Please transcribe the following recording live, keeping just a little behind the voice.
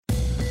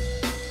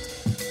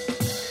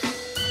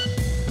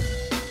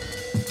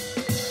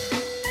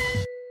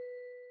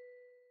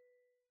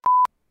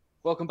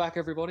Welcome back,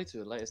 everybody, to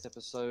the latest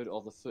episode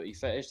of the Footy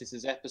Fetish. This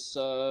is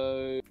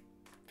episode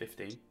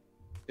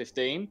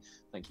 15.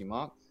 Thank you,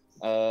 Mark.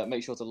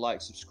 Make sure to like,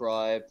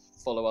 subscribe,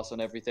 follow us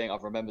on everything.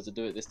 I've remembered to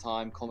do it this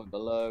time. Comment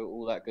below,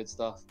 all that good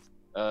stuff.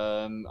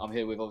 I'm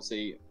here with,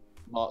 obviously,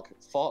 Mark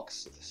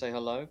Fox. Say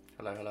hello.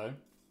 Hello.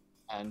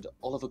 And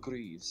Oliver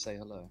Greaves. Say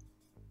hello.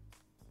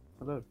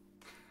 Hello.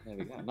 There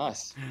we go.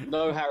 Nice.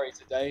 No Harry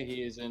today.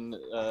 He is in.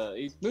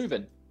 He's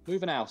moving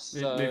house.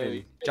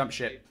 Moving. Jump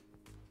ship.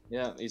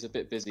 Yeah, he's a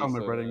bit busy. I'm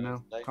with Reading now.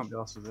 Today. Can't be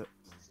asked with it.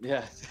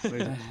 Yeah.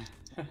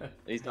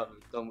 He's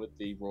done with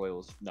the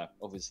Royals. No,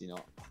 obviously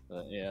not.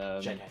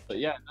 But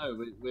yeah,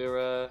 we're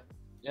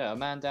a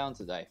man down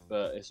today,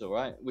 but it's all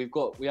right. We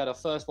had our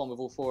first one with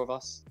all four of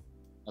us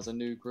as a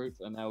new group,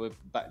 and now we're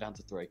back down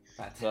to three.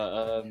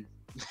 But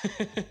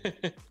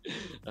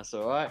that's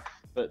all right.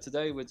 But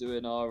today we're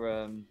doing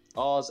our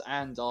ours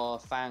and our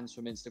fans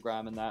from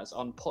Instagram, and that's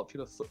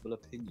unpopular football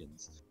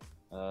opinions.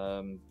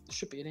 It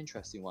should be an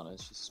interesting one.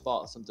 It's just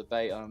spark some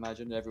debate. I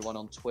imagine everyone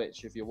on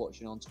Twitch, if you're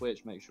watching on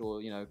Twitch, make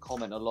sure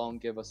comment along,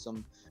 give us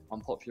some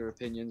unpopular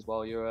opinions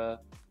while you're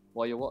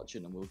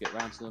watching, and we'll get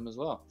round to them as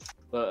well.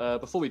 But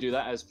before we do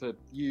that, as per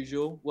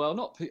usual,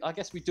 I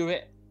guess we do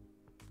it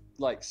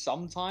like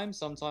sometimes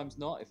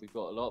not if we've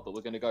got a lot. But we're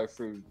going to go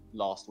through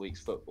last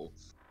week's football,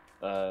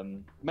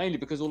 mainly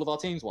because all of our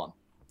teams won.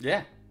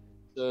 Yeah.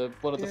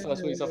 One of the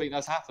first weeks I think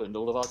that's happened.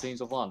 All of our teams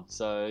have won,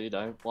 so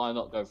why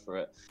not go for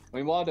it? I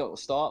mean, why don't we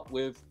start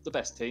with the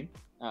best team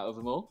out of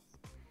them all?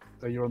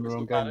 So you're on the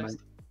wrong game, mate.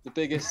 The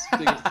biggest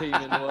team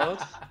in the world.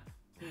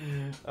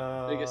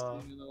 Biggest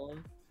team in the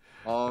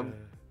world.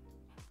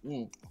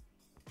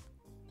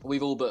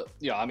 We've all but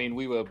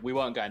we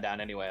weren't going down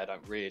anyway. I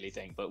don't really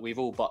think, but we've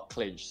all but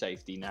clinched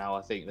safety now.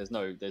 I think there's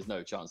no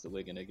chance that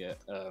we're going to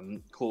get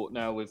caught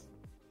now with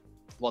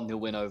 1-0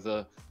 win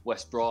over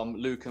West Brom.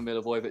 Luka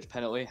Milivojevic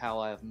penalty. How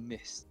I have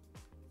missed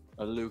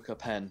a Luka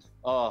pen.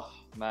 Oh,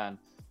 man.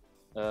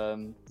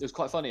 It was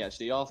quite funny,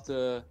 actually.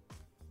 After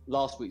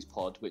last week's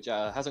pod, which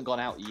hasn't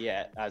gone out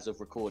yet as of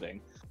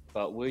recording,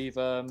 but we've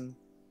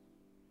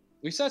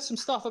said some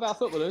stuff about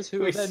footballers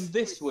who have then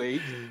this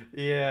week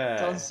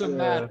done some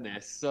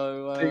madness.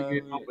 So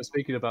we're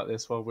speaking about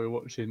this while we're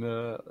watching.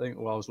 I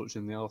was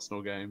watching the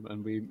Arsenal game,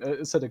 and we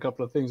said a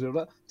couple of things. We were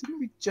like, didn't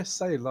we just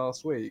say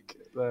last week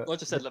that? I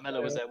just said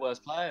Lamella was their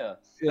worst player.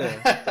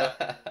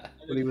 Yeah,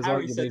 well, he was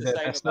arguably their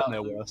best, not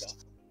their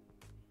worst.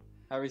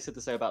 Harry said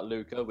the same about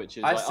Luka, which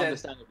is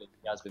understandably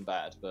he has been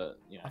bad, but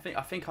I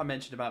think I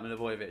mentioned about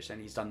Milivojevic, and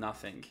he's done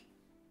nothing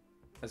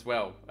as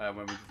well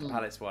when we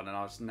Palace won, and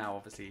I was now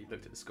obviously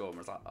looked at the score and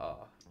was like,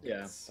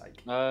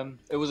 sake.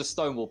 It was a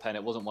Stonewall pen.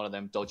 It wasn't one of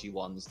them dodgy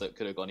ones that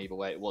could have gone either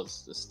way. It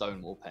was a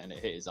Stonewall pen. It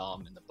hit his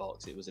arm in the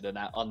box. It was in an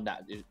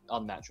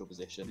unnatural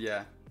position.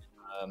 Yeah.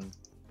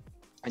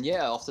 And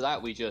after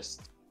that we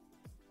just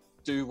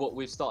do what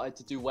we've started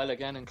to do well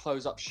again and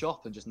close up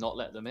shop and just not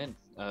let them in,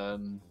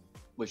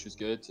 which was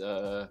good.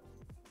 I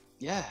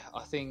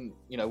think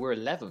we're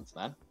 11th,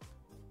 man.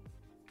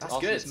 That's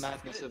after good. This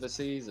madness of the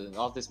season,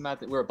 after this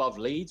madness, we're above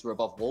Leeds, we're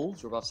above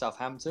Wolves, we're above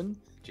Southampton.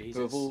 Jesus.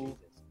 Who have all,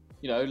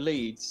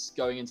 Leeds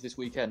going into this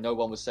weekend. No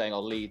one was saying,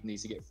 Leeds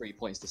needs to get 3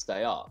 points to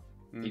stay up.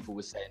 People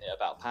were saying it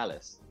about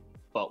Palace,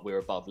 but we're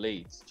above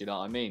Leeds. Do you know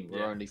what I mean?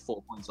 We're only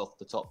 4 points off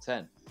the top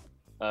 10.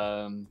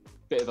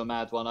 Bit of a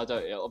mad one.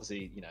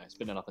 Obviously, it's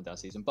been an up and down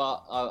season,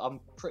 but I'm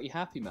pretty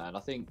happy, man.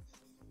 I think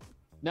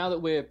now that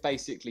we're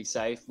basically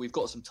safe, we've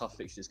got some tough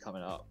fixtures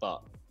coming up,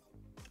 but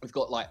we've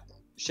got like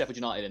Sheffield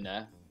United in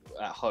there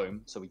at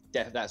home, so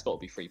that's got to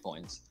be 3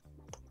 points.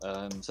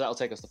 So that'll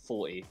take us to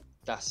 40.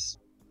 That's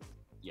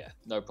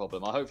no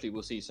problem. Hopefully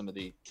we'll see some of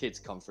the kids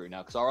come through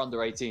now, because our under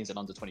 18s and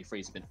under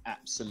 23s have been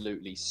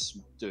absolutely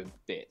doing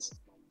bits.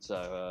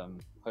 So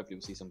hopefully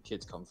we'll see some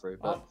kids come through.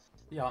 But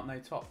aren't they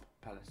top,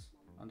 Palace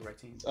under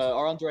 18s?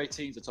 Our under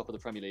 18s are top of the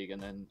Premier League,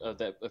 and then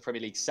the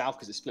Premier League South,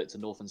 because it's split to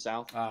North and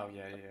South. Oh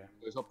yeah. It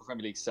was top of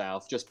Premier League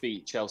South. Just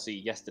beat Chelsea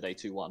yesterday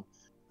 2-1.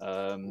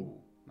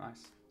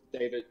 Nice.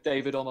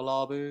 David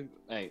Omalabu,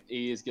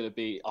 he is going to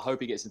be. I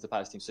hope he gets into the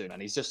Palace team soon.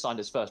 And he's just signed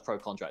his first pro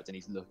contract, and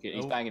he's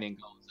banging in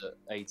goals at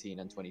 18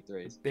 and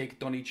 23s. Big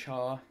Donny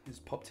Char has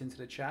popped into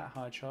the chat.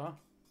 Hi, Char.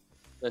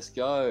 Let's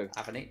go.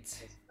 Having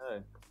it.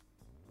 Let's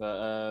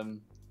go.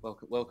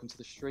 But welcome to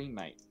the stream,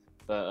 mate.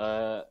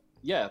 But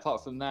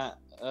apart from that,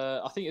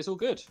 I think it's all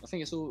good. I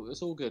think it's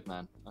all good,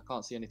 man. I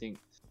can't see anything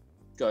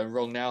going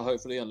wrong now.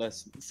 Hopefully,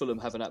 unless Fulham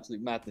have an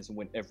absolute madness and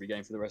win every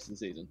game for the rest of the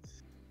season.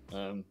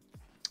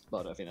 But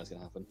I don't think that's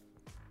going to happen.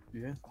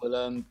 Yeah.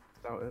 Well,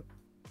 doubt it.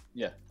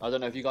 Yeah. I don't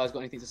know if you guys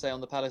got anything to say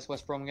on the Palace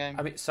West Brom game.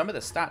 I mean, some of the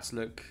stats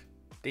look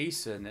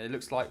decent. It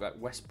looks like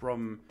West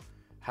Brom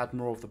had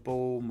more of the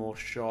ball, more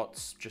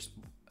shots. Just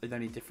the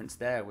only difference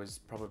there was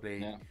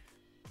probably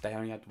they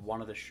only had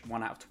one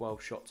out of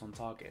 12 shots on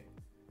target,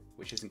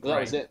 which isn't great.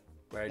 That was it.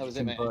 That was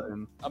it, mate.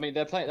 I mean,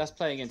 that's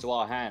playing into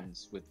our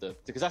hands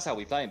because that's how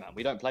we play, man.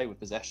 We don't play with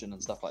possession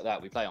and stuff like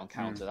that. We play on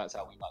counter. That's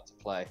how we like to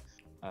play.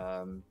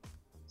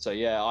 So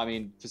yeah, I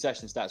mean,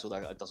 possession stats, all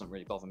that doesn't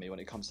really bother me when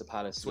it comes to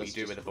Palace. It's what you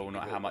do with the ball,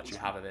 not how much you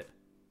have of it.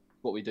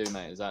 what we do,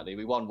 mate. Exactly.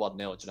 We won 1-0.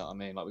 Do you know what I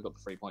mean? Like we got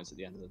the 3 points at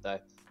the end of the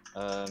day.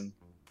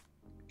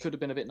 Could have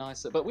been a bit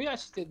nicer, but we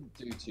actually didn't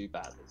do too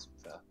badly, to be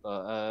fair.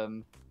 But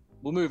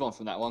we'll move on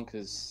from that one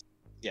because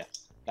yeah,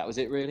 that was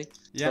it really.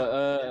 Yeah.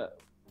 But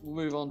we'll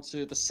move on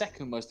to the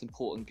second most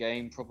important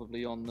game,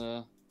 probably on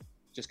the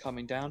just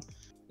coming down,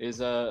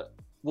 is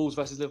Wolves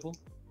versus Liverpool.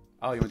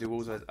 Oh, you want to do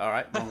Wolves? All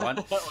right, wrong one.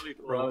 I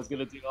was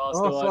going to do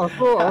Arsenal. I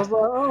thought I was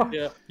like, oh.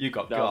 Yeah, you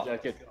got.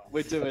 Okay.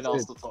 We're doing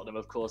Arsenal Tottenham,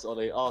 of course.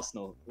 Ollie,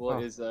 Arsenal.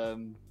 What is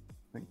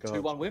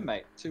 2-1 win,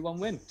 mate? 2-1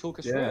 win. Talk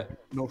us through it.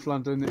 North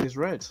London is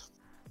red.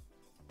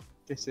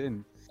 Get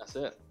in. That's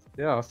it.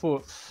 Yeah, I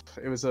thought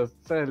it was a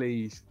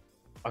fairly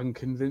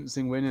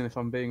unconvincing win, and if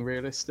I'm being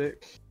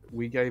realistic,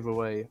 we gave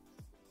away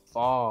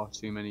far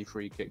too many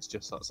free kicks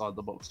just outside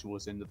the box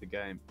towards the end of the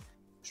game.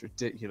 It's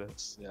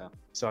ridiculous. Yeah.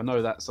 So I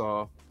know that's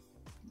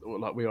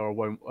we are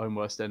our own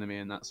worst enemy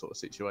in that sort of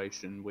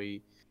situation.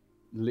 We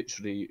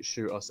literally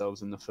shoot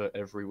ourselves in the foot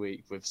every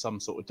week with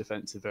some sort of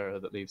defensive error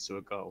that leads to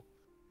a goal.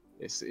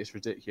 It's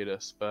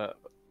ridiculous, but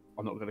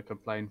I'm not going to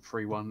complain.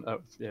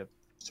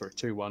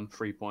 2-1,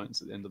 3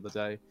 points at the end of the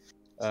day.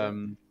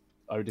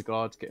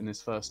 Odegaard getting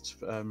his first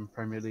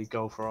Premier League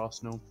goal for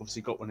Arsenal.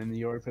 Obviously got one in the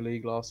Europa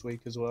League last week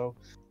as well.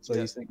 So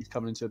he's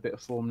coming into a bit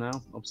of form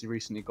now. Obviously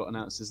recently got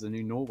announced as the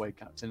new Norway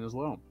captain as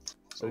well.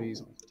 So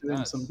he's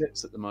doing some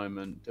bits at the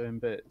moment,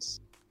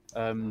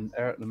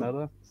 Eric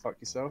Lamela, fuck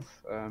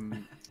yourself.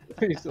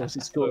 He's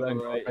obviously scored a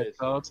red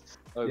card.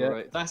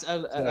 Overrated.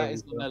 That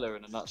is Lamela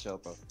in a nutshell,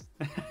 bro.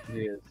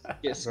 He is.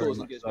 He scores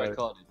and gets red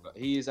carded, but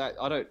he is.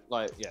 I don't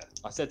like. Yeah,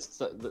 I said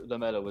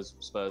Lamela was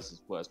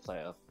Spurs' worst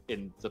player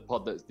in the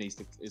pod that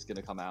is going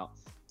to come out,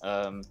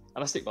 and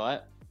I stick by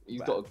it.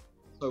 You've got.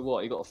 So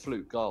what? He got a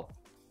fluke goal.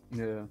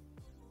 Yeah.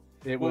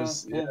 It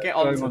was. We'll get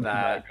on to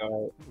that.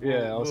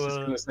 Yeah, I was just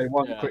going to say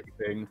one quick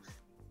thing.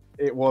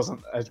 It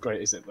wasn't as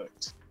great as it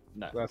looked.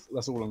 No,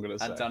 that's all I'm going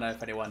to say. I don't know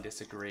if anyone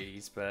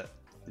disagrees, but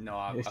no,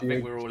 I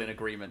think we're all in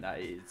agreement that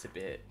it's a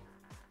bit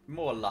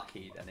more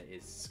lucky than it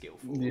is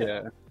skillful.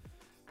 Yeah.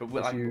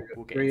 But if you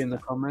we'll get agree in the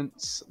that.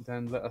 comments,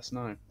 then let us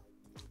know.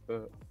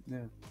 But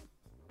yeah.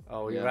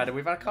 Oh, we've had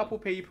a couple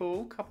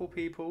people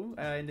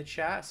in the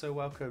chat. So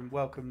welcome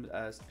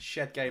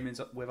Shed Gaming's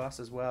with us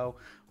as well.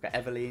 We've got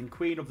Evelyn,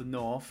 Queen of the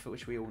North,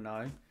 which we all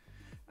know.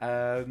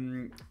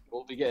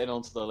 We'll be getting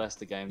on to the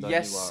Leicester game, don't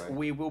yes, you worry.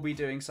 we will be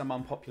doing some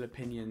unpopular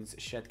opinions,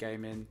 Shed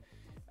Gaming.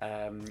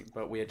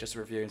 But we are just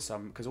reviewing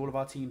some because all of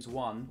our teams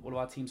won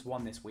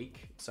this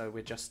week. So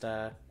we're just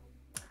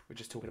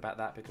talking about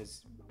that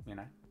because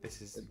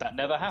that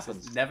never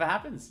happens. Never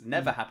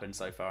happened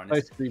so far.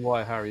 Basically,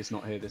 why Harry's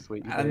not here this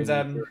week. And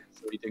so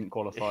he didn't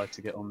qualify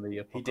to get on the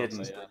podcast. He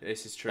didn't. So, yeah.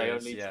 This is true.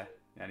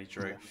 And he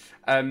drew.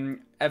 Yeah.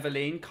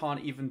 Evelyn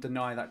can't even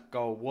deny that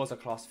goal was a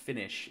class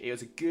finish. It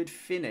was a good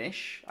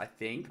finish, I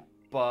think,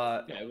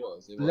 but yeah, it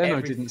was.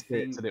 Leno didn't see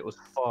it until it was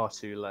far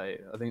too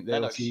late. I think there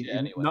was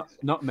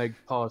nutmeg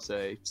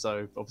Partey,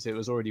 so obviously it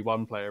was already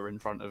one player in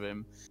front of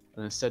him,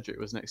 and then Cedric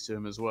was next to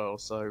him as well.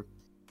 So,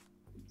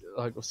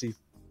 like, obviously,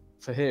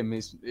 for him,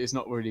 it's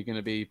not really going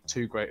to be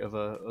too great of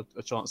a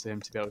chance for him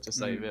to be able to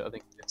save it. I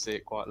think he did see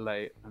it quite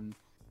late, and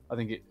I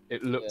think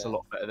it looked a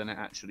lot better than it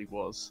actually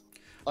was.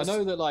 I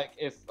know that, like,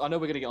 I know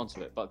we're going to get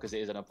onto it, but because it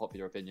is an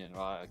unpopular opinion,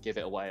 right? I give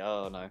it away.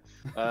 Oh no.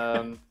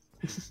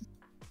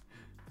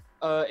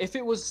 If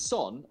it was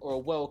Son or a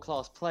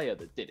world-class player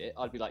that did it,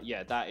 I'd be like,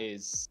 yeah, that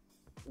is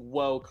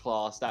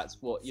world-class.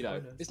 That's what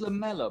It's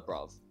Lamela,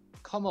 bruv.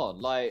 Come on,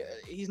 like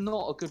he's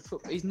not a good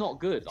He's not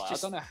good. Like, I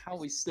don't know how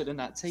he's stood in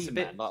that team,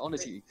 man. Like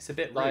honestly, it's a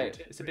bit rude. Like,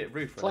 it's a bit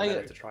rude for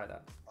Lamela to try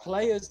that.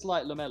 Players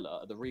like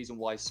Lamela are the reason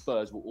why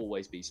Spurs will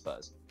always be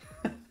Spurs.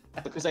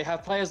 Because they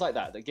have players like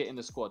that get in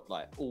the squad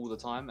like all the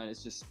time, and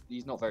it's just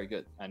he's not very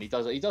good. And he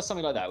does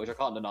something like that, which I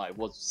can't deny. It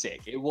was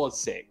sick,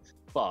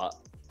 but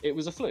it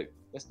was a fluke.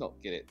 Let's not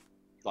get it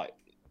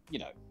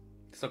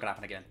It's not gonna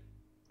happen again.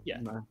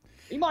 Yeah, No.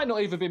 He might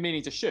not even be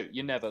meaning to shoot.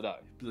 You never know.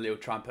 He'll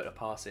try and put a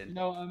pass in. You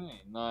know what I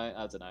mean? Like,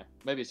 I don't know.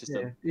 Maybe it's just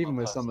even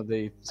with some of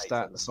the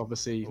stats,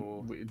 obviously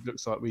it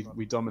looks like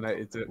we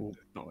dominated it. Well,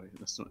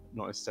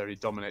 not necessarily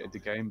dominated the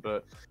game,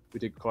 but we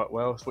did quite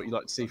well. It's what you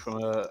like to see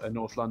from a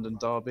North London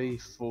derby.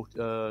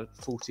 14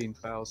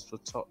 fouls for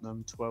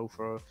Tottenham, 12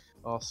 for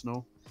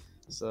Arsenal.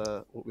 It's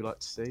what we like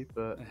to see.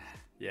 But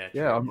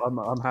yeah,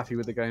 I'm happy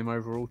with the game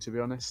overall. To be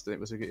honest, it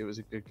was a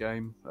good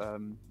game.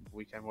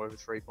 We came away with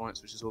 3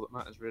 points, which is all that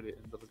matters really at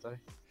the end of the day.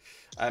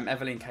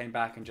 Evelyn came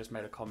back and just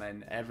made a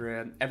comment.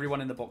 Everyone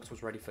in the box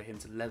was ready for him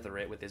to leather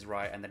it with his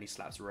right, and then he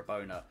slaps a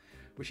Rabona,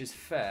 which is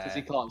fair. Because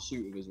he can't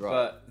shoot with his right.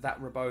 But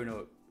that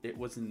Rabona, it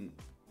wasn't.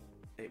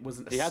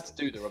 He had to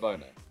do the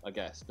Rabona, I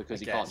guess, because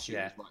he can't shoot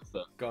with his right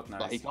foot. God knows.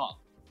 But he can't.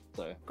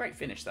 So great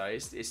finish though.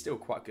 It's still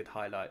quite a good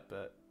highlight,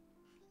 but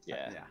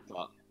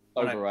but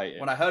overrated.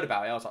 When I heard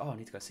about it, I was like, oh, I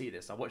need to go see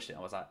this. I watched it.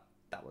 I was like,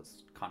 that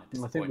was kind of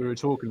disappointing. I think we were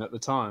talking at the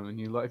time, and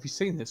you're like, have you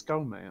seen this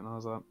goal, mate? And I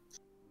was like,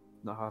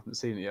 no, I haven't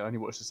seen it yet. I only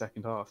watched the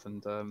second half,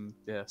 and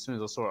as soon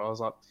as I saw it, I was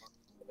like,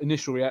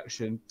 initial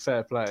reaction,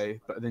 fair play,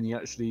 but then you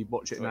actually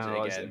watch it and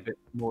analyze it a bit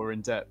more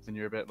in depth, and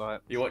you're a bit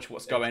like, you watch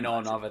what's going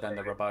on other than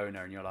the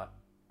Rabona, and you're like,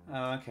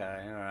 oh,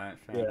 okay, all right,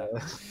 fair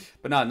enough.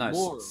 But no,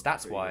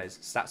 stats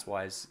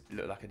wise, it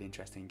looked like an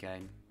interesting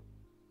game.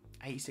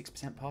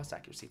 86% pass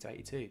accuracy to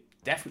 82.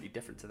 Definitely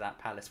different to that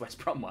Palace West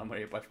Brom one where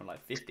you're both on like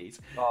 50s.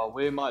 Oh,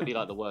 we might be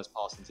like the worst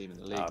passing team in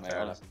the league, mate.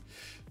 Honestly.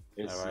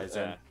 No worries.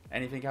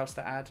 Anything else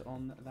to add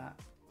on that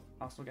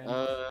Arsenal game?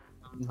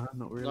 No,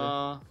 not really.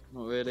 Nah,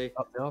 not really.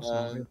 Up the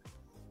Arsenal.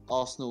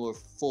 Arsenal are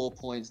 4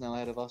 points now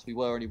ahead of us. We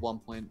were only 1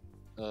 point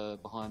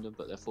behind them,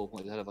 but they're 4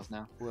 points ahead of us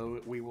now.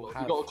 Well, we've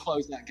got to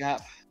close that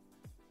gap.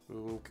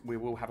 We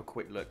will have a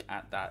quick look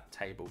at that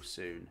table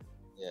soon.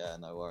 Yeah,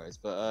 no worries.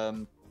 But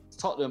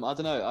Tottenham, I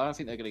don't know. I don't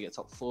think they're going to get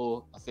top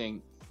 4. I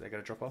think they're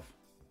going to drop off.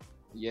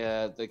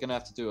 Yeah, they're going to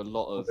have to do a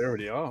lot of. They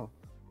already are.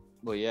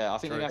 Well, yeah, I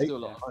think they're going to have to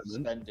do a lot of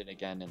spending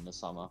again in the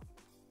summer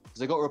because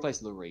they've got to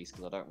replace Lloris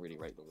because I don't really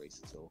rate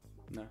Lloris at all.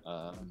 No.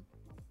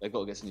 They've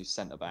got to get some new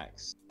centre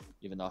backs,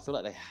 even though I feel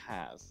like they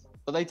have,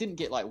 but they didn't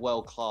get like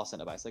world class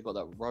centre backs. They got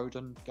that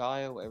Rodon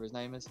guy or whatever his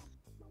name is,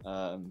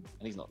 and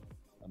he's not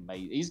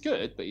amazing. He's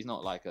good, but he's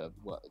not like a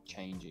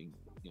changing.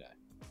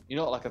 You're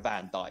not like a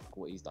Van Dijk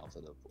what he's done for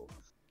Liverpool.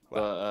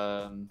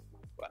 But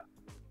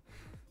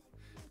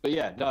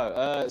yeah,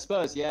 no,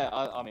 Spurs. Yeah,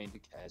 I mean, who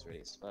cares really?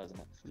 It's Spurs, isn't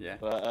it? Yeah.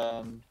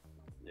 But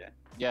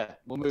yeah.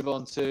 We'll move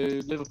on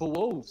to Liverpool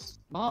Wolves.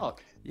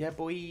 Mark. Yeah,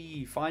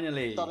 boy.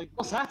 Finally.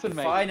 What's happened,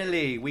 mate?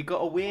 Finally, we got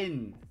a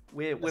win.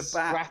 We're back.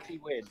 Scrappy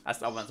win.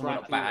 That's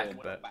not bad,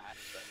 but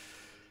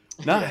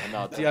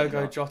no.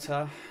 Diogo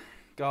Jota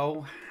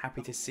goal.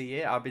 Happy to see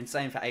it. I've been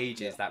saying for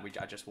ages that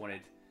I just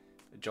wanted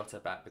Jota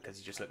back because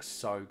he just looks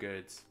so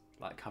good,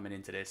 like coming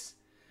into this.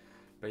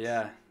 But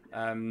yeah,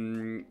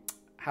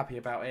 happy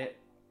about it.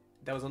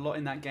 There was a lot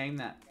in that game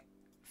that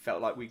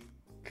felt like we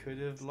could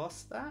have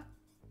lost that.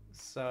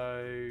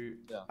 So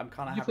I'm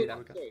kind of happy that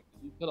we got.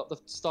 You put up the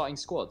starting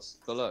squads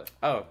below.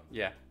 Oh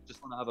yeah.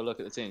 Just want to have a look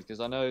at the teams because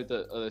I know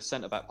that the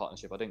centre back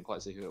partnership. I didn't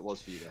quite see who it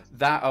was for you guys.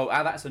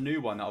 That's a new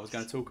one that I was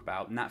going to talk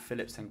about. Nat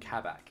Phillips and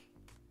Kabak.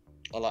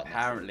 I like.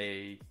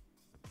 Apparently,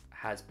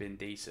 has been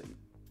decent.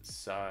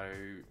 So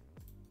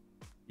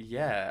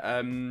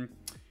yeah,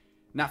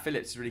 Nat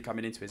Phillips is really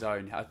coming into his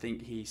own. I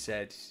think he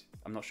said.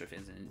 I'm not sure if it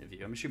was an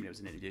interview. I'm assuming it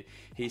was an interview.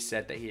 He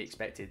said that he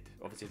expected,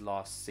 obviously,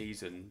 last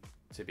season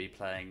to be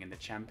playing in the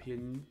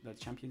Champions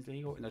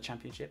League or in the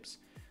Championships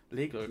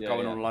League, or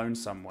going on loan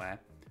somewhere.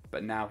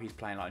 But now he's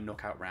playing like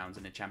knockout rounds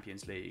in the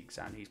Champions Leagues,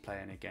 and he's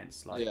playing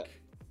against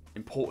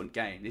important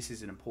game. This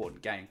is an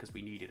important game because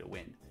we needed a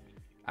win,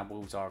 and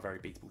Wolves are a very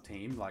beatable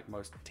team, like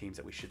most teams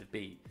that we should have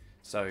beat.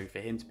 So for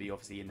him to be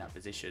obviously in that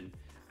position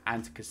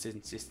and to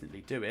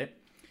consistently do it.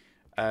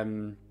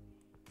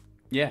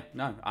 Yeah,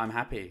 no, I'm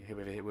happy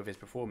with his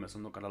performance,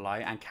 I'm not going to lie.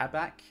 And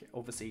Kabak,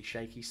 obviously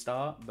shaky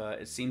start, but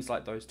it seems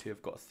like those two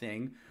have got a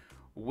thing,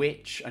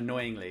 which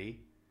annoyingly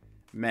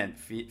meant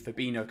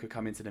Fabinho could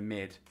come into the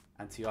mid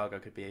and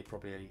Thiago could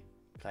probably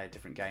play a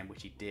different game,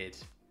 which he did.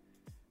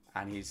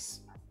 And he's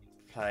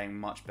playing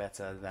much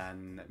better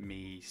than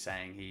me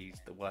saying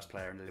he's the worst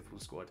player in the Liverpool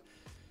squad.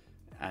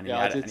 And he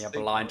had a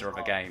blinder of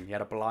a game. He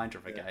had a blinder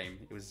of a game.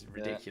 It was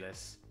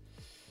ridiculous.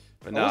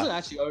 But I wasn't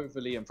actually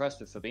overly impressed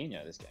with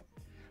Fabinho this game.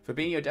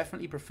 Fabinho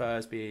definitely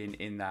prefers being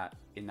in that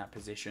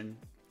position.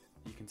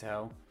 You can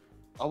tell.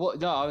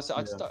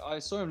 I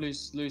saw him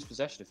lose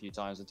possession a few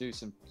times and do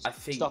some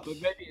stuff. But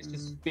maybe it's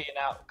just being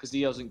out because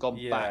he hasn't gone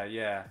back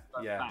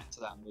to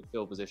that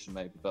midfield position,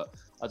 maybe. But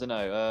I don't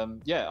know.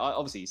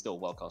 Obviously he's still a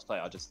world class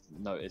player. I just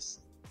noticed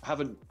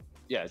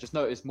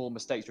more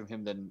mistakes from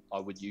him than I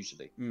would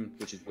usually,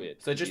 which is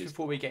weird. So just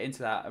before we get into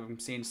that, I'm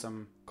seeing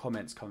some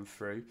comments come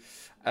through.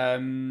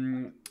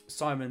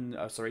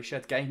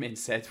 Shed Gaming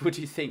said, "What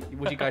do you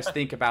guys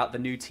think about the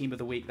new team of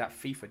the week that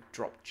FIFA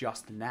dropped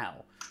just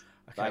now?"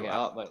 Okay,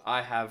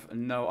 I have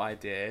no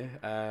idea.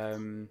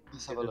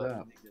 Let's have a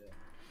look.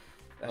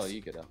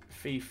 You get up.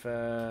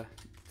 FIFA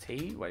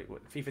team. Wait,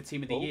 what? FIFA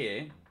team of the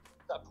year? Is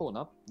that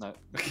Pornhub? No.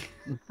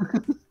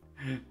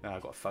 No,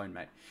 I've got a phone,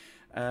 mate.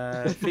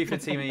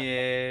 FIFA team of the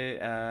year.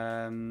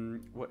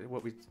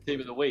 What we? Team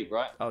of the week,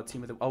 right?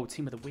 Team of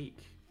the week.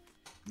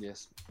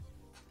 Yes.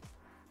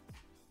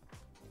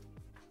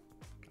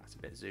 That's a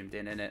bit zoomed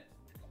in, isn't it?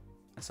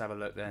 Let's have a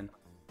look then.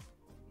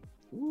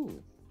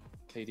 Ooh,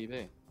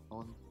 KDB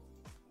on.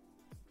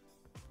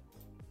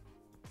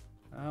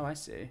 Oh, I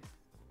see.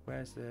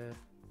 Where's the?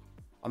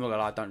 I'm not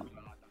gonna lie. I don't.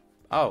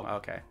 Oh,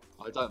 okay.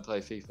 I don't play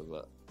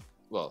FIFA,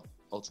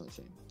 Ultimate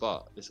Team,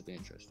 but this will be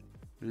interesting.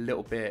 A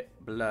little bit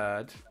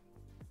blurred.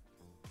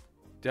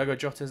 Diogo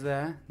Jota's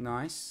there.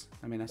 Nice.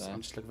 I mean, I'm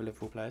just looking for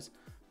Liverpool players.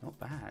 Not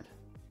bad.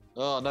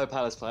 Oh, no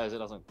Palace players. It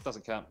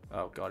doesn't count.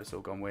 Oh god, it's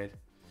all gone weird.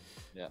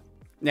 Yeah.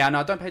 Yeah.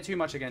 No, don't pay too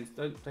much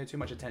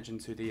attention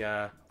to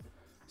the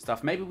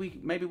stuff. Maybe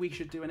we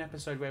should do an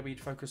episode where we'd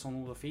focus on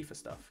all the FIFA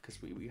stuff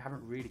because we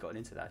haven't really gotten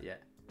into that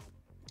yet.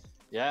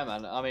 Yeah,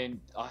 man. I mean,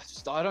 I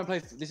don't play.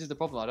 This is the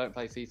problem. I don't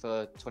play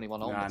FIFA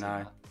 21 onwards.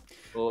 No.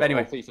 But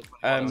anyway, FIFA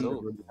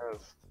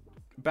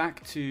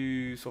back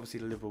to obviously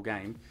the Liverpool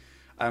game.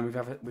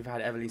 We've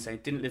had Evelyn saying,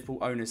 didn't Liverpool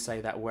owners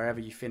say that wherever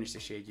you finish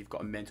this year, you've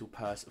got a mental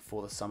purse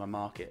for the summer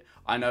market?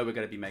 I know we're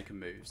going to be making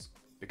moves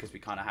because we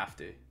kind of have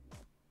to.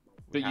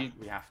 We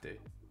have to.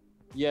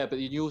 Yeah, but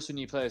you also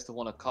need players to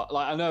want to cut.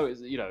 Like I know,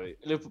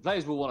 Liverpool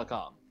players will want to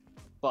come,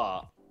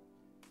 but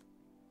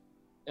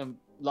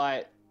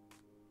like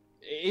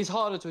it is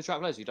harder to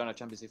attract players who don't have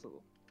Champions League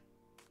football.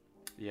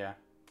 Yeah,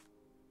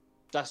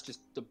 that's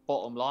just the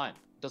bottom line.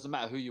 Doesn't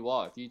matter who you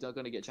are if you're not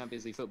going to get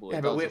Champions League football.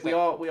 Yeah,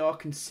 but we are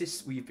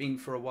consistent. We've been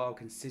for a while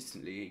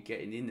consistently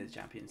getting in the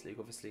Champions League.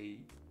 Obviously,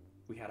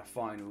 we had a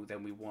final,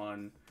 then we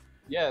won.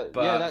 Yeah,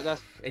 but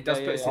that's it does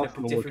put us in a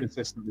different. We're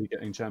consistently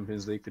getting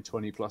Champions League for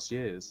 20+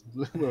 years.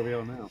 Where we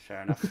are now.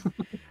 Fair enough.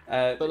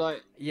 But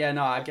like, yeah,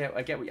 no, I get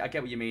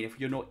what you mean. If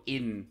you're not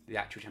in the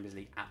actual Champions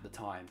League at the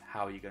time,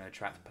 how are you going to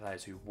attract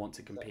players who want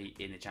to compete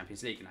in the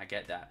Champions League? And I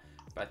get that,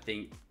 but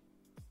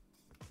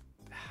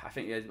I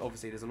think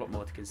there's a lot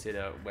more to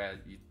consider where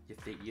you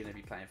think you're going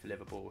to be playing for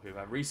Liverpool, who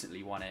have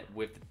recently won it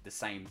with the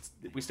same.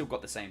 We still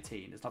got the same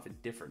team. There's nothing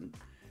different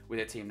with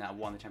a team that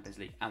won the Champions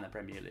League and the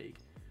Premier League.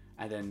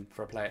 And then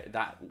for a player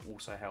that will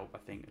also help, I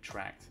think,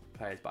 attract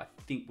players. But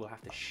I think we'll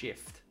have to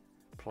shift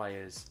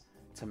players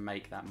to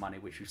make that money,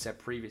 which we've said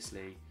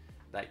previously.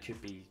 That could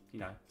be,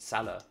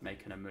 Salah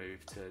making a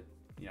move to,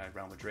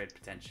 Real Madrid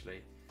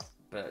potentially,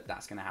 but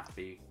that's going to have to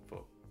be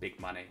for big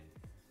money.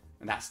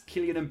 And that's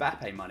Kylian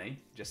Mbappe money,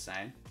 just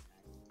saying.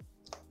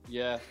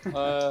 Yeah.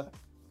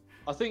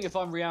 I think if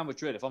I'm Real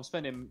Madrid, if I'm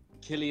spending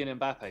Kylian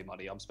Mbappe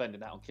money, I'm spending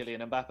that on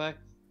Kylian Mbappe.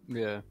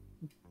 Yeah.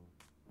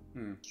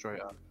 Straight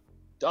up.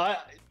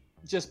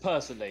 Just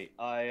personally,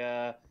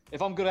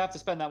 if I'm going to have to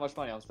spend that much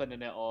money, I'm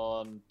spending it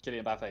on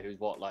Kylian Mbappe, who's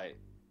what, like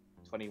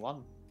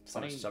 21?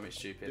 Something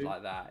stupid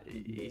like that.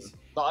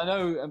 But I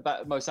know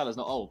Mo Salah's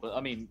not old, but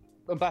I mean,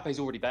 Mbappe's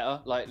already better.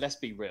 Like, let's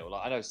be real.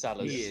 Like, I know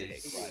Salah's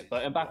sick, right?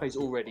 But Mbappe's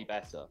already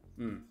better.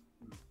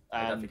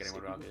 I don't think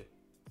anyone would argue.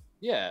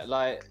 Yeah,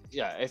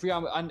 if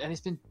Real and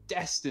it's been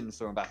destined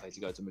for Mbappe to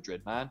go to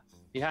Madrid, man.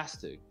 He has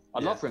to.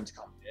 I'd love for him to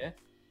come here.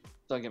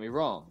 Don't get me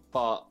wrong,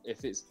 but I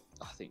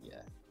think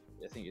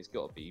it's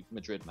got to be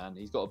Madrid, man.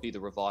 He's got to be the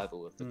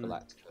revival of the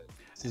Galacticos.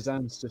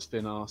 Zidane's just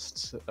been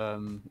asked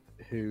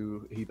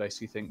who he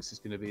basically thinks is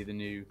going to be the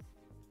new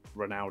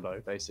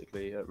Ronaldo,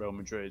 basically, at Real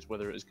Madrid,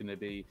 whether it's going to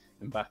be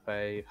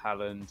Mbappe,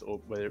 Haaland, or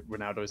whether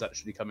Ronaldo is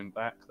actually coming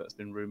back. That's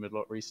been rumoured a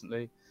lot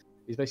recently.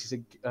 He's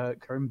basically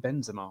said Karim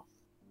Benzema.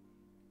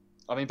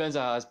 I mean,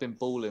 Benzema has been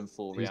balling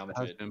for Real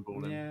Madrid. Has been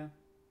balling. Yeah.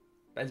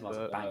 Benzema's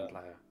a bang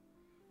player.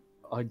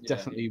 I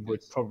definitely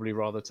would probably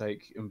rather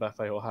take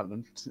Mbappe or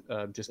Haaland,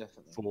 just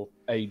for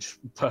age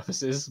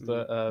purposes.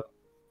 But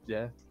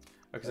yeah.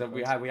 Okay,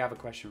 we have a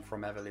question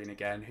from Evelyn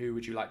again. Who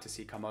would you like to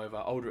see come over?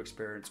 Older,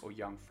 experienced, or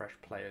young, fresh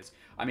players?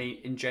 I mean,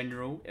 in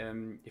general,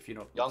 if you're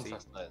not young,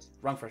 fresh players,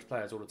 run fresh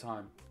players all the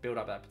time, build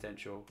up that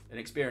potential. An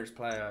experienced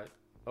player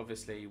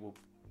obviously would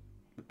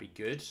be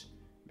good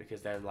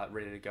because they're like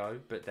ready to go,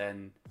 but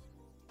then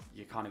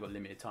you kind of got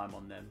limited time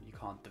on them. You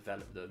can't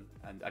develop them,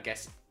 and I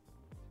guess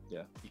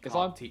you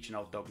can't teach an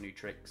old dog new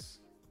tricks.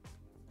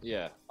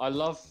 Yeah, I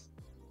love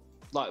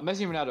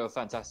Messi and Ronaldo are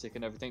fantastic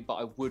and everything, but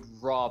I would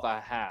rather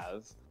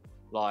have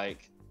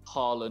like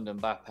Haaland,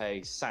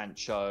 Mbappe,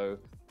 Sancho,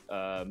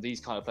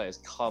 these kind of players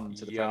come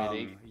to the Premier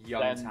League.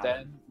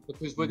 Then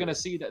because we're going to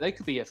see that they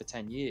could be here for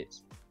 10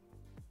 years.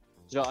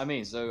 Do you know what I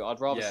mean? So I'd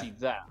rather see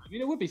that. I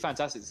mean, it would be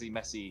fantastic to see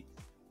Messi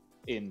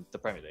in the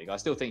Premier League. I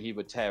still think he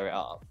would tear it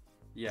up.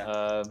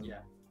 Yeah.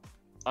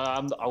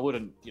 I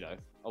wouldn't,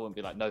 I wouldn't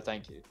be like, no,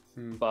 thank you.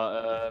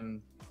 But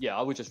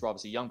I would just rather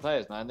see young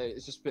players, man.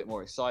 It's just a bit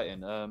more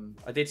exciting.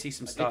 I did see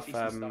some stuff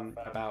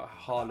about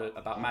Haaland,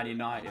 about Man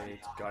United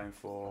going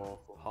for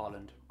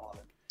Haaland.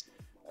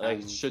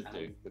 They should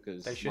do,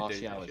 because Martial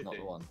is not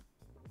the one.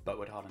 But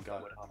would Haaland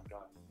go?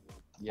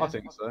 I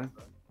think so.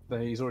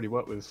 He's already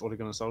worked with Ole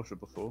Gunnar Solskjaer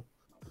before.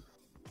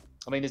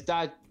 I mean, his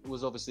dad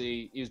was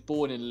he was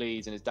born in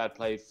Leeds, and his dad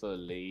played for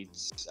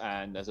Leeds,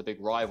 and there's a big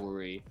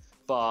rivalry.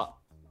 But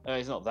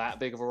it's not that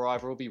big of a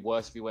rivalry. It'd be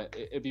worse if he went.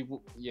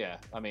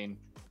 I mean,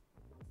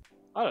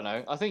 I don't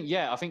know. I think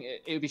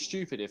it would be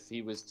stupid if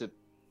he was to,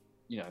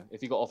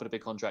 if he got offered a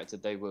big contract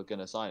and they were going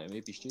to sign him.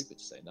 It'd be stupid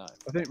to say no.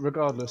 I think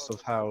regardless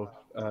of how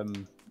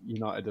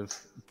United have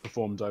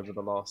performed over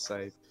the last,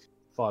 say,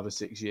 5 or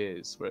 6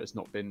 years, where it's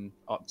not been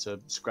up to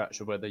scratch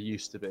of where they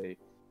used to be,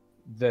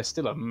 they're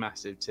still a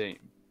massive team,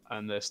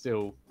 and they're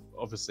still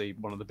obviously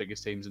one of the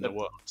biggest teams in the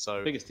world.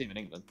 So biggest team in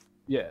England.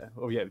 Yeah.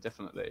 Oh yeah,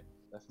 definitely.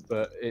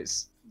 But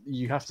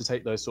you have to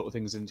take those sort of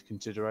things into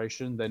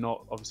consideration. They're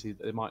not, obviously,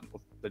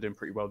 they're doing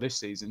pretty well this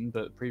season,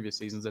 but previous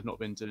seasons they've not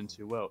been doing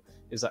too well.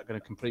 Is that going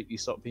to completely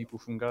stop people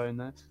from going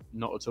there?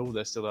 Not at all.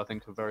 They're still, I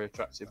think, a very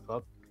attractive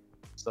club.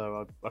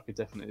 So I could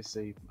definitely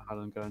see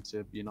Haaland going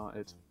to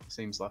United.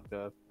 Seems like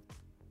a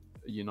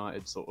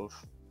United sort of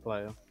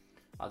player.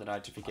 I don't know.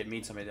 Do you think it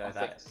means something though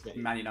that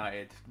Man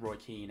United, Roy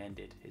Keane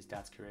ended his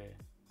dad's career?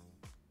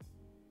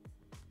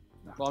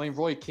 Well, I mean,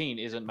 Roy Keane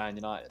isn't Man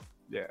United.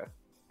 Yeah.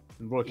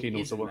 And Roy Keane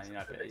also wants.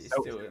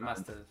 It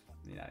must have,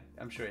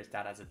 I'm sure his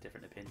dad has a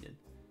different opinion.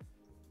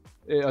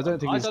 I don't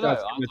think I he's don't going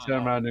know, to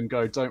turn around and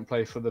go, "Don't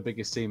play for the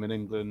biggest team in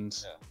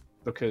England,"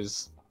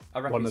 because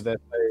one of their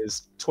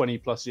players 20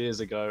 plus years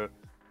ago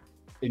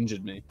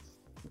injured me,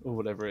 or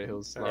whatever it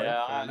was. Like.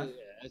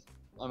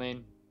 I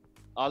mean,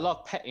 I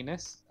love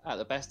pettiness at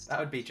the best. That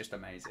would be just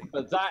amazing.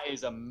 But that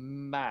is a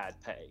mad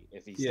petty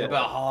if he's. Yeah,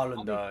 but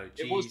Haaland though,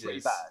 it was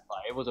pretty bad.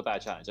 Like, it was a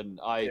bad challenge, and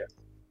I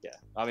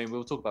mean,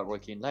 we'll talk about Roy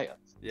Keane later.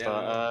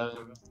 Yeah.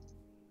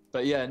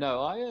 But yeah,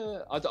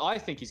 no, I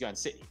think he's going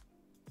City.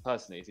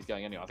 Personally, if he's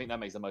going anywhere, I think that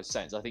makes the most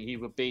sense. I think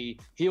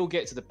he'll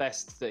get to the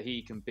best that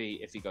he can be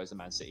if he goes to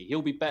Man City.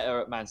 He'll be better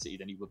at Man City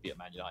than he would be at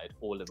Man United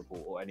or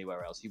Liverpool or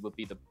anywhere else. He would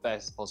be the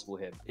best possible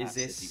him. Is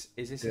this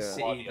a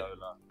City?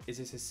 Is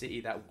this a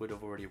City that would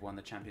have already won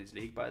the Champions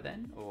League by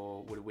then,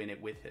 or would win it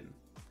with him?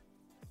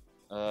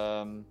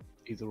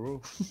 Either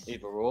or.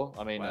 Either or.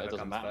 I mean, it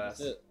doesn't matter.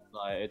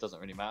 Like, it doesn't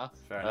really matter.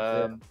 Fair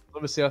enough.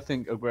 Obviously, I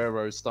think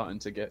Aguero's starting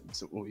to getting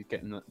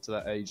to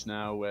that age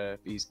now where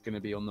he's going to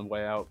be on the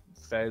way out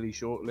fairly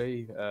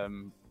shortly.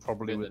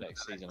 Probably in with the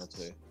next season or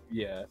two.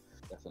 Yeah.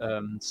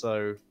 Definitely.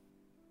 So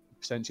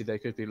potentially they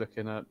could be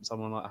looking at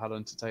someone like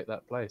Haaland to take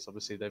that place.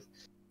 Obviously, they've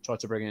tried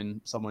to bring in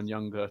someone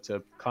younger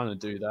to kind of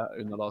do that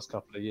in the last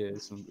couple of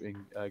years,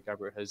 in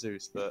Gabriel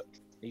Jesus, but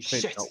he's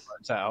shit. Not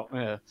worked out.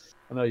 Yeah,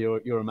 I know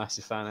you're a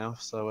massive fan,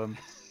 Alf. So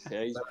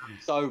yeah, he's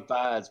so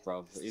bad,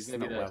 bro. He's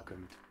gonna be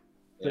welcomed.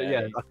 But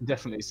yeah, I can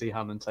definitely see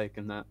Haaland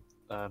taking that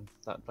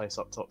place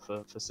up top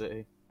for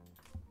City.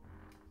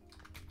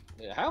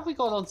 Yeah, how have we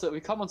gone on to?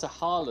 We come on to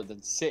Haaland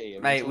and City,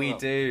 mate. We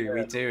do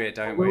it,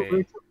 don't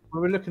we? We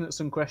were looking at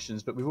some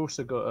questions, but we've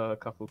also got a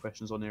couple of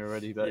questions on here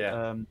already. But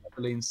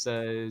Evelyn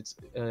said,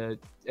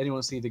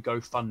 anyone see the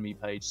GoFundMe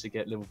page to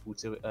get Liverpool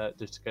to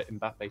get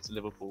Mbappe to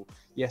Liverpool?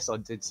 Yes, I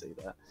did see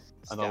that,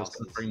 and I was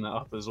going to bring that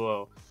up as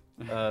well.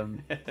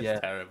 Yeah,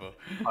 terrible.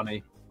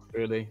 Funny,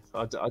 really.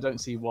 I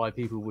don't see why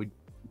people would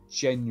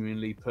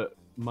genuinely put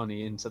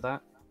money into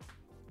that.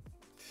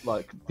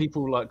 Like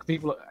people,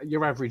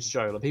 your average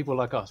Joe, like people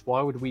like us.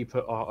 Why would we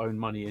put our own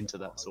money into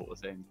that sort of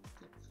thing?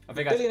 I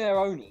think billionaire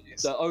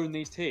owners that own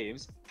these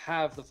teams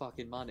have the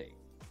fucking money.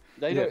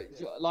 They don't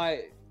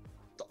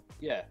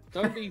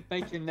don't be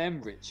making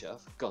them richer,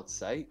 for God's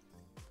sake.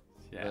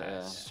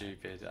 Yeah,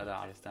 stupid. I don't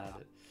understand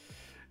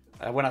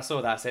it. When I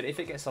saw that, I said if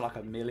it gets to like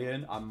 1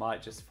 million, I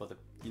might just for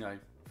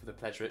the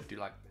pleasure of it do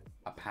like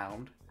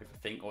 £1, if I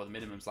think, or the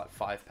minimum's like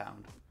 £5.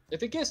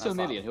 If it gets to 1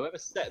 million, whoever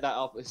set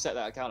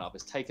that account up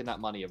is taking that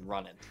money and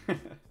running.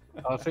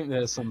 I think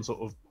there's some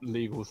sort of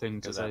legal thing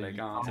to say. They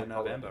gone to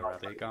November.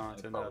 They gone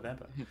to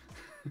November.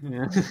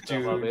 Yeah.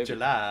 June,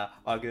 July,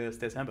 August,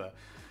 December.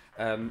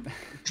 Don't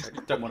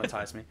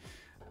monetize me.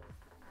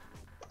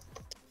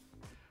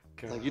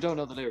 Like, you don't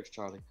know the lyrics,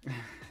 Charlie.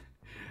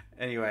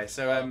 Anyway,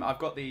 so I've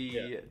got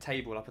the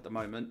table up at the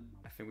moment.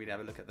 I think we'd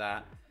have a look at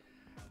that.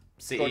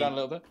 City. Scroll down a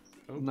little bit.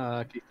 Oh.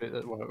 No, keep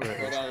it.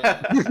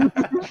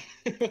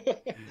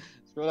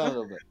 Scroll down a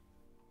little bit.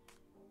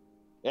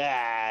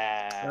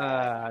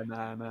 Yeah.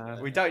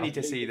 Nah. We don't need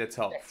to see the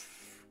top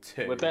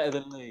two. We're better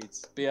than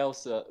Leeds.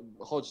 Bielsa.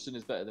 Hodgson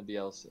is better than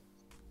Bielsa.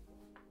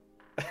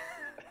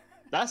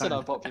 That's an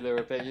unpopular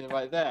opinion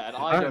right there, and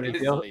I don't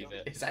even believe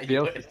it.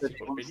 Bielsa said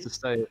he wants to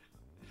stay.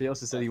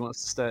 Bielsa said he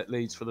wants to stay at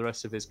Leeds for the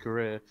rest of his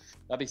career.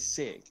 That'd be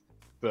sick.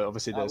 But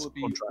obviously, there's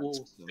contract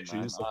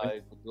issues.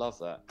 I would love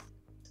that.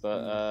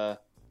 But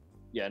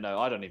yeah, no,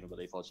 I don't even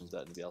believe Hodgson's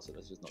better than Bielsa.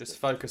 That's just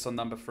focus on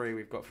number 3.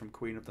 We've got from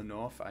Queen of the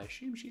North. I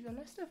assume she's a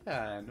Leicester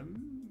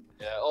fan.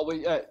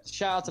 Yeah.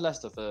 Shout out to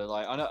Leicester for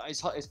I know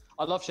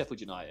I love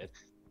Sheffield United.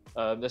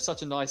 There's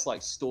such a nice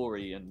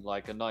story and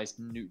like a nice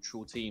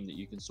neutral team that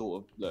you can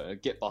sort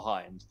of get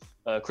behind.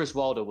 Chris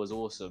Wilder was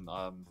awesome.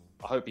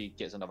 I hope he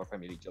gets another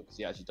Premier League job because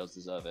he actually does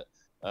deserve it.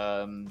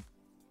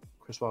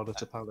 Chris Wilder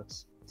to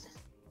Palace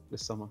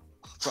this summer.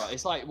 Right,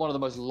 it's like one of the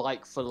most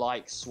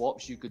like-for-like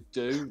swaps you could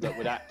do that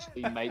would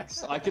actually make...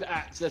 I could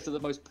access to the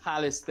most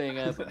Palace thing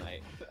ever,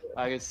 mate.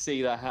 I could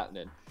see that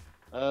happening.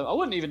 I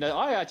wouldn't even know...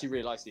 I actually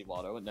really like Steve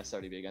Wilder. I wouldn't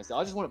necessarily be against it.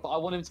 I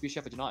want him to be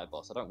Sheffield United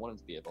boss. I don't want him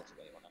to be a boss of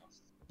anyone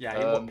else. Yeah,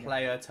 he want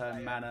player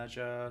turned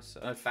manager,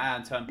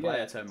 fan turned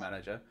player turned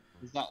manager.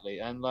 Exactly,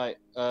 and but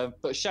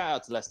shout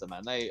out to Leicester,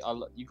 man.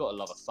 You got to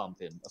love a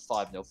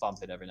 5-0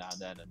 thumping every now and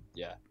then, and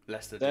yeah.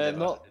 Leicester, they're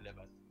not.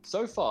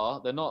 So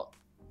far, they're not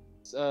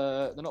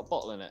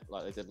bottling it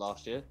like they did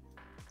last year.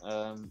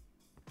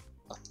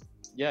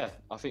 Yeah,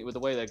 I think with the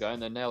way they're going,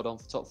 they're nailed on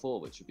for top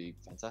 4, which would be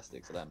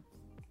fantastic for them.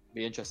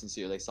 Be interesting to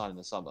see who they sign in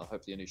the summer.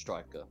 Hopefully a new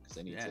striker because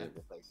they need to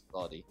replace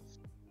Vardy.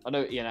 I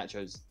know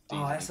Iheanacho's.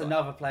 That's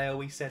another player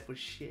we said was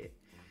shit,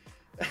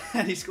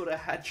 and he scored a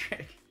hat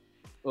trick.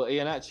 Well,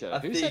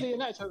 Iheanacho. Who said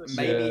Iheanacho was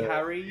maybe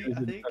Harry?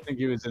 I think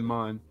he was in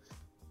mine.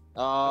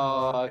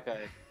 Oh,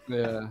 okay.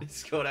 Yeah. He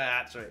scored a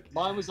hat trick.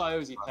 Mine was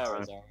Iosi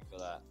Perez. I remember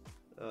that.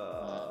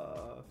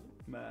 Oh,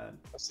 man.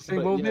 That's the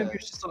thing. Well, maybe we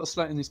should start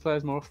slating these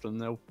players more often.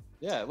 They'll.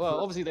 Yeah, well,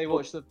 obviously they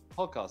watch the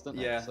podcast, don't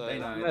they? Yeah, so, they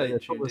know. Yeah, they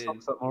probably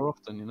start that more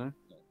often, you know.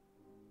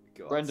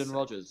 Brendan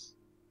Rodgers,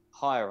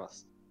 hire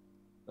us.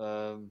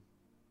 That'd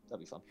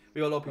be fun.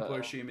 We got a lot of people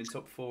assuming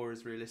top 4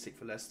 is realistic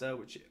for Leicester,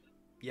 which,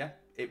 yeah,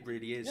 It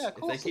really is. Yeah, of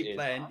course if they keep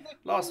playing,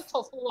 last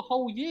top 4 the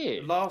whole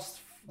year.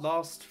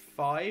 Last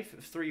 5,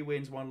 3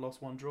 wins, 1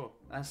 loss, 1 draw.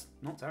 That's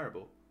not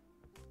terrible.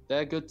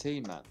 They're a good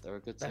team, Matt. They're a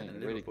good team.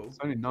 Really good. There's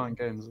only 9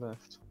 games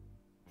left.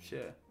 Sure,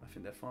 I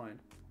think they're fine.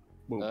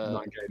 Well,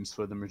 9 games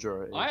for the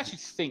majority. I actually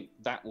think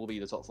that will be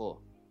the top 4.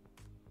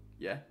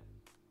 Yeah.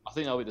 I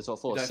think that'll be the top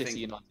 4. City,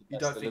 United. You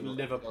don't think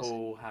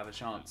Liverpool have a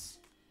chance?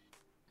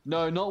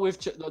 No, not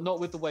with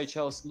the way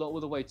Chelsea, not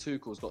with the way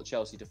Tuchel's got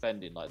Chelsea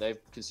defending. Like they've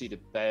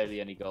conceded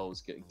barely any goals,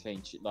 getting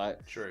clean sheet.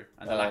 Like true,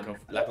 and the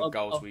lack of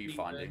goals we're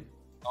finding.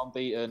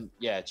 Unbeaten,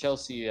 yeah.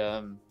 Chelsea,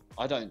 I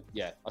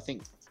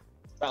think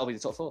that'll be the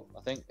top 4.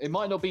 I think it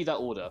might not be that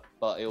order,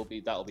 but that'll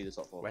be the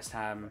top 4. West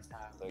Ham.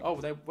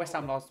 West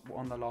Ham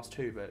won the last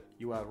 2, but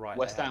you were right.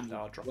 West Ham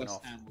are dropping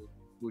off. Ham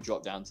will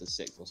drop down to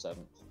 6th or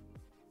 7th.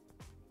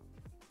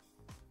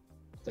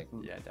 I think.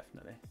 Yeah,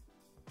 definitely.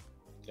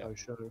 Yeah. Oh,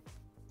 sure.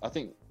 I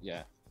think,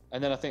 yeah.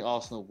 And then I think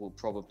Arsenal will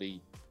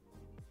probably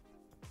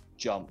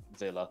jump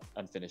Villa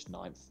and finish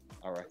 9th,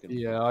 I reckon.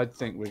 Yeah, I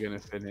think we're going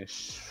to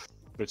finish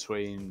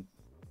between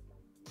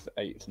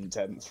 8th and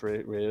 10th,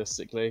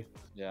 realistically.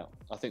 Yeah,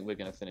 I think we're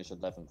going to finish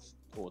 11th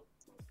or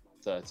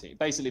 13th.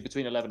 Basically,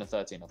 between 11 and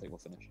 13, I think we'll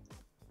finish.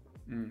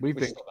 We've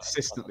been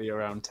consistently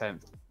around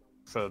 10th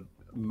for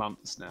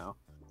months now.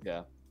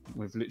 Yeah.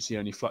 We've literally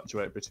only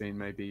fluctuated between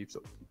maybe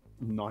sort of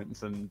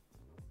 9th and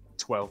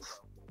 12th.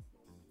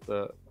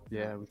 But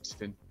yeah, we've just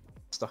been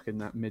stuck in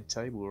that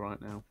mid-table right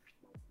now.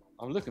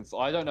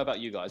 I don't know about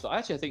you guys, but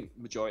I think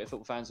majority of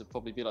football fans would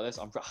probably be like this.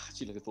 I'm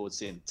actually looking forward to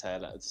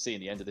seeing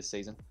the end of this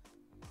season.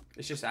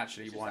 It's just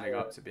actually winding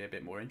up to be a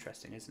bit more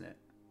interesting, isn't it?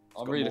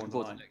 I'm really looking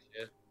forward to next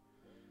year.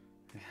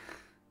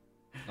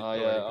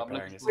 I'm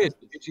looking forward.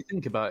 If you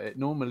think about it,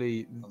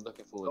 normally I'm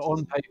looking forward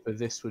on paper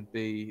this would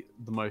be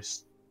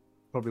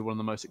probably one of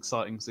the most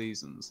exciting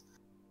seasons,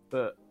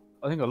 but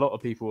I think a lot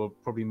of people are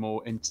probably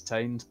more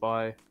entertained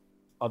by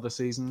other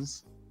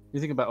seasons. You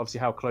think about obviously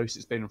how close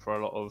it's been for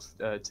a lot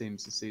of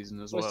teams this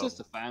season as well. It's just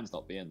the fans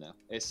not being there.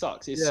 It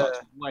sucks. It sucks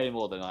way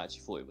more than I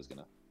actually thought it was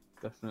gonna.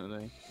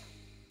 Definitely,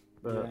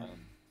 but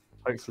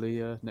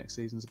hopefully next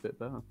season's a bit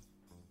better.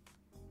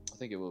 I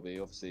think it will be.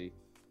 Obviously,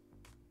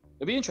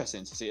 it'll be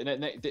interesting to see.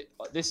 And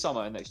this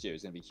summer and next year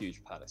is going to be huge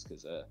for Palace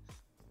because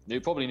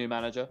probably new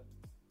manager,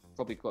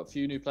 probably quite a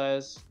few new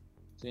players.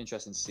 It's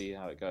interesting to see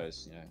how it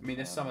goes. You know, I mean,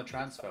 this summer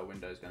transfer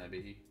window is going to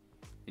be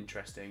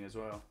interesting as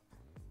well.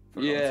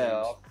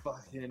 Yeah,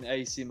 fucking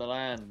AC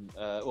Milan.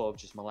 Well,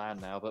 just Milan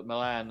now, but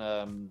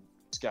Milan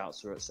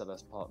scouts are at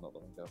Selhurst Park, not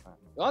letting go back.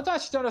 I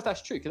actually don't know if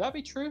that's true. Could that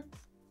be true?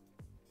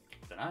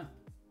 I don't know.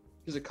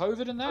 Because of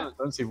COVID and that? I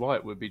don't see why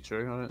it would be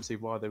true. I don't see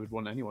why they would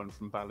want anyone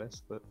from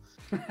Palace, but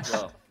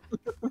well,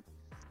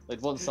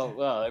 they'd want some.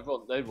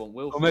 Well, they'd want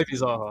Wilfred. Or maybe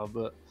Zaha,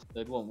 but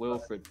they'd want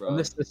Wilfred, bro.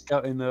 Unless they're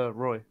scouting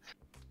Roy.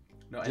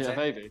 Not Eze? Yeah,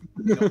 maybe.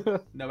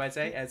 No Eze.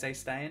 Eze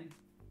staying.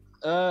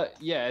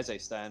 Yeah,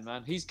 Eze staying,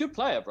 man. He's a good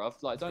player,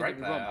 bruv. Like, don't get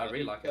me wrong. I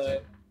really like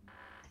Eze.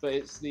 But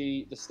it's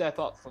the step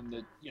up from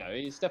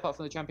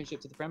the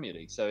Championship to the Premier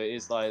League. So it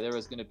is like there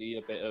is going to be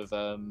a bit of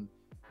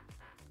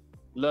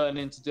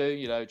learning to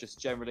do. Just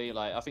generally,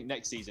 like I think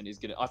next season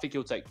I think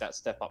he'll take that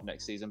step up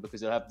next season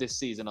because he'll have this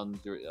season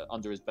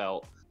under his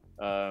belt.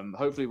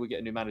 Hopefully, we'll get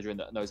a new manager in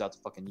that knows how to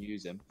fucking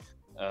use him.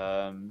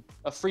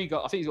 A free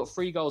goal. I think he's got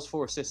 3 goals,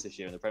 4 assists this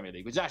year in the Premier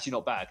League, which is actually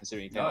not bad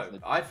considering he came off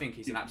I think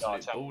he's an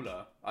absolute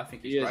baller. I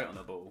think he's great on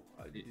the ball.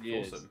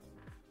 He's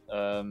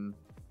awesome.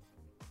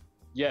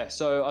 Yeah,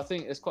 so I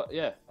think it's quite.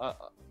 Yeah, I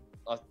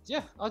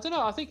don't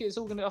know. I think it's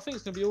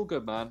gonna be all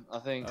good, man. I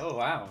think. Oh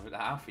wow,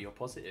 Alfie, you're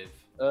positive.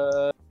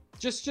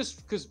 Just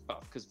because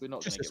we're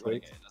not going to get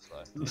relegated.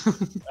 That's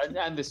why.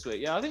 and this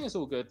week, yeah, I think it's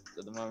all good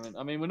at the moment.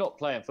 I mean, we're not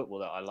playing football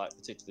that I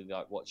particularly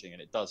like watching,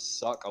 and it does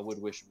suck. I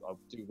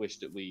do wish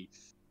that we'd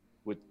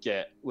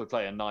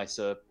play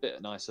a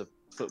bit nicer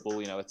football.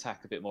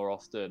 Attack a bit more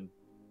often,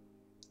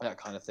 that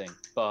kind of thing.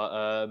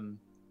 But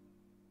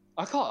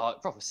I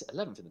can't probably sit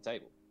 11th in the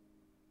table.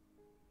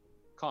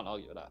 Can't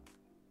argue with that.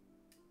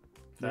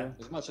 Fair.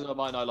 As much as I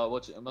might not like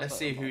watching, let's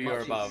see who you're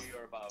above.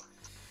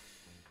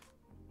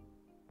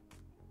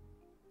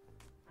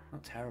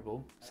 Not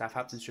terrible.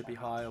 Southampton should be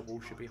higher.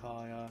 Wolves should be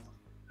higher.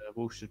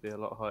 Wolves should be a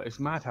lot higher. It's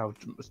mad how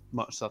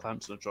much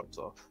Southampton have dropped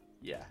off.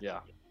 Yeah.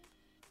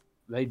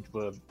 They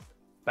were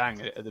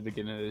banging it at the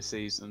beginning of the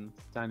season.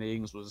 Danny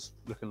Ings was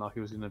looking like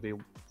he was going to be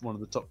one of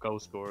the top goal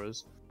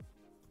scorers,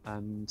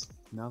 and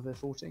now they're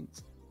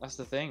 14th. That's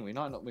the thing. We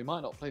might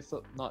not play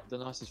the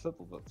nicest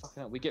football, but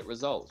fucking hell, we get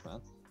results, man.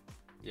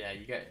 Yeah,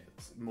 you get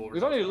more.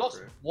 We've only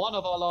lost one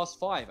of our last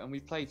 5, and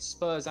we've played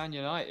Spurs and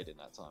United in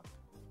that time.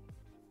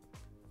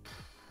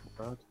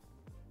 Wow,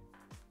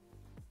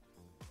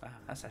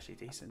 that's actually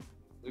decent.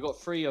 We got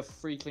 3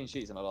 clean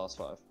sheets in our last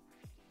 5.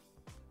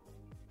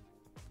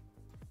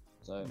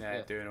 So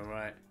yeah, doing all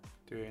right,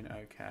 doing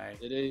okay.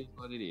 It is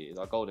what it is.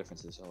 Our goal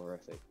difference is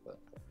horrific. But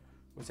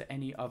was there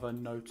any other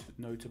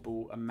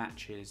notable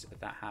matches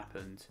that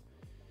happened?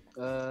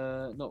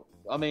 No.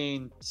 I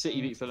mean, City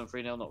beat Fulham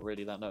 3-0. Not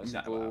really that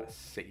noticeable.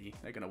 City,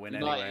 they're going to win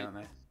anyway, aren't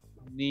they?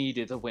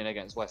 needed a win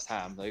against West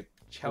Ham. They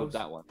pulled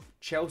that one.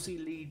 Chelsea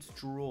Leeds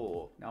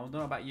draw. Now, I don't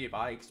know about you, but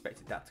I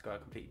expected that to go a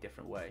completely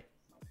different way.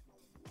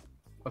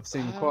 I've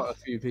seen quite a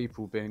few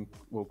people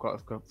quite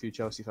a few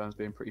Chelsea fans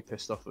being pretty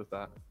pissed off with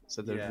that.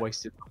 So they've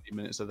wasted 90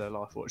 minutes of their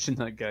life watching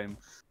that game.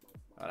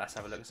 Oh, let's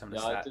have a look at some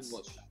of the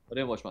stats. I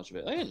didn't watch much of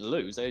it. They didn't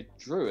lose. They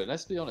drew it.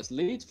 Let's be honest.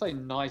 Leeds play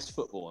nice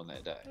football on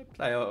their day.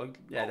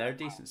 They're a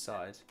decent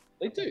side.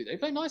 They do. They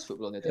play nice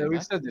football on their day. Yeah,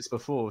 we've said this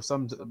before.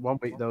 One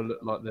week they'll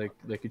look like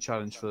they could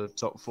challenge for the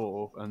top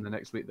 4, and the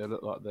next week they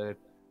look like they're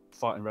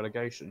fighting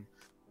relegation.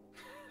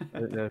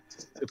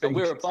 But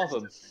we're above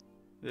them.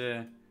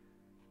 Yeah.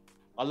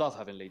 I love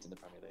having Leeds in the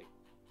Premier League.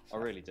 I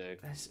really do.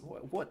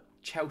 What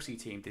Chelsea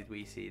team did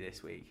we see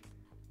this week?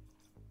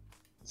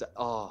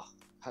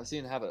 I've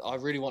seen Havertz. I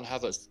really want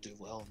Havertz to do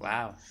well. Man.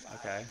 Wow.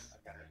 Okay.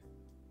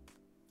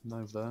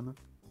 No Werner.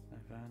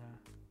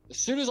 As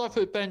soon as I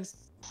put Ben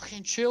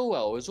fucking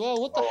Chilwell as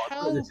well, what the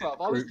hell, bruv?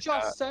 I was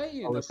just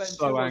saying that Ben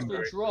Chilwell's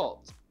been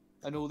dropped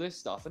and all this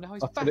stuff, and now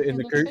he's back in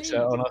the team. I put it in the group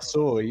chat, and I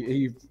saw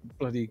he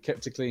bloody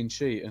kept a clean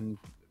sheet and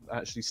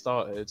actually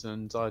started,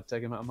 and I'd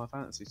take him out of my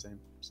fantasy team.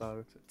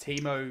 So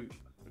Timo,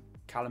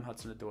 Callum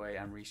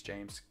Hudson-Odoi, and Reece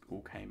James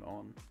all came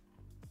on.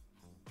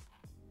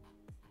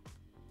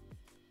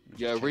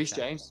 Yeah, Reece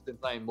James has been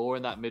playing more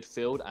in that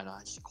midfield, and I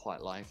actually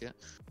quite like it.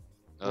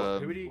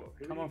 Who would he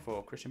come on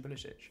for? Christian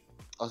Pulisic?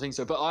 I think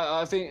so, but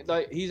I think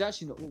like he's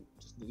actually not.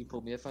 Just nearly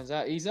pulled my headphones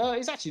out. He's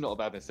actually not a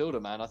bad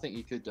midfielder, man. I think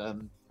he could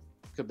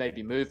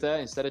maybe move there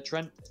instead of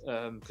Trent,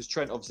 because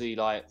Trent obviously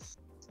I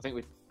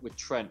think with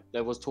Trent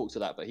there was talk to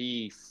that, but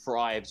he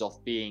thrives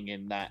off being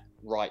in that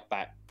right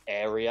back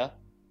area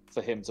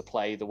for him to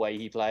play the way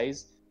he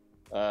plays.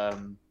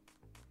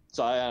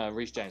 So I don't know,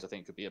 Reece James I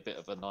think could be a bit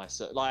of a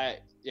nicer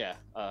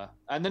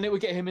and then it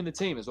would get him in the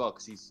team as well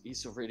because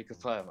he's a really good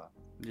player, man.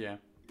 Yeah.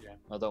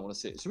 I don't want to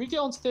see it. Should we get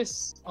on to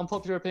this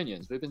unpopular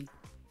opinions? We've been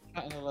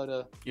chatting a load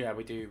of. Yeah,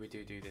 we do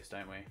this,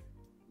 don't we?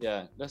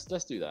 Yeah, let's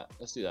do that.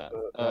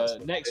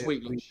 Next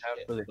week we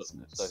have the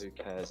listeners. So who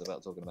cares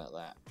about talking about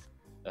that?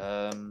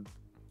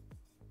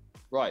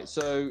 Right.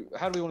 So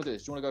how do we want to do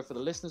this? Do you want to go for the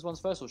listeners ones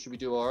first, or should we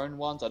do our own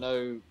ones? I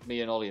know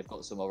me and Ollie have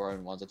got some of our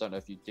own ones. I don't know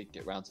if you did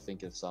get around to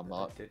thinking of some.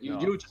 You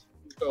just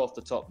go off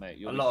the top,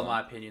 mate. A lot of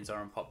my opinions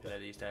are unpopular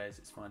these days.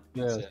 It's fine.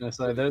 Yeah,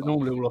 so they're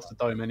normally all off the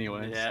dome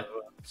anyway. Yeah,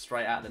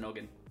 straight out the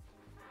noggin.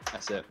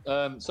 That's it.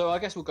 So I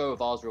guess we'll go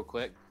with ours real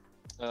quick.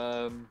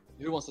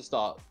 Who wants to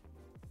start?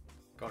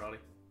 Go on, Ollie.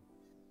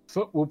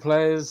 Football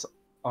players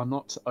are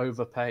not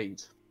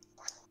overpaid.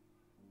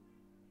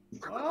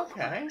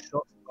 Okay.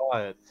 Shots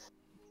fired.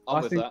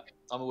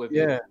 I'm with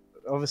you. Yeah,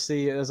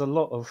 obviously there's a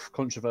lot of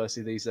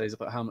controversy these days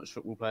about how much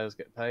football players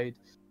get paid.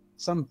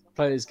 Some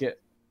players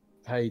get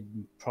paid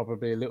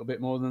probably a little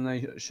bit more than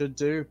they should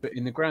do, but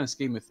in the grand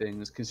scheme of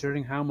things,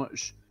 considering how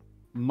much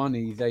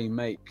money they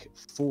make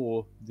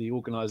for the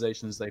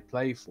organisations they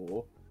play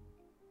for,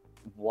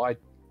 why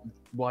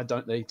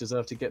don't they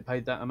deserve to get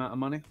paid that amount of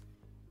money?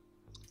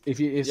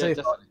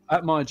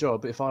 At my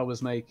job, if I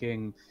was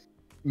making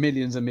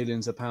millions and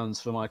millions of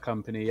pounds for my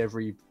company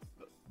every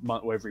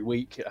month or every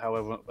week,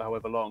 however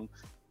long,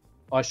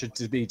 I should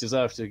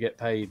deserve to get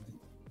paid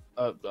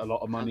a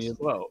lot of money as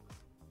well.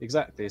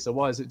 Exactly. So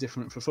why is it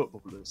different for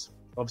footballers?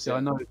 Obviously, I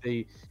know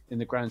in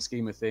the grand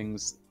scheme of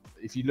things,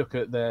 if you look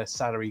at their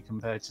salary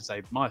compared to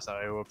say my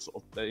salary or sort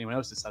of anyone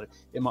else's salary,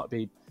 it might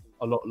be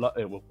a lot.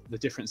 Well, the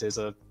differences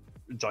are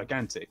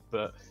gigantic,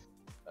 but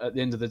at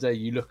the end of the day,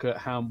 you look at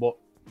what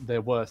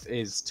their worth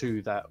is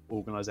to that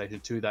organisation,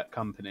 to that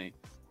company,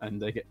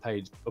 and they get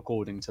paid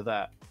according to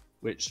that,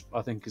 which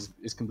I think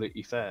is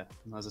completely fair.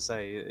 And as I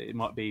say, it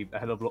might be a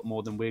hell of a lot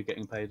more than we're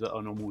getting paid at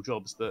our normal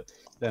jobs, but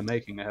they're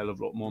making a hell of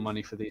a lot more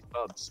money for these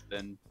clubs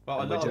than.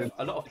 Well,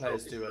 a lot of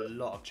players do a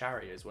lot of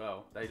charity as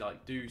well. They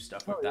do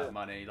stuff with that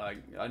money. Like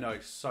I know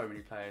so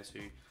many players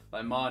who,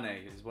 like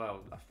Mane as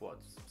well,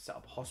 set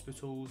up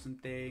hospitals and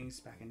things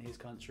back in his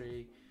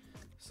country.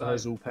 So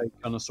those all paid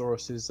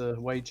Gunnosaurus's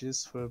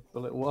wages for a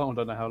little while. I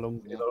don't know how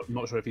long. I'm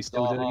not sure if he's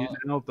still doing it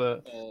now,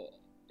 but.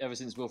 Ever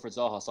since Wilfred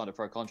Zaha signed a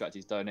pro contract,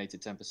 he's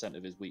donated 10%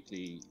 of his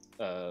weekly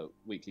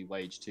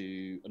wage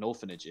to an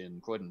orphanage in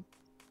Croydon,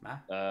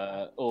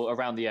 or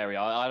around the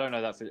area. I don't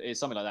know that it's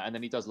something like that. And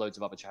then he does loads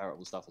of other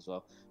charitable stuff as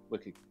well.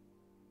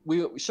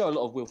 We show a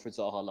lot of Wilfred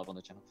Zaha love on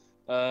the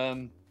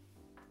channel.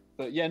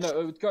 But yeah,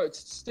 no,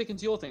 sticking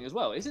to your thing as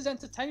well. This is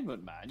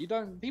entertainment, man.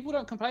 People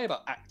don't complain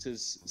about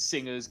actors,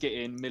 singers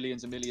getting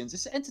millions and millions.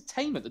 This is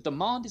entertainment. The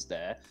demand is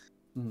there.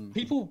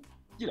 People.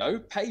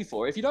 Pay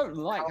for it. If you don't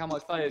like how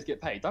much players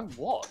get paid, don't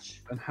watch.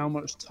 And how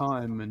much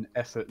time and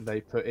effort they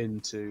put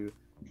into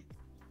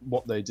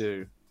what they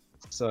do.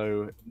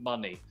 So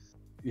money.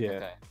 Yeah,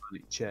 okay.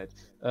 Money, Ched.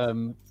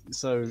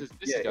 So this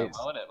is going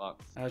well, isn't it, Mark?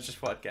 I just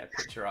thought I'd get a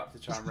picture up to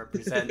try and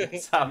represent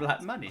some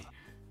like money.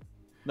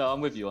 No,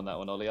 I'm with you on that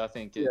one, Ollie. I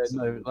think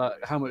like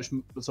how much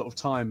sort of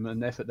time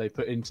and effort they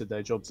put into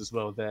their jobs as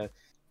well. Their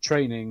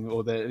training,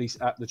 or they're at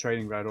least at the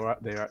training ground or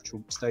at their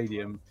actual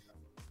stadium,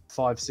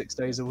 5-6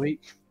 days a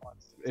week,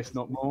 if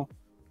not more.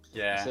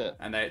 Yeah,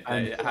 and they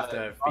have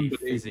to be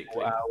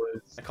physically.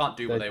 Hours. They can't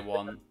do what they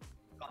want.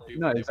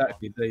 No,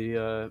 exactly.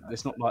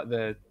 It's not like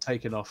they're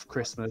taking off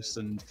Christmas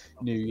and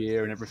New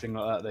Year and everything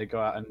like that. They go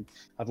out and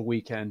have a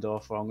weekend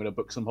off, or I'm going to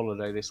book some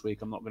holiday this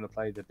week. I'm not going to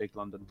play the big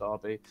London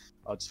derby.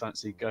 I just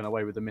fancy going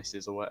away with the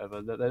missus or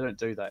whatever. They don't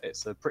do that.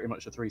 It's pretty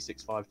much a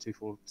 365,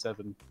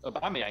 247.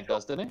 Aubameyang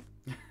does, doesn't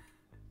he?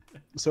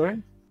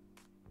 Sorry?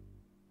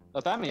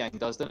 Aubameyang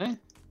does, doesn't he?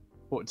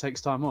 What,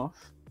 takes time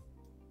off?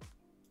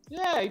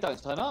 Yeah, he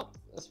don't turn up.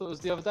 That's what it was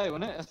the other day,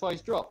 wasn't it? That's why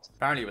he's dropped.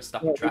 Apparently, he was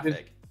stuck in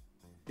traffic.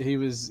 He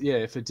was,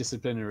 for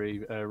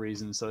disciplinary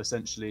reasons. So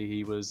essentially,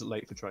 he was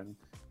late for training.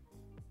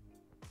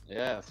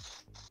 Yeah.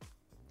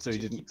 So he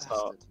didn't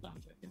start. No,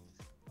 I'm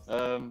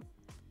joking.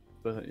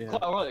 But yeah.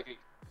 Quite ironically,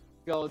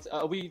 God,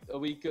 are we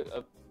good?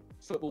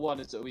 Football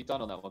one, are we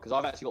done on that one? Because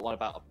I've actually got one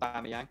about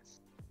Aubameyang.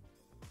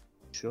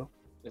 Sure.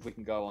 If we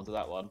can go on to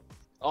that one,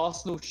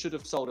 Arsenal should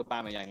have sold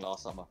Aubameyang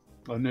last summer.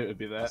 I knew it would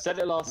be there. I said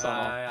it last summer.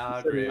 I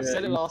agree. I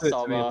said it last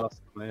summer.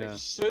 Yeah. They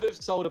should have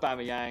sold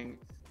Aubameyang.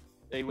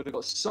 They would have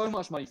got so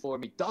much money for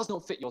him. He does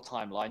not fit your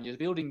timeline. You're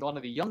building one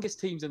of the youngest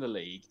teams in the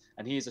league,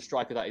 and he is a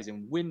striker that is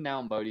in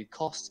win-now mode. He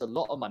costs a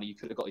lot of money. You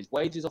could have got his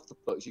wages off the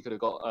books. You could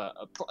have got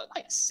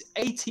like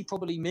 80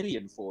 probably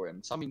million for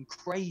him. Something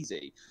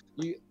crazy.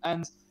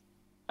 And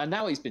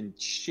now he's been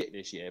shit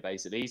this year.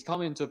 Basically, he's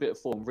come into a bit of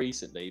form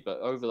recently, but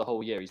over the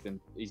whole year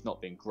he's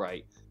not been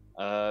great.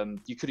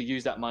 You could have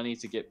used that money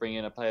to bring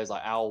in players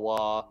like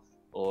Alwa.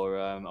 Or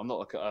I'm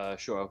not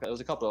sure. Okay, there was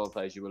a couple of other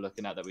players you were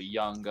looking at that were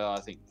younger. I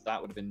think that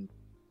would have been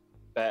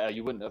better.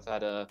 You wouldn't have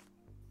had a.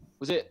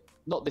 Was it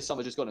not this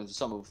summer just gone? It was the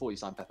summer before you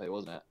signed Pepe,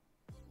 wasn't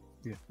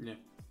it? Yeah.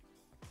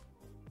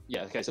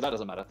 Yeah. Okay, so that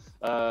doesn't matter.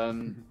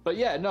 But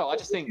yeah, no, I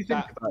just think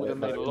that would have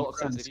made a lot of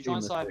sense. If you try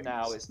and sign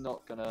now, it's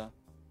not gonna.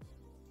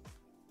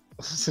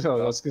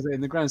 So I was going to say,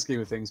 in the grand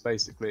scheme of things,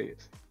 basically,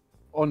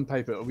 on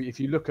paper, if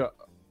you look at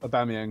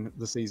Aubameyang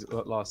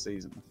last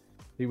season,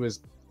 he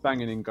was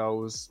banging in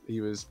goals.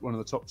 He was one of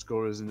the top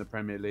scorers in the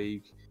Premier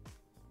League.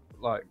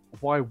 Like,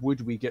 why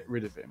would we get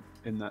rid of him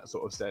in that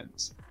sort of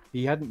sense?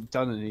 He hadn't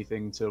done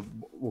anything to.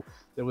 Well,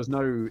 there was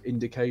no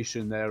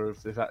indication there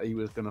of the fact that he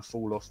was going to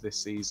fall off this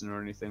season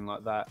or anything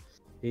like that.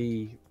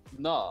 He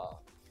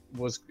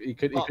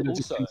could have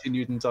just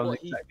continued and done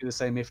exactly the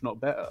same, if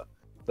not better.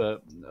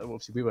 But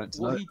obviously, we weren't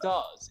to know. What he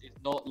does is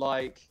not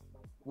like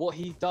what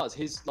he does.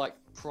 His what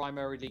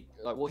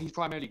he's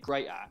primarily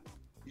great at.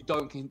 You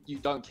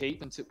don't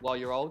keep until when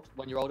you're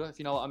older, if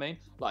you know what I mean.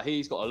 Like,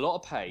 he's got a lot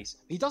of pace.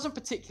 He doesn't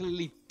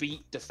particularly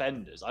beat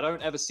defenders. I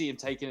don't ever see him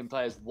taking in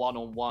players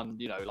one-on-one,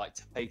 like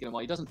taking them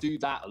on. He doesn't do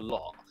that a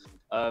lot.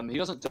 He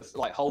doesn't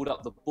hold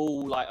up the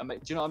ball. Do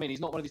you know what I mean?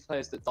 He's not one of these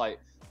players that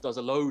does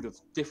a load of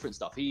different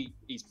stuff. He's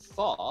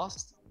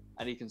fast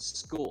and he can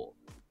score.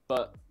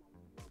 But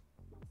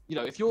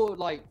if you're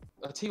like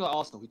a team like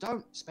Arsenal who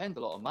don't spend a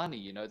lot of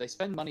money, they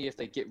spend money if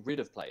they get rid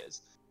of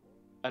players.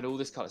 And all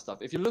this kind of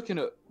stuff. If you're looking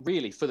at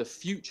really for the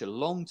future,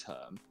 long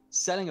term,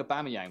 selling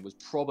Aubameyang was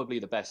probably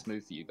the best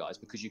move for you guys,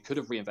 because you could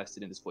have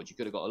reinvested in the squad. You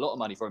could have got a lot of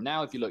money for him.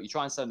 Now, if you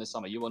try and sell him this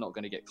summer, you are not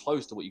going to get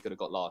close to what you could have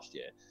got last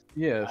year.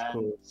 Yeah, of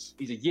course.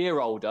 He's a year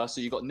older,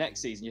 so you got next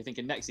season. You're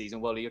thinking next season,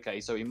 well,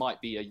 so he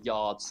might be a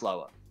yard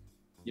slower.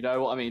 You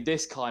know what I mean?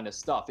 This kind of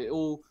stuff.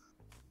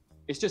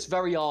 It's just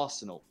very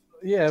Arsenal.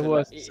 Yeah,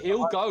 well,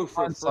 he'll go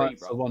for a free,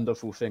 bro. A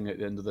wonderful thing at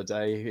the end of the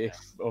day. If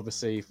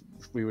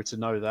we were to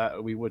know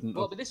that, we wouldn't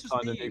have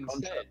signed a new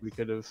contract. We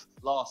could have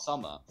last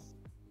summer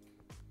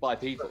by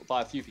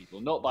a few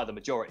people, not by the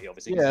majority,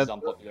 obviously. Because it's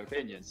unpopular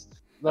opinions.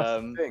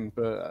 That's the thing,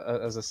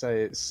 but as I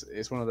say,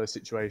 it's one of those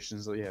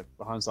situations that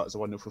hindsight is a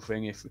wonderful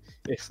thing.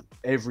 If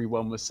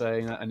everyone was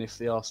saying that, and if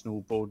the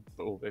Arsenal board,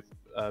 or if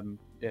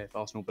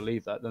Arsenal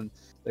believed that, then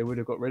they would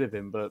have got rid of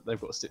him. But they've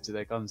got to stick to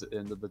their guns at the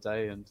end of the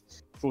day. And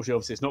fortunately,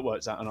 obviously, it's not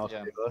worked out in our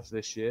favour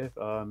this year.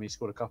 He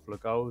scored a couple of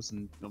goals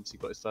and obviously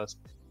got his first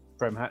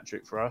Prem hat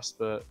trick for us.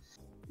 But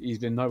he's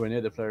been nowhere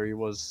near the player he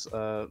was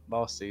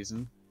last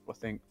season. I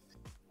think.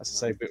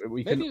 As I say,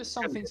 maybe it's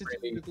something to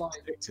do with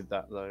predicted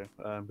that though.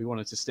 We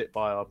wanted to stick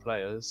by our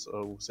players,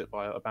 or sit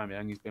by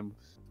Aubameyang. He's been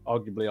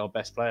arguably our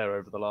best player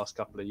over the last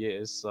couple of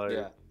years.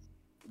 So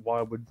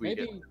why would we get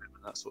rid of him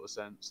in that sort of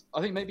sense?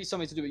 I think maybe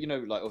something to do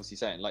with obviously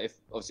saying if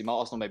obviously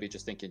Arsenal maybe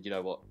just thinking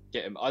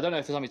get him. I don't know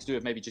if it's something to do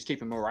with maybe just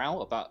keeping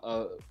morale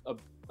about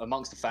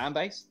amongst the fan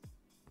base,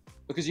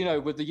 because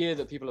with the year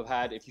that people have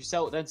had, if you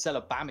sell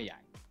Aubameyang,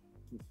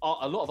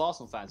 a lot of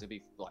Arsenal fans would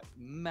be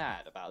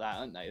mad about that,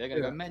 aren't they? They're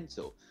going to go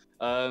mental.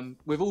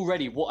 With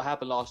already what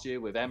happened last year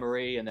with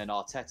Emery and then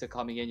Arteta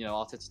coming in,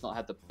 Arteta's not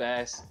had the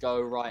best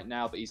go right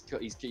now, but he's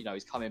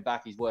coming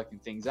back, he's working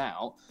things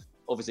out.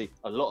 Obviously,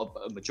 a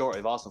majority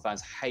of Arsenal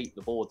fans hate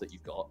the board that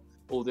you've got,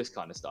 all this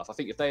kind of stuff. I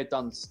think if they had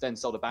then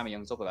sold Aubameyang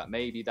on top of that,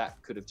 maybe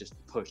that could have just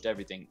pushed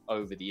everything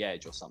over the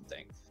edge or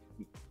something.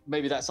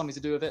 Maybe that's something to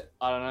do with it.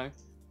 I don't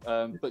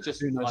know. But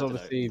just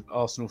obviously,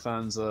 Arsenal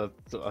fans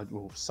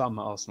some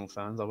Arsenal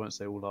fans, I won't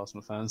say all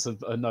Arsenal fans,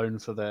 are known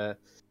for their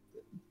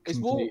It's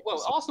more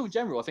Arsenal in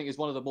general. I think is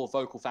one of the more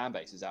vocal fan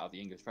bases out of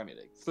the English Premier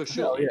League for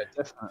sure. Oh, yeah,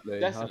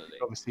 definitely.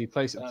 Obviously,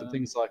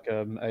 things like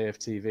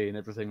AFTV and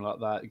everything like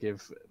that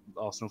give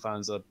Arsenal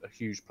fans a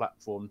huge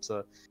platform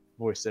to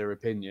voice their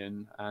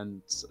opinion.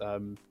 And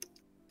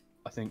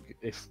I think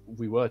if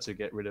we were to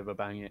get rid of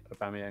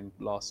Aubameyang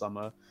last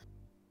summer,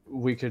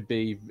 we could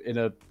be in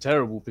a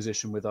terrible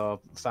position with our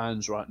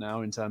fans right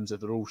now in terms of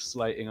they're all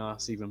slating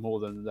us even more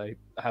than they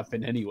have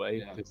been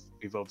anyway, because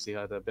we've obviously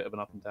had a bit of an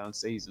up and down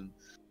season.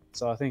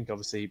 So I think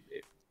obviously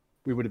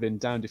we would have been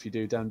damned if you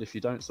do, damned if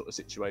you don't sort of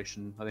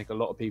situation. I think a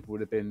lot of people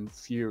would have been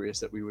furious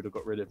that we would have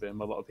got rid of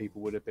him. A lot of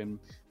people would have been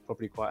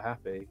probably quite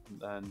happy.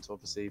 And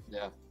obviously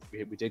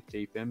we did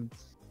keep him.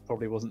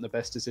 Probably wasn't the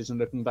best decision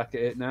looking back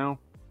at it now.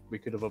 We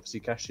could have obviously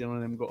cashed in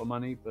on him, got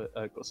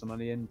some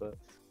money in, but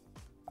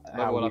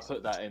remember when I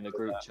put that in the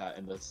group chat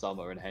in the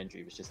summer and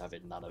Hendry was just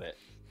having none of it.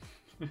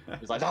 He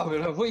was like, "No,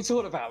 what are you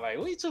talking about, mate?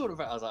 What are you talking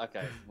about?" I was like,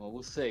 "Okay, well,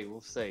 we'll see."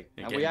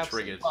 And we have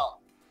triggered. But,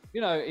 you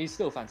know, he's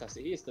still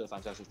fantastic. He is still a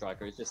fantastic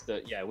striker. It's just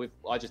that,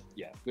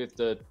 with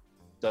the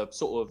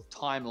sort of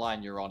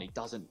timeline you're on, he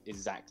doesn't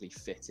exactly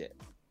fit it.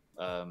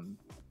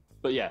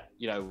 But yeah,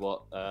 you know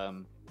what?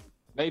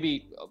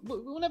 Maybe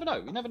we'll never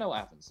know. We never know what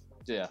happens.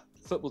 Yeah,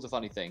 football's a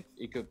funny thing.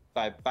 He could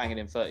bang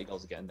in 30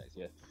 goals again next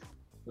year.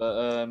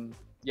 But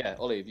yeah,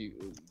 Ollie, have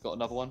you got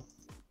another one?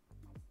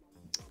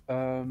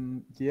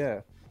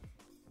 Yeah.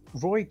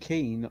 Roy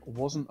Keane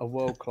wasn't a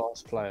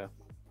world-class player.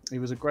 He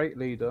was a great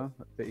leader,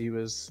 but he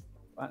was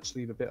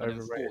actually a bit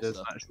overrated as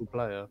an actual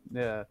player.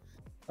 Yeah.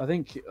 I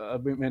think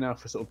we're now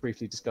sort of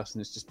briefly discussing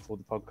this just before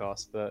the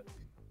podcast, but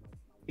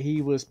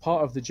he was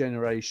part of the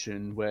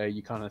generation where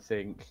you kind of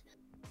think,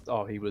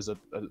 oh, he was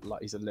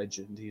he's a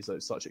legend. He was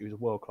a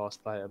world-class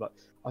player. But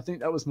I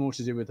think that was more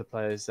to do with the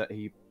players that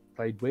he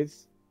played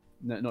with,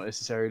 not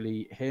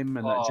necessarily him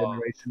and that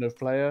generation of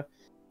player.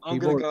 I'm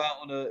going to go out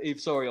on a...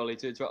 Sorry, Ollie,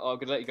 to interrupt. I'm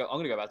going to let you go. I'm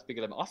going to go back to Big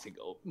 11. I think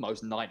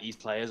most 90s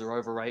players are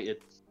overrated.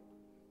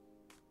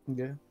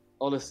 Yeah.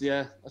 Honestly,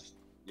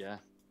 yeah.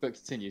 But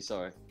continue,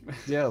 sorry.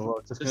 Yeah,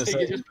 well, just put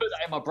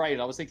that in my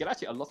brain. I was thinking,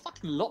 actually, a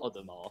fucking lot of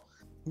them are.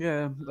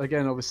 Yeah,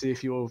 again, obviously,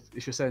 if you're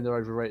saying they're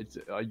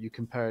overrated, are you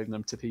comparing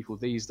them to people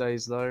these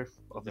days, though?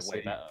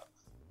 Obviously, they're way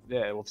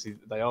better. Yeah, obviously,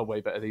 they are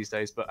way better these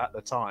days, but at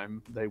the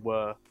time, they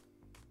were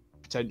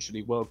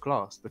potentially world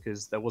class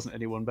because there wasn't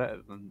anyone better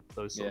than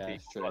those sort of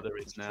people like there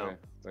is now. True.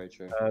 Very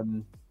true.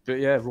 But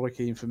yeah, Roy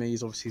Keane for me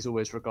he's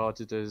always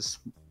regarded as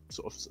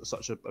sort of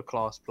such a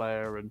class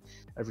player and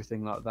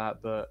everything like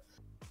that. But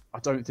I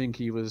don't think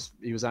he was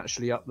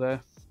actually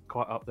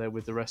quite up there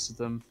with the rest of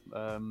them.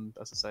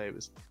 As I say, it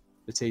was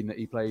the team that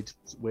he played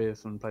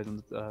with and played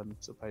on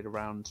played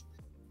around.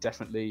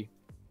 Definitely,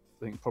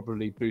 I think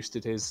probably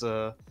boosted his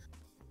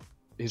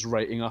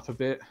rating up a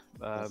bit.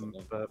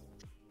 But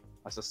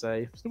as I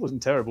say, it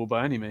wasn't terrible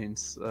by any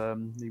means.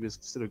 He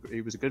was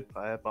a good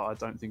player, but I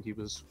don't think he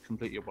was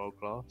completely world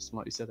class.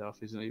 Like you said, Alf,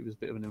 he was a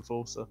bit of an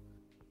enforcer.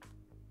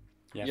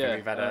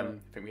 Yeah, I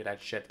think we'd had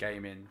Shed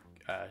Gaming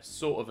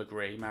sort of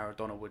agree.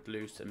 Maradona would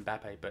lose to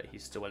Mbappe, but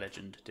he's still a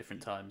legend.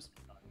 Different times.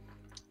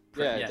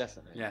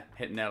 Definitely. Yeah,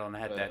 hit the nail on the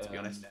head there. To be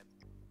honest.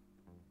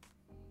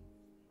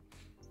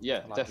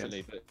 Yeah,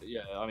 definitely. But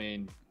yeah, I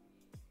mean.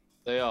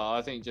 They are.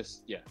 I think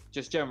just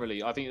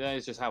generally, I think that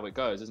is just how it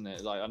goes, isn't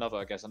it? Like another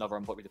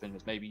unpopular opinion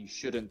is maybe you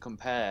shouldn't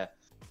compare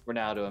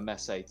Ronaldo and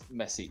Messi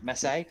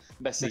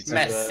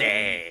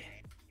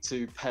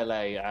to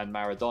Pele and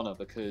Maradona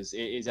because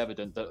it is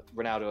evident that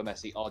Ronaldo and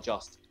Messi are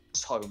just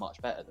so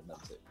much better than them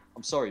two.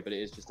 I'm sorry, but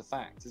it is just a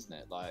fact, isn't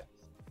it? Like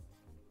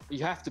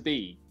you have to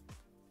be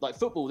like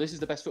football. This is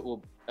the best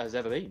football has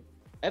ever been,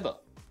 ever.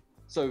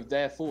 So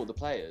therefore, the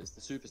players,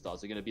 the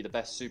superstars, are going to be the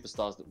best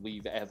superstars that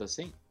we've ever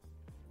seen.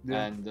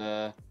 Yeah.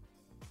 And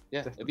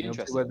it'd be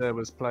interesting. Where there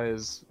was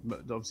players,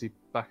 obviously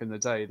back in the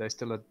day, they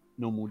still had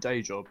normal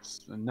day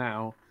jobs, and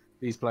now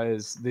these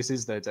players, this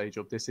is their day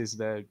job. This is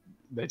their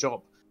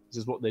job. This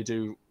is what they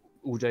do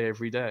all day,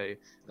 every day,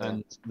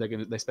 and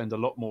they spend a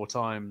lot more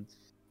time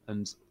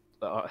and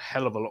a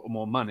hell of a lot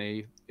more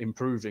money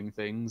improving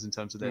things in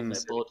terms of their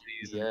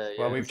facilities.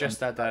 Well, we've just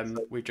had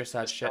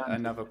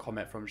another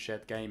comment from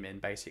Shed Gaming,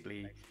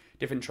 basically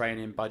different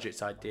training,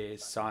 budgets,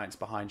 ideas, science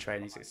behind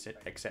trainings,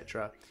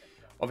 etc.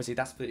 Obviously,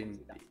 that's in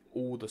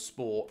all the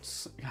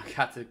sports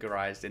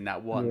categorized in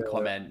that one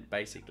comment,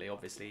 basically.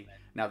 Obviously,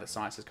 now that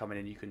science is coming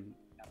in, you can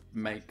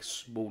make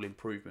small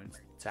improvements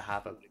to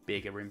have a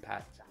bigger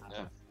impact.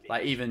 Yeah.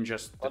 Like even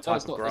just the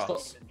type of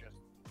grass.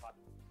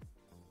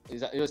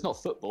 It's not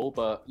football,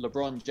 but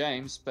LeBron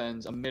James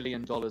spends $1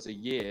 million a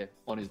year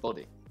on his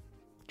body.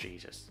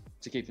 Jesus.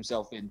 To keep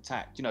himself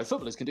intact. You know,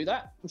 footballers can do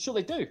that. I'm sure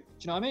they do. Do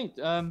you know what I mean?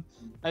 And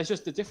it's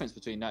just the difference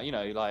between that, you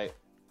know, like...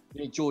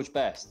 George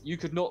Best. You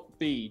could not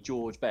be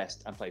George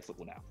Best and play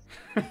football now.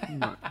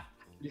 No.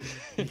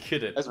 You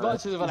couldn't. As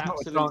much as of an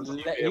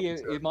absolute,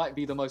 he might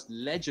be the most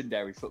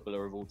legendary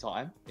footballer of all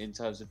time in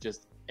terms of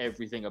just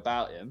everything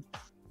about him.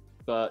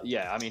 But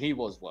yeah, I mean, he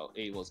was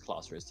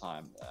class for his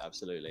time,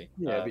 absolutely.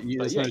 Yeah, but you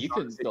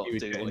couldn't not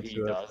do what he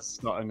does.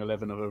 Starting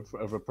 11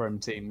 of a Prem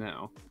team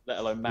now, let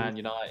alone Man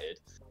United.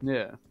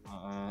 Yeah,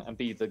 and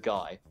be the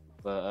guy.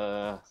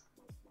 But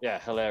yeah,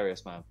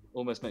 hilarious, man.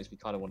 Almost makes me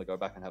kind of want to go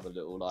back and have a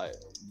little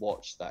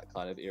watch that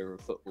kind of era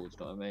of football. Do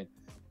you know what I mean?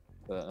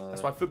 But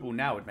that's why football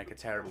now would make a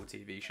terrible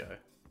TV show.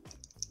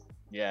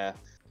 Yeah.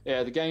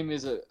 Yeah, the game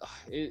is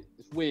it's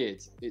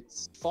weird.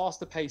 It's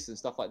faster paced and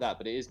stuff like that,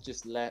 but it is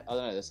just I don't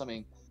know. There's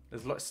something.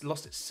 It's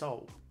lost its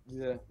soul.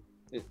 Yeah.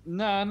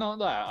 No, not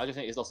that. I just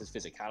think it's lost its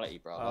physicality,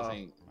 bro. I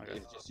think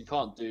it's just you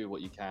can't do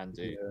what you can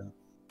do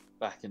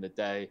back in the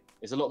day.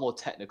 It's a lot more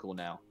technical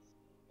now.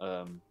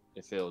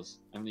 It feels,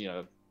 and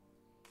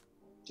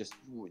just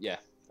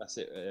that's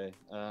it. Really.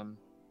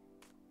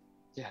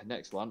 Yeah,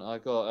 next one. I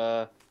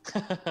got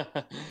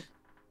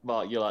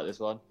Mark. You like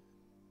this one?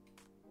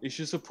 You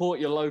should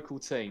support your local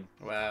team.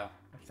 Well,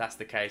 if that's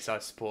the case, I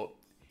support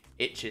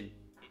Itchin.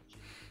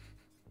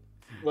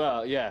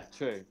 Well, yeah,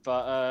 true,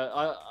 but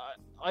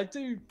I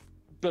do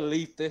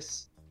believe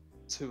this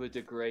to a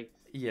degree.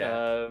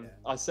 Yeah.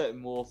 I say it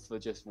more for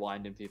just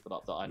winding people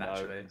up that I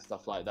know and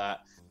stuff like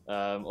that.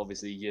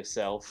 Obviously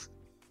yourself,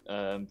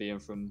 being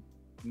from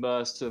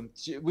Merstham.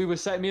 We were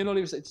saying, me and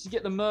Ollie were saying, did you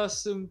get the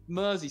Merstham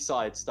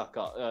Merseyside stuck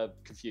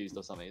up, confused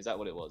or something? Is that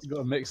what it was? You got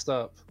them mixed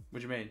up. What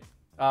do you mean?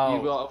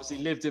 Oh, you obviously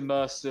lived in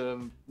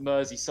Merstham,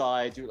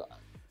 Merseyside.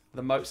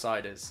 The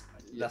Moatsiders.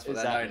 That's what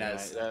they're known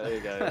as. There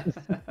you go.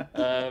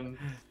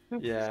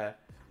 Yeah.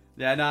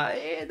 Yeah, no,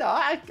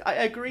 I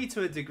agree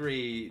to a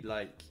degree.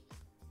 Like,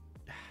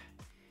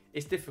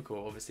 it's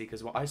difficult, obviously,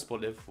 because I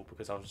support Liverpool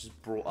because I was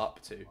just brought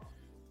up to.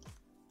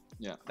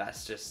 Yeah.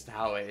 That's just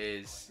how it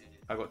is.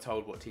 I got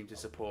told what team to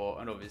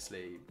support, and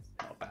obviously,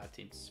 not a bad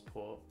team to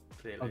support,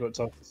 clearly. I got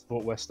told to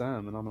support West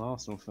Ham, and I'm an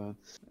Arsenal fan.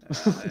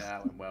 Yeah,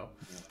 that went well.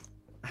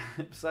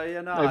 So,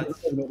 yeah, no.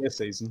 Not this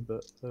season,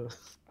 but...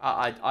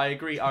 I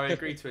agree. I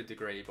agree to a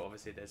degree, but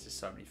obviously there's just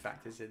so many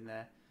factors in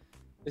there.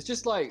 It's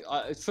just like,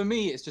 for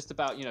me, it's just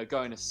about,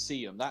 going to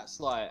see them. That's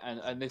like,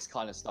 and this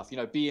kind of stuff,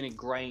 being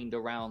ingrained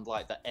around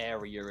like the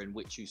area in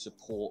which you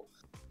support.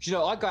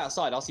 I go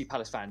outside, I'll see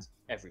Palace fans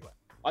everywhere.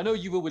 I know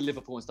you will with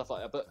Liverpool and stuff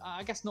like that, but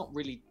I guess not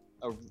really.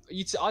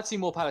 I'd see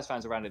more Palace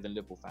fans around it than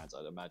Liverpool fans,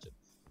 I'd imagine.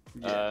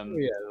 Yeah,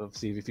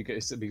 obviously, if you go,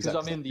 because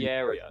I'm in the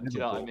area, do you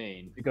know what I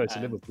mean? If you go to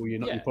Liverpool,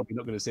 you're probably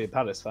not going to see a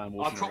Palace fan.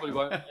 I probably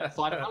won't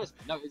find a Palace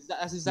fan. No,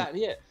 that's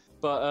exactly it.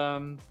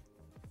 But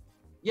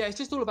yeah, it's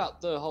just all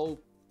about the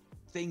whole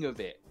thing of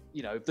it.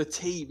 The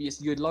team,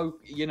 you're low,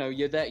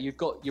 you're there,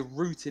 you're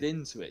rooted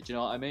into it. Do you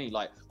know what I mean?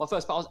 Like I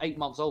was 8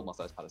 months old. My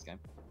first Palace game.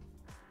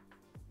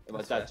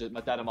 My dad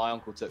and my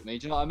uncle took me.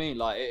 Do you know what I mean?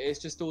 Like it's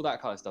just all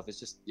that kind of stuff. It's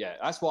just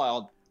that's why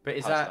I'm. But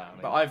is Palace that?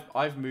 fan, but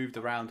I've moved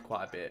around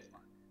quite a bit.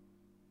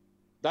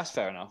 That's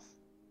fair enough.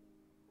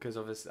 Because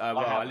obviously,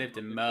 I lived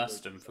in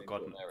Merstham for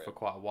quite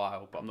a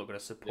while, but I'm not going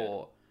to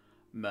support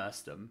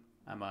Merstham,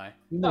 am I?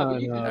 No,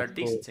 they're a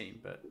decent team,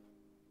 but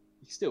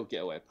you still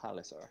get away with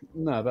Palace, I reckon.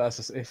 No, but that's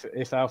just,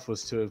 if Alf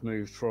was to have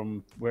moved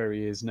from where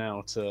he is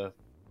now to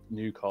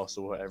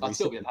Newcastle or whatever, I'd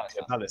still be a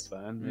Palace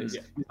fan. It's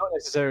not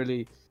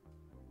necessarily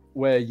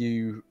where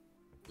you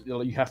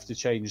have to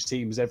change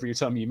teams every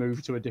time you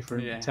move to a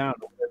different town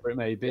or whatever it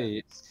may be.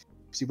 It's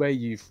see where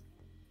you've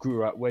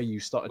grew up, where you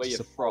started to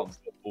support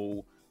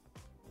football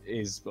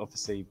is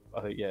obviously,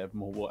 I think,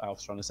 more what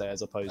Alf's trying to say,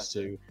 as opposed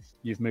to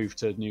you've moved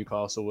to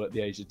Newcastle at the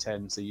age of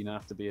 10, so you now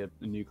have to be a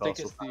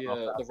Newcastle fan. I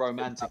think it's the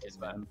romantic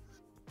fan.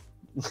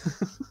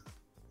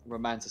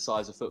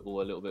 Romanticize the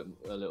football a little bit.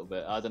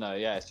 I don't know.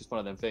 Yeah, it's just one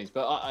of them things.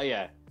 But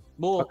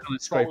more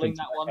trolling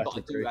that one, but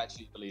I do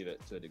actually believe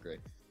it to a degree.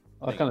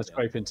 I kind of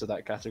scrape into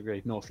that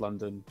category. North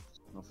London,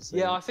 obviously.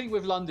 Yeah, I think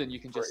with London you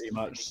can just pretty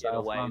much get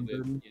away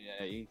London. with.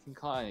 Yeah, you can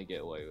kind of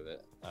get away with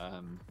it.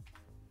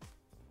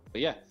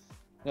 But yeah,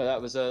 no,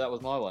 that was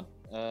my one.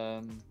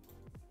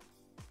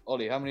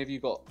 Ollie, how many have you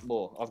got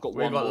more? I've got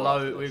one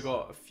more. We've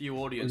got a few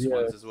audience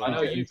ones as well. I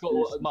know you've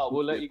got. Mark,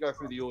 we'll let you go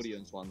through the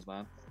audience ones,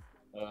 man.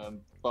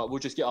 But we'll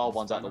just get our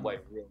ones out of the way.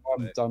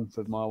 I'm done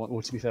for my one.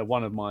 Well, to be fair,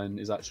 one of mine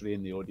is actually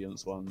in the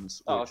audience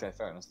ones. Oh, okay,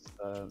 fair enough.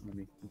 Let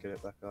me get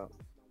it back up.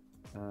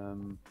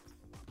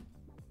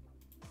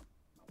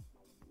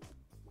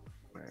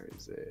 Where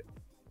is it?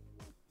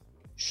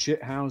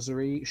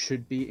 Shithousery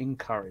should be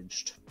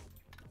encouraged.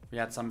 We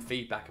had some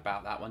feedback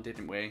about that one,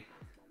 didn't we?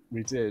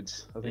 We did.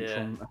 I think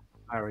from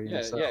Harry.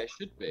 Yeah, it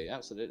should be,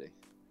 absolutely.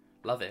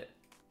 Love it.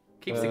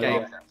 Keeps the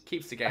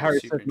game Harry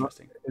super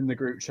interesting. In the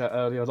group chat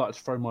earlier, I'd like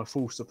to throw my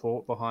full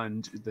support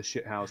behind the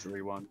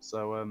shithousery one.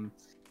 So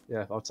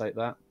yeah, I'll take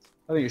that.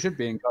 I think it should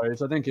be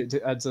encouraged. I think it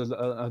adds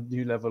a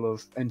new level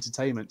of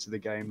entertainment to the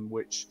game,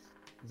 which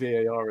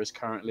VAR is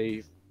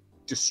currently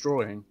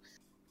destroying.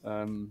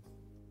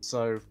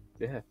 So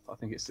yeah, I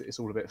think it's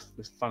all a bit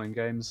fun and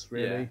games,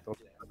 really. Yeah.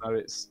 I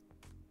know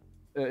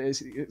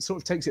it sort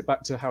of takes it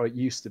back to how it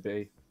used to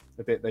be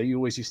a bit. There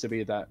always used to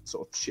be that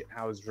sort of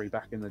shithousery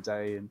back in the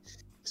day, and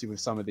see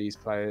with some of these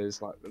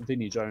players, like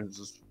Vinnie Jones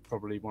was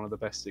probably one of the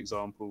best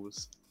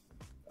examples.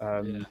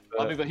 I mean,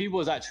 but he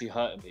was actually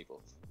hurting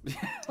people.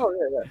 Oh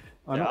yeah.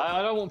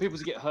 I don't want people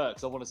to get hurt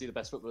because I want to see the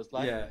best footballers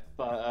play. Yeah,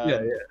 but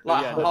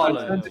like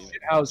Haaland.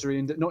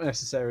 Housery, not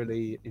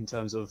necessarily in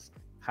terms of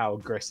how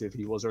aggressive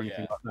he was or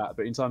anything like that,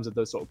 but in terms of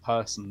the sort of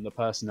person, the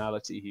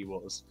personality he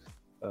was,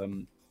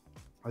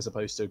 as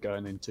opposed to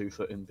going in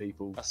 2-footing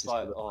people. That's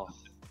like,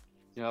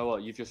 you know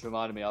what? You've just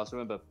reminded me. I also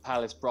remember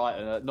Palace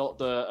Brighton, not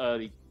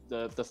the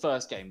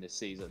first game this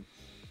season.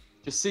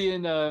 Just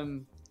seeing,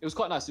 it was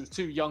quite nice. It was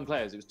two young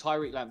players. It was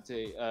Tyreek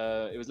Lamptey.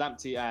 It was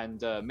Lamptey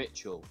and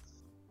Mitchell.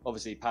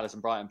 Obviously, Palace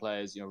and Brighton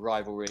players,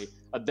 rivalry.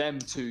 And them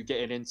two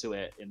getting into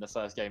it in the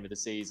first game of the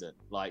season,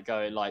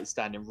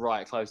 standing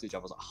right close to each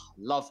other. I was like,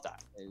 love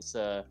that. It's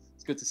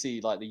good to see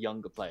the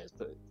younger players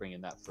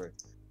bringing that through,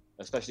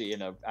 especially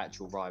in an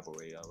actual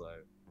rivalry.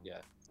 Although,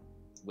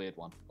 weird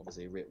one.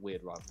 Obviously,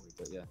 weird rivalry,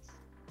 but yeah.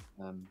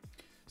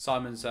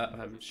 Simon's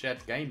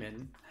Shed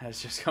Gaming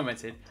has just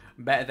commented,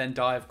 better than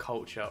dive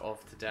culture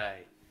of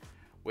today,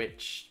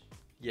 which,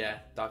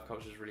 dive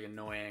culture is really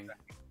annoying.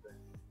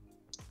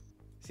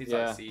 Seems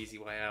like it's the easy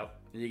way out.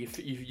 You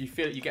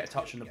feel you get a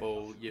touch on the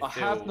ball, you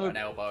feel an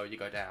elbow, you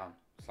go down.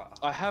 It's like,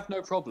 I have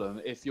no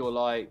problem if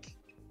you're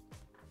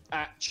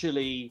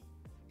actually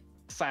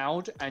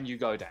fouled and you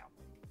go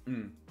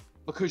down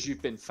because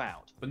you've been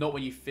fouled. But not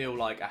when you feel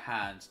like a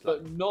hand.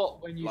 But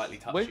not when you lightly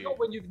touch you. Not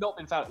when you've not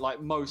been fouled.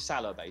 Like Mo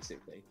Salah,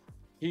 basically,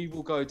 he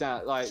will go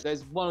down.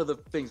 There's one of the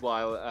things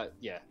why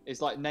it's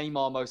like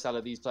Neymar, Mo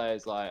Salah. These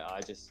players,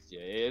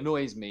 it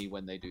annoys me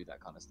when they do that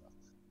kind of stuff.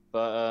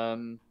 But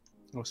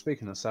well,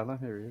 speaking of Salah,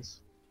 here he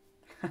is.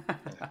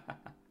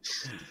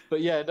 But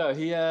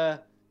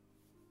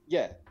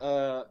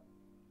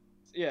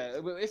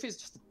if it's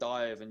just a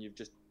dive and you've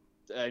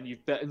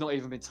not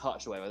even been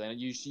touched or whatever, then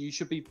you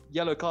should be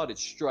yellow carded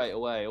straight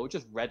away or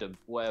just red them,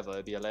 whatever.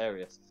 It'd be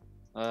hilarious.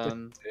 I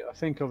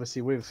think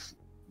obviously with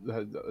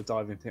the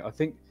diving thing, I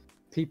think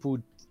people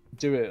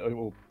do it,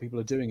 or people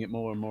are doing it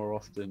more and more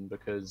often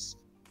because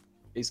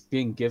it's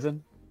being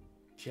given.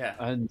 Yeah.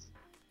 And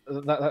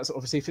that's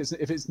obviously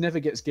if it never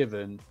gets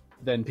given,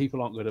 then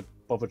people aren't going to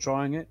bother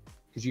trying it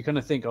because you kind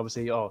of think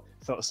obviously,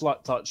 felt a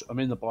slight touch, I'm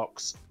in the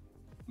box,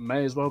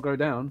 may as well go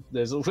down.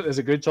 There's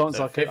a good chance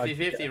so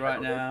 50-50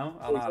 right now.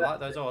 Exactly. I like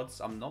those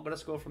odds. I'm not going to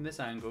score from this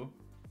angle.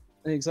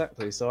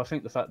 Exactly. So I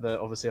think the fact that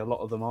obviously a lot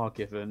of them are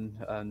given,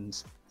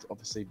 and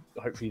obviously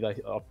hopefully I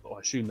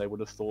assume they would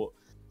have thought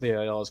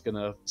VAR is going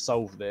to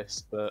solve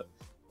this, but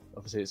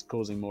obviously it's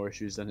causing more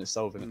issues than it's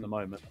solving at the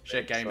moment.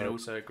 Shed Gaming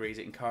also agrees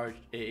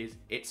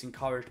it's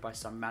encouraged by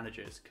some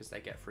managers because they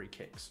get free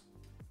kicks.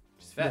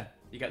 Which is fair. Yeah.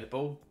 You get the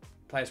ball,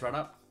 players run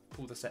up,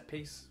 pull the set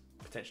piece,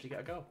 potentially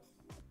get a goal.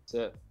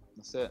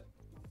 That's it.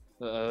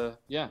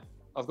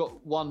 I've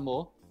got one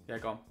more. Yeah,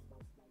 go on.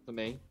 For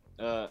me,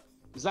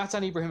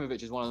 Zlatan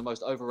Ibrahimovic is one of the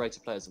most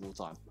overrated players of all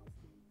time.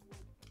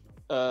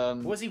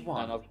 What has he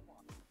won?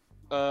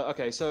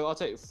 Okay, so I'll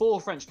take 4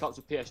 French Cups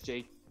with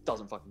PSG.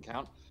 Doesn't fucking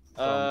count.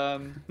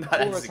 4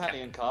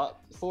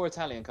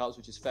 Italian Cups,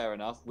 which is fair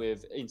enough,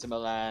 with Inter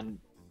Milan,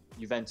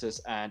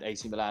 Juventus, and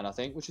AC Milan, I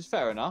think, which is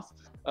fair enough.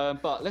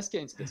 But let's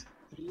get into this.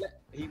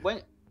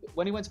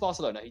 When he went to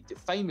Barcelona, he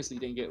famously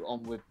didn't get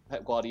on with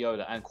Pep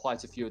Guardiola and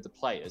quite a few of the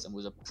players, and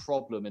was a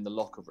problem in the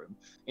locker room.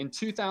 In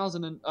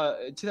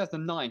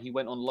 2009, he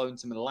went on loan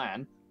to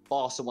Milan.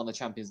 Barca won the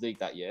Champions League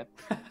that year.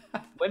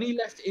 When he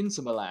left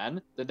Inter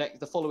Milan,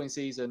 the following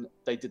season,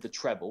 they did the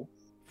treble.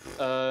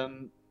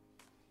 So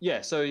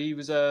he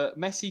was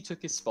Messi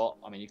took his spot.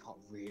 I mean, you can't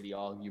really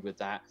argue with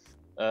that.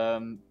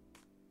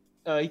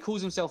 He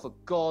calls himself a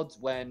god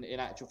when, in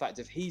actual fact,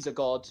 if he's a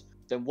god,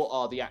 then what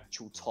are the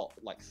actual top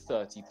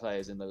 30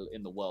 players in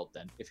the world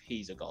then? If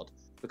he's a god,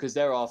 because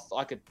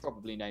I could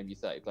probably name you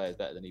 30 players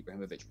better than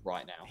Ibrahimovic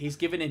right now. He's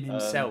given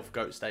himself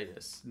GOAT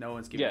status. No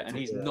one's given. Yeah, and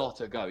he's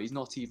not a GOAT. He's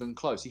not even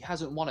close. He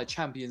hasn't won a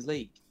Champions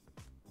League.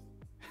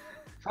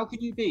 How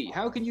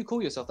can you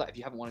call yourself that if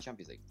you haven't won a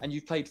Champions League? And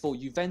you've played for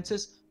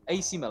Juventus,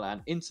 AC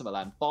Milan, Inter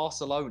Milan,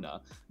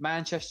 Barcelona,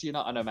 Manchester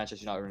United. I know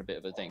Manchester United are in a bit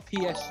of a thing.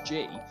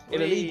 PSG,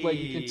 in a league where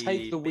you can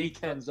take the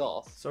weekends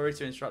off. Sorry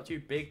to interrupt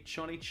you. Big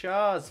Johnny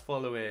Chars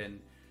following.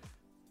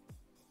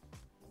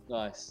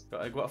 Nice.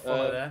 Got a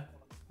follow there.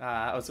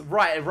 I was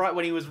right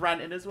when he was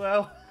ranting as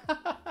well.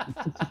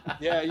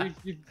 Yeah,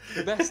 you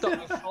messed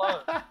up the flow.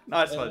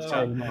 Nice one,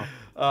 John.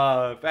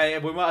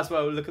 We might as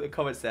well look at the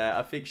comments there.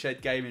 I think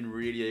Shed Gaming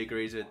really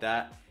agrees with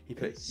that. He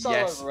put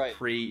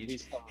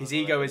preach. His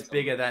ego is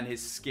bigger than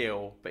his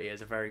skill, but he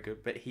is a very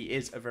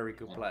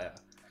good player.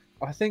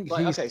 I think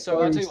he's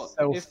so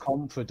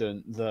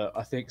self-confident that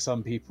I think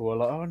some people are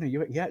like, oh no,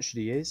 he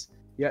actually is.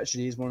 He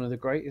actually is one of the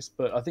greatest.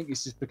 But I think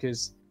it's just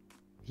because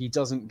he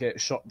doesn't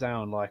get shot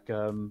down like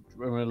when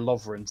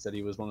Lovren said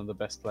he was one of the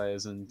best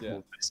players and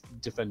best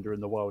defender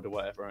in the world or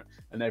whatever,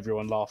 and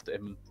everyone laughed at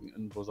him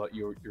and was like,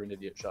 "You're an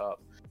idiot, shut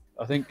up."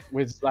 I think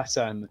with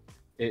Zlatan,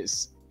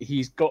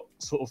 he's got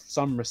sort of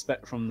some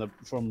respect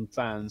from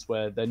fans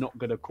where they're not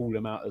going to call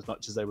him out as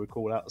much as they would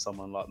call out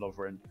someone like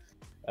Lovren.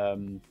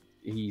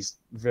 He's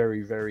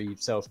very, very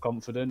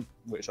self-confident,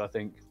 which I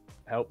think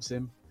helps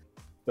him.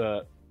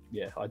 But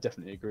yeah, I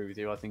definitely agree with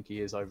you. I think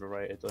he is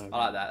overrated. I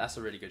like that. That's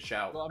a really good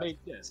shout. Well, I mean,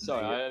 so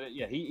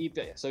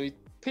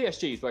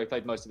PSG is where he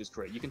played most of his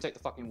career. You can take the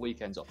fucking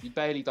weekends off. You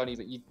don't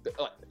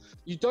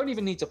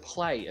even need to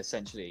play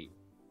essentially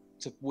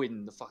to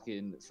win the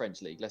fucking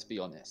French league. Let's be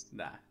honest.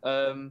 Nah.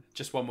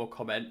 Just one more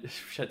comment.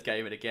 Shed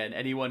Gamer again.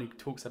 Anyone who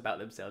talks about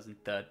themselves in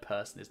third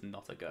person is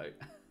not a goat.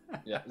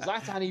 Yeah,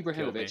 Zlatan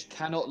Ibrahimovic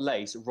cannot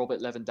lace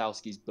Robert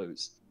Lewandowski's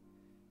boots.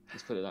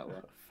 Let's put it that way.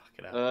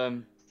 Fucking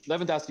hell.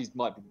 Lewandowski's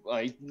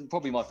he's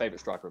probably my favourite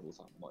striker of all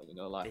time. I'm not even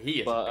gonna lie.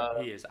 He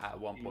is at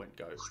one point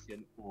goat.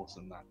 Fucking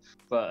awesome, man.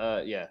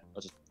 But yeah, I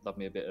just love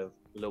me a bit of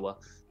Lua.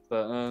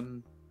 But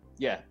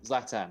yeah,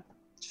 Zlatan.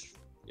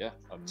 Yeah,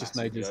 just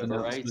made his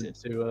announcement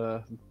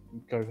to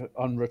go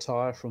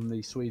unretire from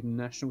the Sweden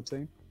national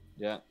team.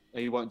 Yeah,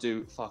 he won't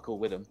do fuck all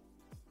with him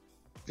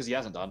because he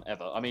hasn't done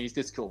ever. I mean, he's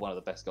did score one of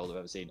the best goals I've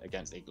ever seen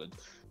against England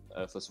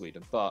for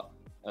Sweden. But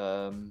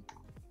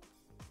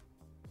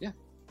yeah,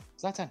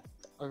 Zlatan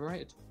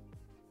overrated.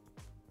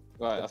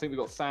 Right, I think we've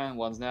got fan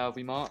ones now, have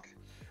we, Mark?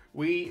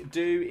 We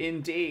do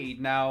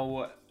indeed.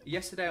 Now,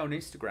 yesterday on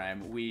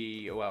Instagram,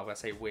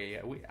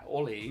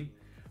 Ollie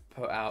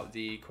put out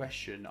the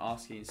question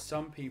asking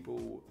some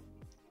people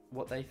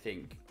what they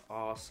think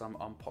are some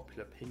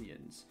unpopular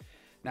opinions.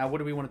 Now, what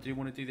do we want to do?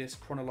 Want to do this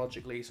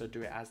chronologically, so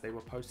do it as they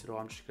were posted, or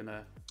I'm just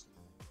gonna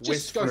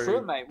just go through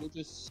it, mate.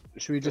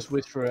 Should we just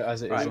whiz through it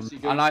as it is?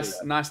 A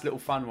nice little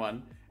fun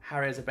one.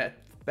 Harry has a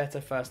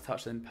better first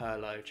touch than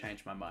Pirlo.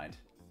 Changed my mind.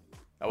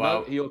 Oh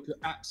well, no, you're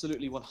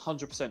absolutely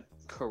 100%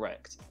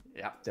 correct.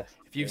 Yeah,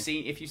 definitely.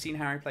 If you've seen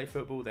Harry play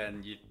football,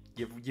 then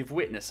you've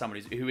witnessed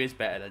somebody who is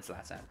better than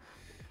Zlatan.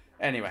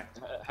 Anyway,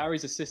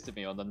 Harry's assisted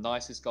me on the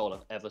nicest goal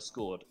I've ever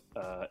scored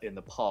in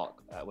the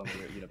park when we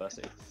were at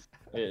university.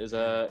 It was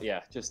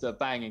just a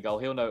banging goal.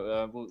 He'll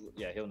know.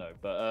 He'll know.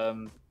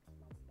 But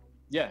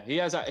he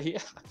has.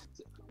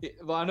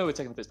 Well, I know we're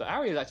taking the piss, but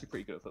Harry is actually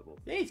pretty good at football.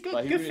 Yeah, he's good.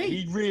 Like, good feet.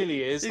 He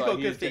really is. He's got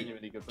good feet.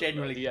 Genuinely good.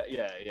 Genuinely.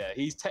 Yeah.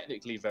 He's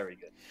technically very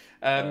good.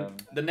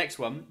 The next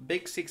one: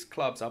 Big Six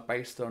clubs are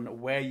based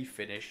on where you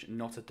finish,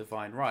 not a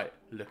divine right.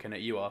 Looking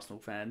at you, Arsenal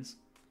fans.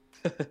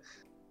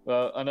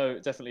 Well, I know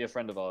definitely a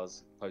friend of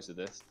ours posted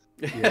this.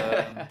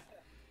 I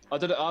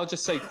don't know. I'll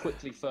just say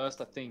quickly first.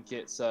 I think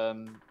it's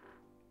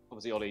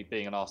obviously Ollie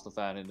being an Arsenal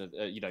fan, and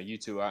you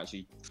two are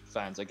actually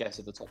fans, I guess,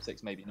 of the top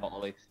six. Maybe not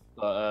Ollie,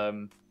 but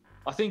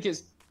I think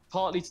it's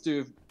partly to do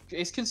with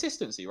it's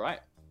consistency, right?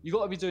 You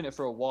got to be doing it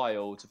for a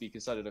while to be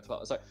considered a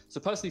club. So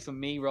personally, for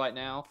me right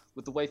now,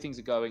 with the way things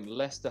are going,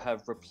 Leicester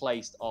have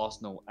replaced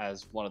Arsenal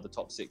as one of the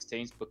top six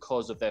teams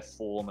because of their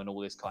form and all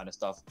this kind of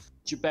stuff.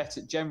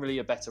 Generally,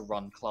 a better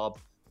run club.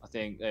 I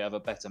think they have a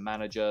better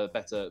manager,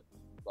 better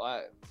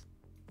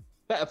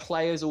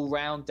players all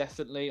round.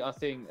 Definitely, I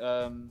think.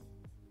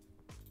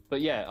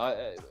 But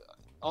yeah,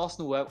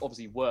 Arsenal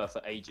obviously were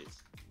for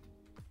ages.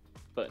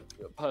 But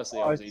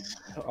personally, obviously,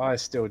 I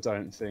still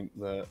don't think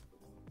that.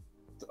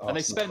 And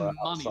they spend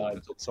money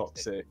like the top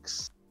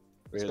six.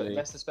 Really,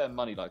 Leicester spend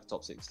money like a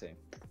top six team.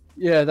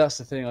 Yeah, that's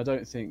the thing. I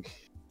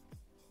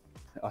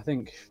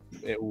think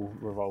it all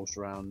revolves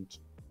around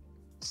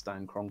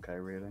Stan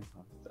Kroenke. Really,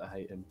 I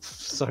hate him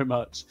so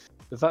much.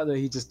 The fact that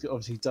he just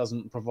obviously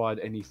doesn't provide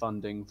any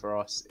funding for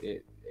us,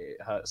 it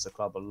hurts the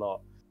club a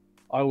lot.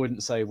 I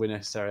wouldn't say we're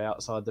necessarily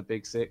outside the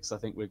big six. I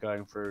think we're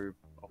going through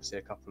obviously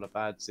a couple of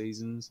bad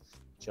seasons.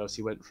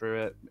 Chelsea went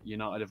through it.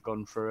 United have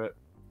gone through it.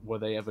 Were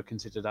they ever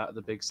considered out of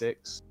the big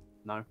six?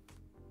 No,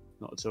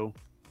 not at all.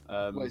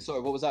 Wait,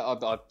 sorry, what was that? I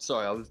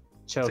was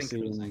Chelsea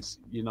and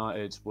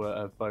United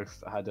have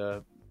both had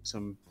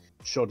some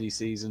shoddy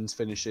seasons,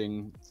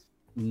 finishing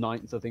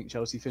 9th. I think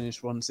Chelsea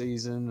finished one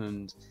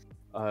season,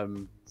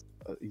 and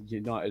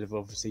United have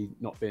obviously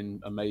not been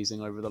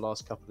amazing over the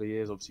last couple of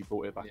years. Obviously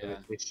brought it back a bit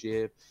this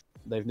year.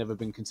 They've never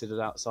been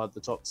considered outside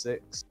the top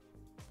six.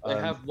 They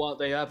have won.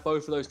 They have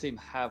both of those teams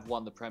have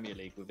won the Premier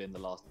League within the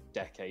last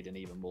decade and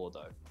even more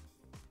though.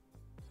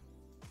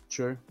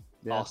 True.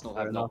 Yeah, Arsenal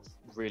have not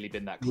really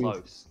been that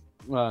close.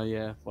 Well,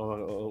 yeah.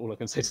 Well, all I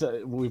can say is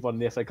that we've won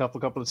the FA Cup a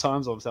couple of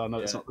times. Obviously, I know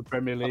it's not the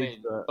Premier League. I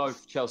mean, but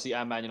both Chelsea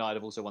and Man United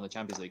have also won the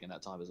Champions League in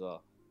that time as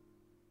well.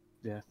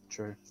 Yeah,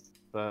 true.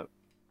 But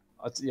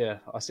I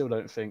still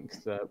don't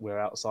think that we're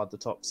outside the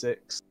top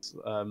six.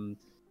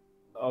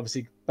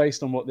 Obviously,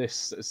 based on what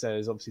this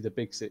says, obviously the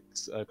big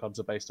six clubs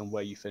are based on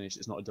where you finish.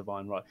 It's not a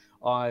divine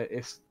right.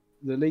 If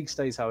the league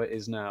stays how it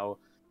is now,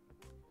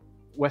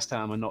 West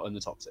Ham are not in the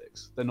top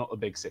six. They're not a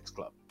big six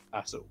club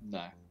at all.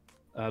 No.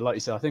 Like you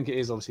said, I think it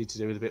is obviously to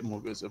do with a bit more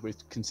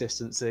with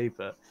consistency,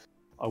 but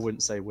I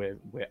wouldn't say we're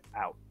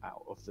out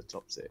of the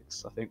top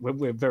six. I think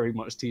we're very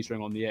much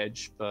teetering on the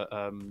edge, but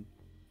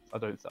I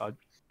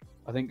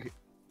think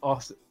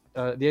after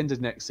the end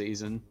of next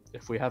season,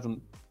 if we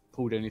haven't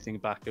pulled anything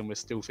back and we're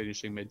still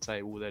finishing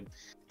mid-table, then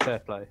fair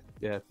play.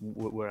 Yeah,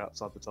 we're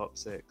outside the top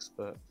six,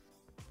 but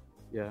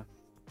yeah,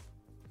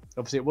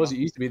 obviously it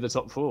used to be the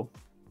top four.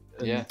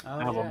 And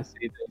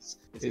obviously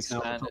it's now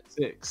the top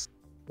six.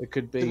 It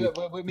could be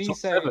with me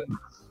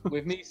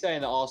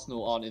saying that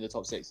Arsenal aren't in the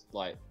top six,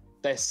 like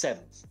they're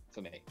 7th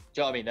for me. Do you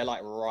know what I mean? They're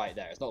like right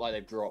there. It's not like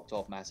they've dropped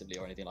off massively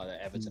or anything like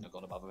that. Everton have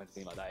gone above or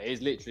anything like that. It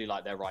is literally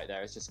like they're right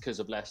there. It's just because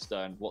of Leicester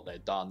and what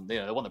they've done. You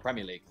know, they won the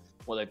Premier League.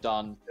 What they've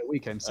done. The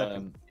weekend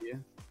second.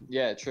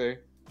 Yeah, true.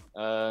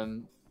 But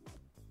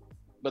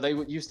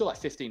you still like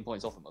 15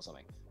 points off them or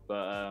something.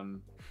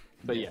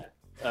 But yeah.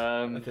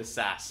 The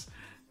sass.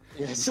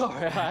 Yeah,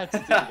 sorry, I had to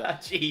do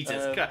that.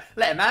 Jesus Christ.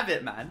 Let him have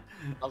it, man.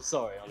 I'm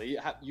sorry, Ollie.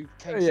 You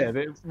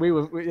came we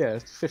were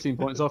 15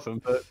 points off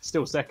them, but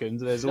still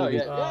second. There's all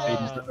these teams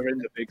that are in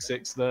the Big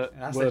Six that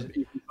were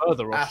even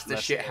further off.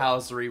 That's the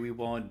shithousery we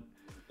want.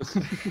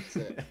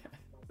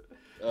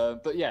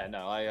 But yeah,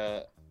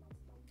 no,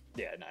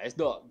 it's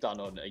not done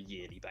on a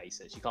yearly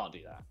basis. You can't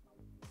do that.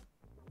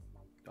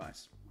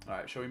 Nice. All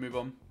right, shall we move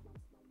on?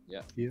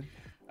 Yeah.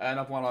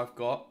 Another one I've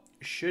got.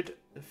 Should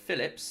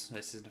Phillips,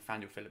 this is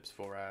Nathaniel Phillips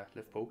for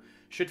Liverpool,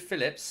 should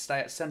Phillips stay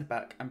at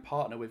centre-back and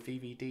partner with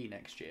VVD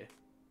next year?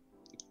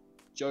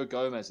 Joe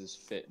Gomez is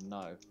fit,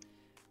 no.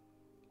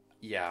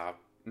 Yeah.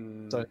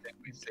 Don't think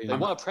we've seen They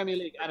won a Premier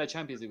League and a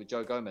Champions League with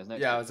Joe Gomez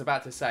next year. I was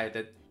about to say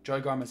that Joe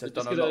Gomez has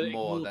done a lot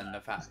more than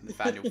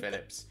Nathaniel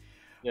Phillips.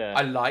 Yeah.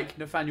 I like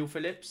Nathaniel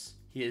Phillips.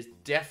 He is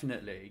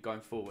definitely,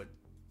 going forward,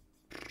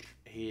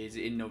 he is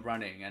in the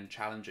running and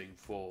challenging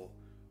for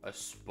a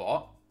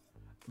spot.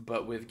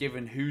 But with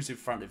given who's in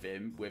front of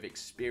him, with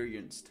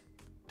experienced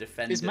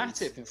defenders... Is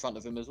Matip in front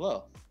of him as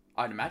well?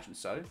 I'd imagine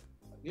so.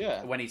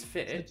 Yeah. When he's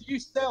fit. So do you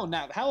sell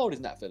Nat? How old is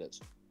Nat Phillips?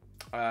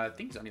 I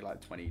think he's only like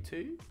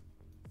 22.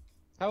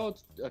 How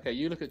old? Okay,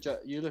 you look at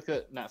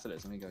Nat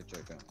Phillips. Let me go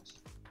Joe Gomez.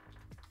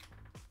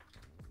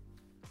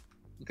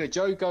 Okay,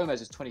 Joe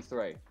Gomez is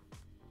 23.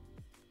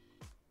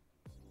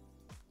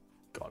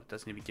 God, it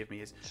doesn't even give me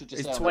his...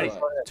 It's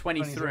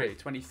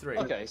 23.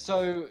 Okay,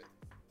 so...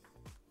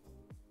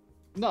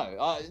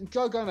 No,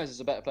 Joe Gomez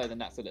is a better player than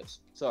Nat Phillips.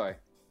 Sorry.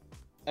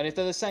 And if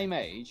they're the same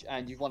age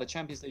and you've won a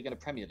Champions League and a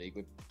Premier League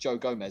with Joe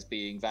Gomez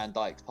being Van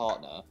Dijk's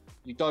partner,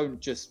 you don't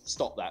just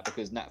stop that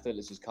because Nat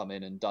Phillips has come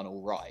in and done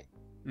all right.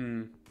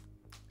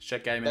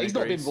 He's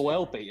not been the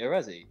well beater,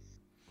 has he?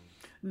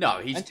 No,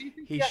 he's... And do you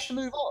think he has to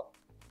move on?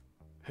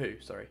 Who?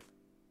 Sorry. Do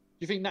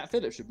you think Nat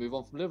Phillips should move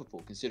on from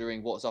Liverpool,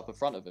 considering what's up in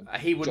front of him?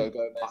 He wouldn't.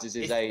 Joe Gomez is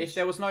his age. If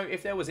there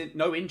was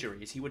no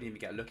injuries, he wouldn't even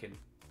get a look in.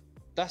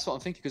 That's what I'm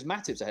thinking, because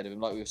Matip's ahead of him,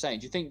 like we were saying.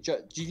 Do you think,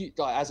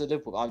 like, as a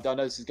Liverpool, I know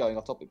this is going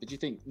off topic, but do you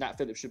think Nat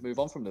Phillips should move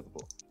on from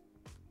Liverpool?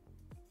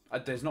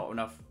 There's not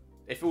enough.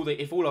 If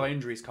all our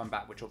injuries come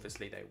back, which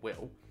obviously they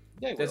will,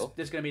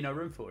 there's going to be no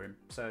room for him.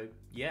 So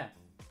yeah.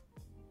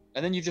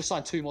 And then you've just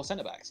signed 2 more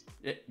centre backs.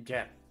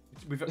 Yeah.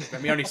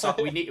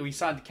 We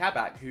signed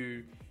Kabak,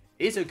 who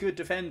is a good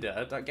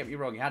defender. Don't get me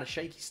wrong; he had a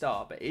shaky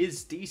start, but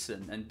is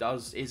decent and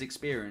is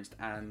experienced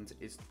and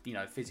is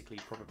physically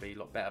probably a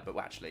lot better. But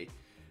actually,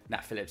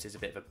 Nat Phillips is a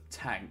bit of a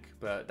tank,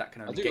 but that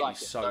can only get you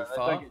so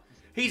far.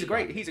 He's a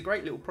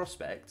great little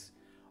prospect.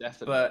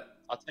 Definitely. But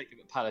I'll take him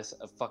at Palace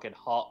a fucking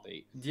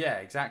heartbeat. Yeah,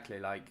 exactly.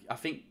 Like, I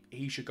think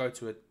he should go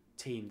to a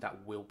team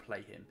that will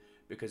play him,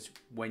 because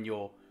when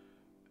you're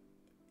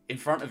in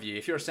front of you,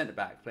 if you're a centre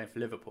back playing for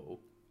Liverpool,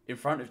 in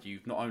front of you,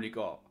 you've not only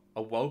got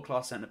a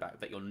world-class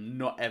centre-back that you're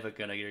not ever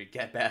going to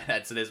get better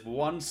at. So there's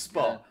one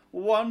spot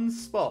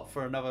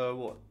for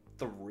another,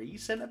 3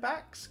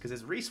 centre-backs? Because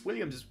there's Reece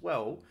Williams as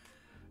well,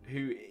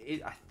 who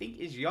I think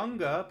is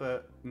younger,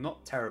 but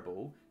not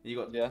terrible. You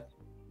got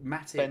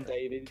Matip, Ben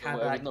Davies,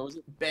 Kabak,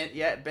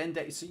 Ben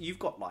Davies. So you've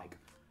got like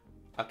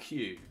a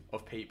queue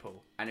of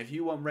people. And if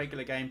you want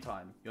regular game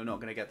time, you're not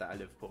going to get that at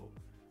Liverpool.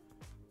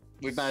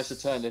 We've managed to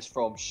turn this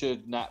from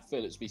should Nat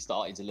Phillips be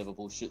starting to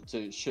Liverpool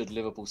to should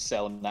Liverpool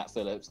sell Nat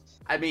Phillips.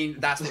 I mean,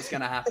 that's what's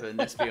going to happen,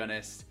 let's be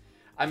honest.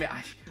 I mean,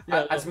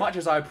 as much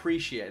as I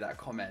appreciate that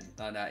comment,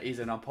 and it is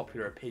an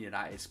unpopular opinion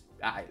at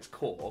its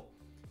core,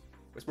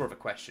 it's more of a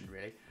question,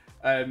 really.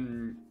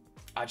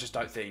 I just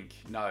don't think,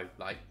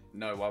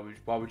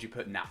 why would you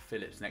put Nat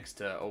Phillips next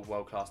to a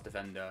world-class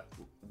defender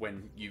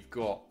when you've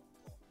got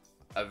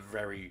a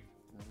very,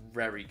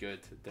 very good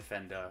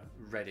defender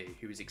ready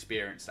who is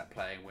experienced at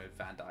playing with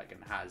Van Dijk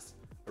and has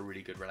a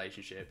really good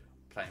relationship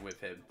playing with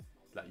him?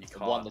 Like, you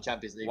can't won the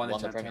Champions League, won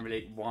the Premier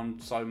League, won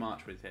so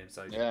much with him.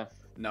 So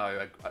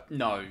no,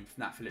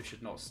 Nat Phillips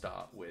should not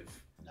start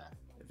with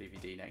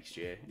VVD next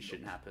year. It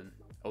shouldn't happen.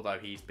 Although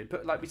he's been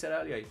put, like we said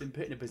earlier, he's been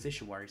put in a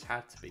position where he's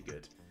had to be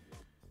good.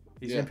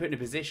 He's been put in a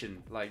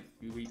position but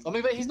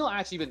he's not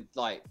actually been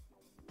like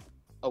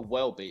a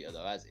well beater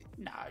though, has he?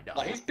 No.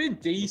 Like, he's been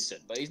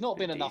decent, but he's not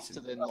been enough to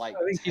then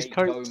take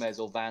Gomez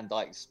or Van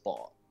Dijk's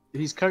spot.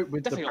 He's coped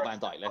with definitely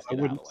not Van Dijk. I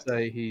wouldn't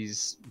say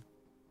he's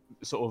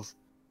sort of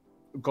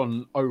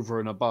gone over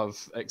and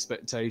above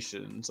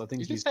expectations. I think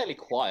he's been fairly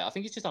quiet. I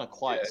think he's just done a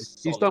quiet.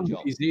 He's done job.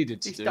 what he's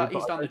needed to do.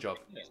 He's done the job.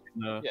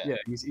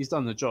 He's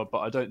done the job, but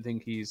I don't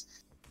think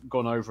he's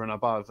gone over and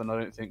above. And I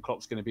don't think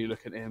Klopp's going to be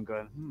looking at him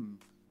going,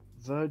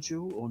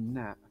 Virgil or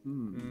Nat?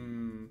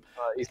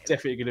 He's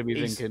definitely going to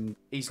be thinking.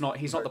 He's not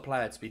the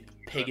player to be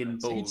pigging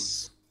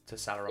balls to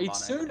Salah. He'd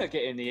sooner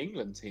get in the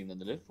England team than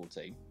the Liverpool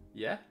team.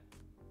 Yeah.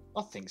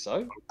 I think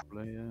so.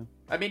 Probably, yeah.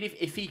 I mean,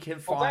 if he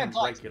can Well, find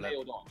Van Dijk's regular,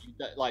 nailed on.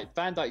 Like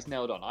Van Dijk's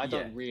nailed on. I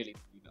don't really.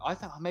 I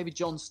think maybe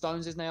John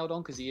Stones is nailed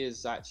on because he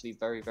is actually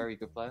very, very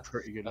good player.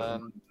 Pretty good.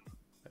 Wait,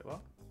 what?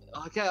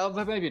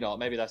 Okay, maybe not.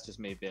 Maybe that's just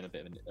me being a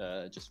bit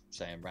of just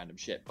saying random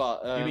shit.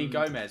 But You mean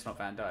Gomez, not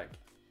Van Dijk?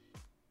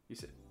 You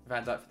said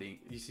Van Dijk for the.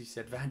 You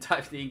said Van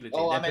Dijk for the England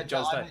team. Oh, I Then meant put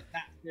John Stones.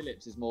 Nat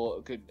Phillips is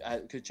more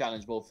could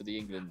challenge more for the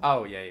England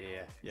Oh yeah.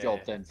 job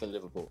than for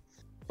Liverpool.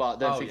 But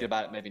then thinking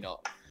about it, maybe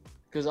not.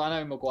 Because I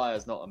know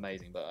Maguire's not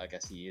amazing, but I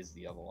guess he is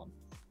the other one.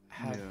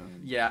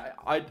 Yeah,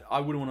 I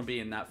wouldn't want to be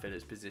in that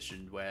Phillips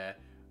position where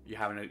you're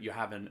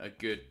having a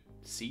good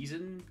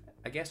season,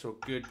 I guess, or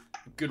good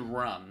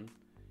run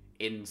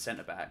in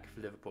centre back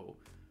for Liverpool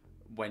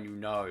when you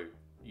know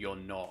you're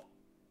not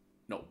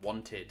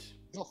wanted.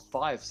 You've got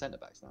 5 centre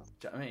backs now.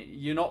 Do you know what I mean,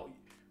 you're not.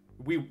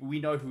 We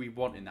know who we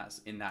want in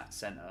that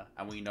centre,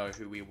 and we know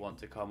who we want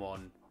to come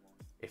on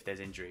if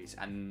there's injuries,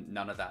 and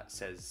none of that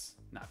says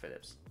Nat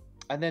Phillips.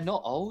 And they're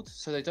not old,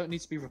 so they don't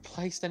need to be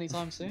replaced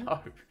anytime soon.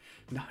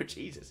 No,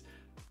 Jesus.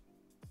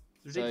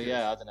 So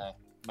yeah, I don't know,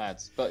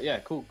 mads. But yeah,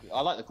 cool.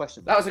 I like the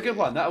question. That was a good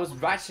one. That was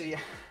actually,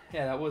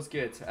 yeah, that was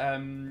good.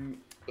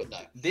 But no.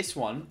 This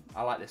one,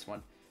 I like this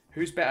one.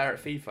 Who's better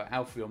at FIFA,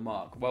 Alfie or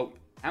Mark? Well,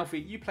 Alfie,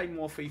 you play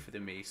more FIFA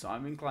than me, so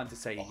I'm inclined to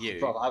say you.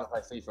 Bro, I haven't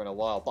played FIFA in a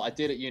while, but I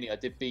did at uni. I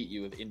did beat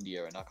you with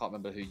India, and I can't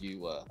remember who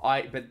you were.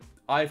 But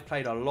I've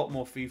played a lot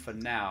more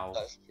FIFA now.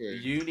 That's true.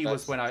 Uni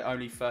was when I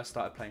only first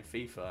started playing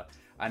FIFA,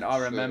 and I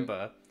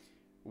remember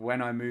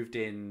when I moved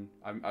in,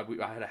 I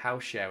had a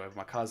house share with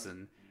my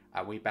cousin.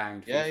 We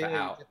banged FIFA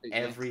out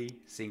every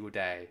single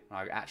day.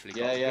 I actually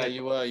got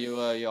you were.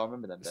 I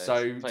remember them days.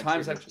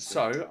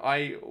 So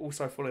I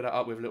also followed that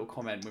up with a little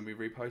comment when we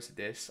reposted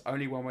this.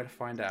 Only one way to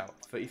find out.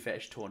 Footy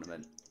Fetish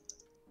tournament.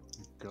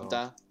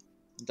 Down.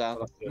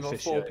 We've got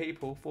 4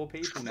 people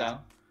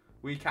now.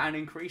 We can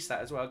increase that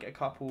as well. Get a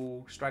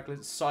couple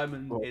stragglers.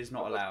 Simon is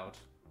not allowed.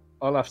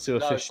 I'll have to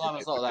officiate. No,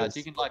 Simon's not allowed.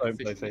 You can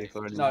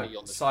officiate. No,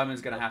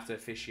 Simon's going to have to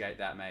officiate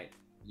that, mate.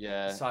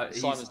 Yeah,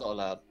 Simon's not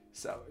allowed.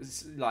 So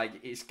it's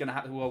going to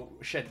have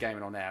Shed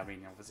Gaming on there. I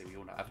mean, obviously we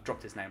all know. I've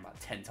dropped his name about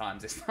 10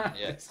 times this time.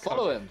 Yeah,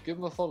 follow him. Give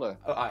him a follow.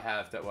 Oh, I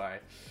have. Don't worry.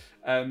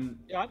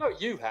 Yeah, I know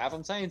you have.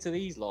 I'm saying to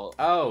these lot.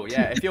 Oh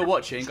yeah, if you're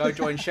watching, go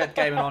join Shed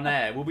Gaming on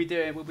there. We'll be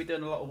doing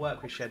a lot of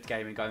work with Shed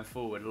Gaming going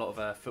forward. A lot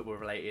of football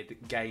related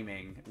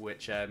gaming,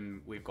 which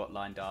we've got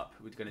lined up.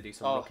 We're going to do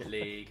some Rocket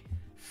League,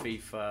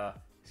 FIFA.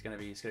 It's gonna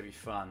be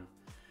fun.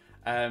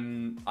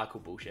 I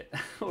call bullshit.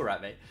 All right,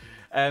 mate.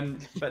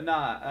 But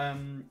nah.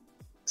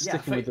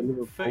 Sticking with the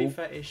Liverpool. Footy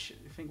Fetish.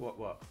 Think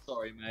what?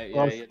 Sorry, mate.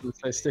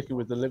 Sticking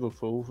with the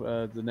Liverpool.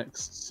 The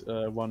next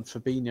one,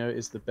 Fabinho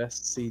is the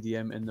best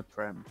CDM in the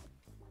Prem.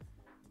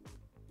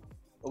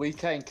 Are we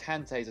saying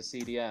Kante's a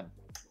CDM?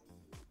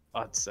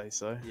 I'd say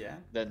so. Yeah.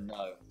 Then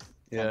no.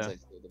 Yeah.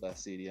 Kante's still the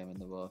best CDM in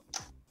the world.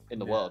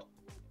 World.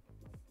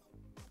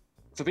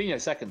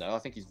 Fabinho's second though. I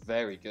think he's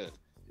very good.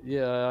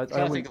 Yeah,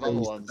 I think of other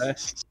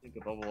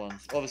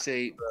ones.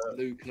 Obviously,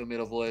 Luka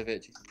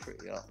Milivojevic is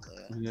pretty up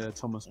there. Yeah,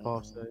 Thomas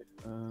Partey.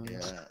 Yeah.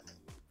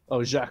 Oh,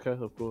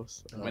 Xhaka, of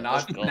course. I mean,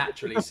 I've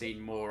naturally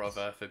seen more of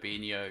a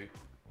Fabinho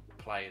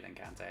play than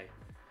Kante.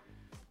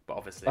 But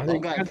obviously... I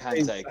think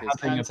Kante,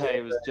 because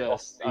Kante was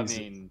just, I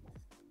think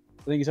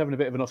he's having a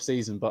bit of an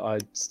off-season, but I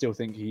still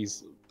think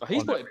he's brought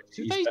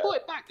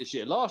it back this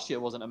year. Last year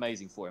wasn't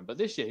amazing for him, but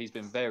this year he's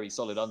been very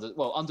solid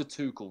under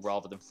Tuchel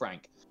rather than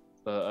Frank.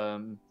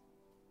 But...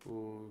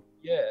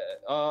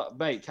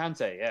 mate,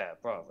 Kante,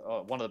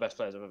 bro, one of the best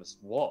players I've ever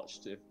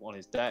watched on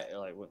his day,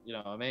 you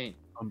know what I mean?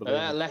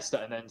 Leicester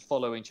and then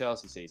following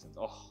Chelsea seasons.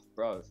 Oh,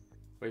 bro.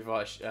 We've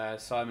watched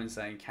Simon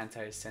saying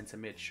Kante is centre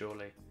mid,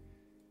 surely.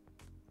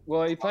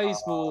 Well, he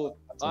plays more.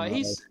 I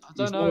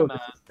don't know,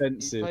 man.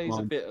 He plays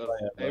a bit of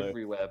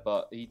everywhere,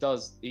 but he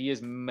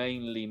is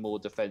mainly more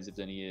defensive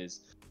than he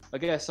is. I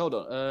guess. Hold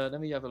on. Let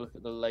me have a look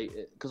at the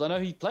latest, because I know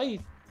he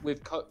played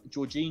with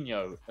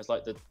Jorginho as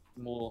like the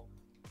more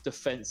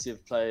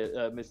defensive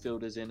player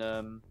midfielders in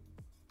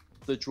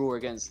the draw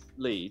against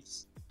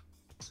Leeds.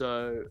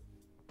 So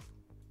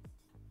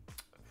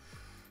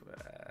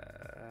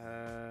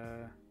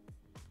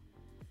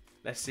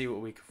let's see what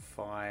we can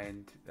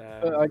find.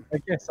 I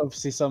guess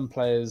obviously some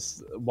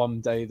players one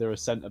day they're a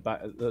centre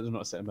back,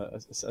 not a centre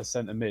back, a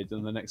centre mid,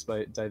 and the next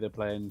day they're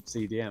playing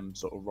CDM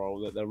sort of role.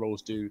 That their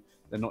roles they're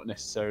not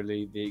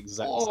necessarily the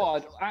exact.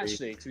 Oh,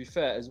 actually, to be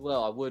fair as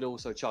well, I would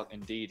also chuck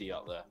Ndidi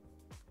up there.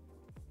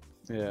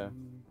 Yeah.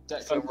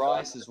 Declan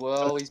Rice as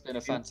well. He's been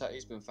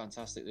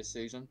fantastic this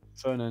season.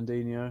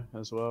 Fernandinho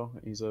as well.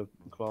 He's a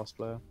class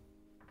player.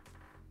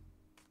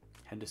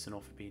 Henderson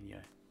or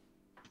Fabinho.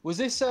 Was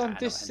this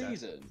this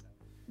season?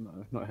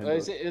 No, not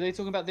Henderson. Are they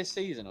talking about this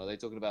season, or are they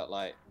talking about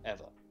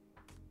ever?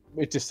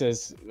 It just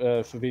says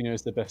Fabinho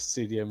is the best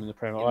CDM in the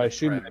Prem. I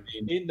assume they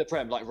mean in the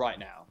Prem, right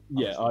now.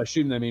 Yeah, I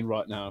assume they mean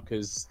right now,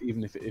 because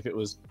even if it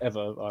was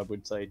ever, I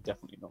would say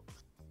definitely not.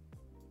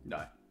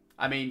 No,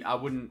 I mean I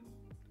wouldn't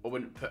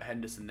put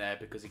Henderson there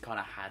because he kind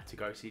of had to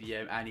go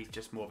CDM, and he's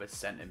just more of a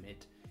centre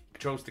mid. He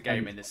controls the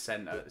game in the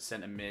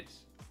centre mid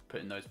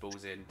putting those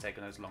balls in,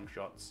 taking those long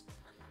shots.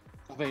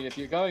 I mean, if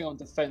you're going on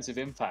defensive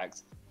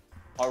impact,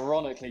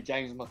 ironically,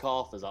 James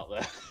MacArthur's up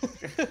there.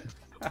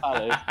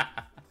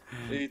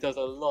 He does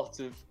a lot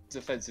of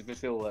defensive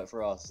midfield work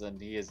for us, and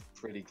he is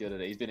pretty good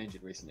at it. He's been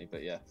injured recently,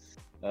 but yeah.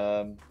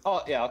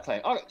 I'll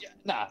claim.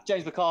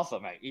 James MacArthur,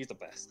 mate. He's the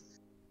best.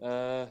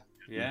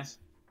 Yeah?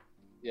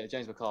 Yeah,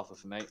 James MacArthur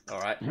for me. All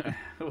right.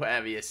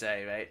 Whatever you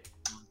say, mate.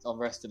 I'm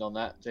resting on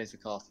that. James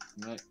MacArthur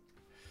for me.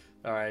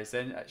 All right,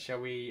 then shall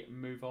we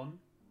move on?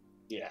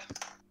 Yeah.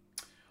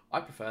 I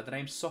prefer the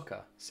name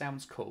Soccer.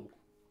 Sounds cool.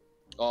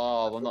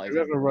 Oh, well, not even.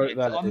 Whoever wrote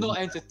that, I'm not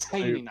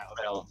entertaining that.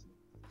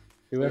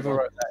 Whoever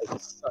wrote that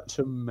is such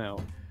a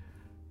melt.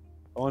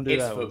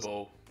 It's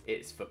football.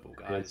 It's football,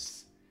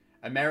 guys.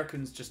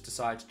 Americans just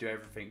decide to do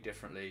everything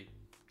differently,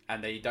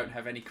 and they don't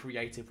have any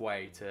creative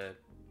way to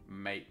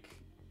make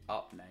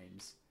up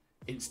names.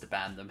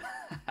 Insta-ban them.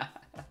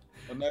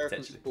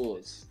 American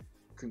sports,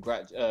 what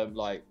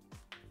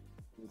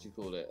do you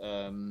call it?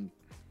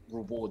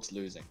 Rewards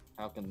losing.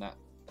 How can that?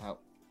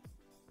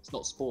 It's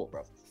not sport,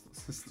 bro.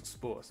 It's not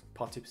sports.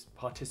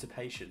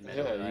 Participation.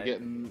 Yeah, you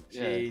get.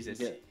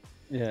 Jesus.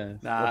 Yeah.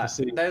 Nah,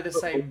 they're the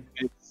same.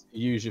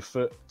 Use your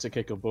foot to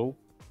kick a ball.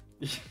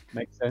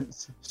 Makes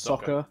sense.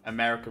 Soccer.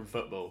 American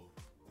football.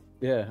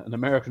 Yeah, an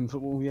American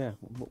football. Yeah.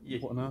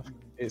 What on earth?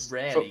 It's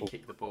rarely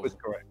kick the ball. It's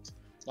correct.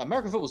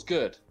 American football's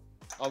good.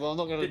 I'm not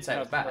going to say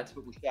it's bad.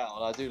 Football shout.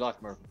 I do like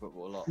American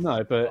football a lot.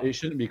 No, but it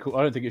shouldn't be called.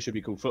 I don't think it should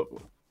be called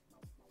football.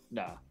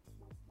 Nah.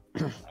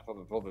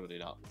 Probably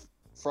not.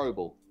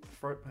 Throwball.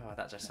 Oh,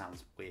 that just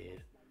sounds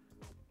weird.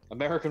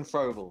 American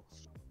throwball.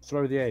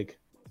 Throw the egg.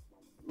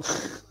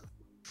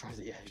 Throw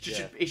the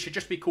egg. It should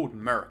just be called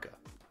America.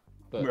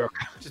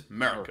 America. Just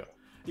America.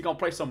 You gonna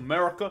play some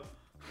America?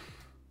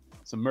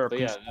 It's American.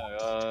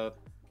 But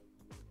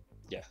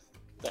yeah,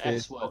 the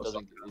S word is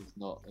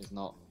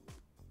not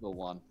the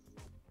one.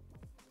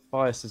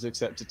 Bias is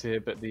accepted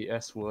here, but the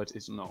S word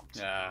is not.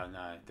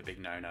 No, the big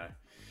no-no.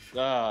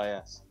 Ah,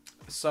 yes.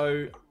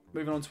 So,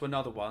 moving on to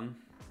another one.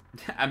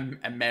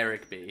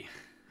 Amerigby.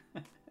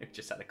 I've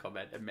just had a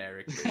comment.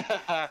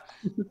 Amerigby.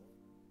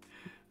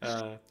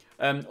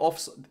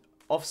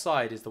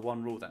 Offside is the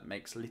one rule that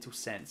makes little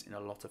sense in a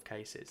lot of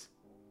cases.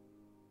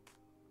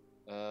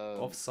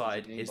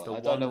 Offside is the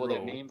one rule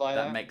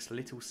that makes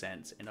little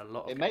sense in a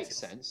lot of cases. It makes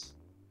sense.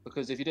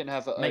 Because if you didn't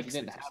have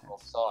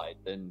offside,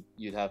 then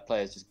you'd have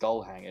players just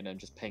goal hanging and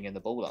just pinging the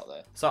ball out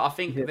there. So I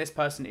think this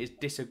person is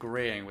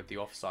disagreeing with the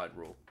offside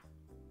rule.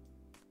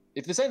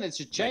 If they're saying they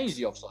should change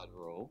the offside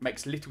rule,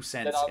 makes little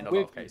sense in a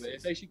lot of cases.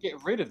 If they should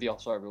get rid of the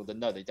offside rule, then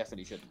no, they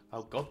definitely shouldn't.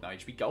 Oh god, no, it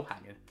should be goal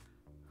hanging.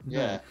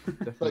 Yeah,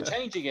 but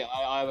changing it,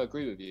 I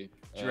agree with you.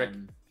 Do you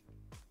reckon?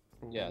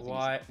 Yeah.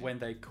 Why when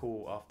they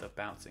call after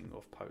bouncing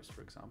off post,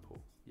 for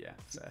example? Yeah,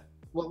 fair.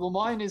 Well,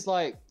 mine is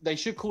like they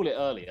should call it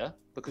earlier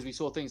because we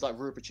saw things like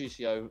Rui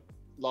Patricio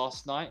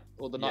last night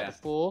or the night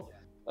before.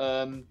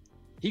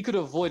 He could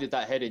have avoided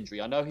that head injury.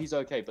 I know he's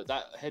okay, but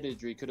that head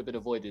injury could have been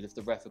avoided if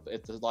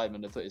the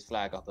lineman had put his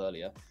flag up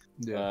earlier.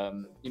 Yeah.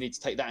 You need to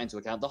take that into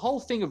account. The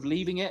whole thing of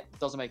leaving it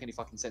doesn't make any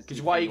fucking sense.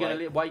 Because why are you gonna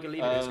leave it?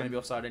 It's gonna be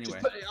offside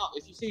anyway. Just put it up.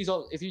 If you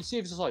see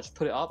it's offside, just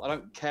put it up. I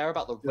don't care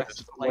about the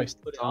rest of the players.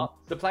 Put it up.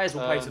 The players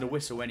will play to the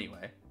whistle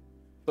anyway.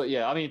 But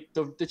yeah, I mean,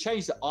 the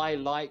change that I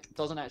like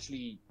doesn't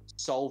actually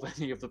solve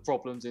any of the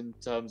problems in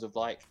terms of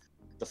like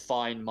the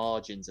fine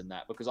margins and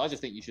that, because I just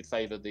think you should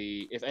favour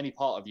if any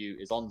part of you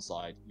is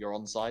onside, you're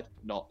onside,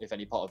 not if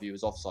any part of you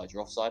is offside,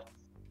 you're offside.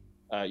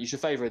 You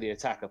should favour the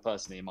attacker,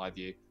 personally, in my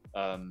view,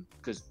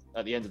 because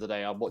at the end of the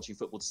day, I'm watching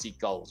football to see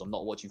goals. I'm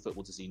not watching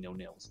football to see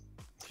 0-0s.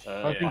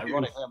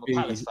 Ironically, I'm a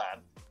Palace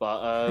fan, but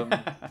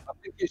I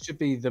think it should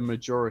be the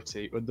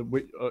majority, or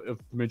the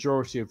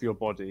majority of your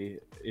body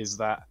is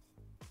that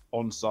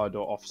onside or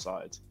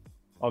offside.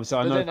 Obviously,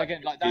 I know then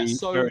again, like that's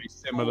so very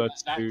similar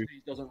that to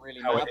doesn't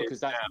really matter because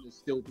that's going to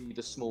still be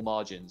the small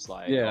margins.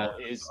 Like,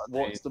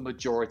 what's the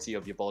majority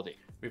of your body?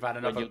 We've had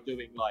another. When you're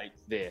doing like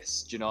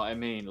this, do you know what I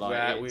mean?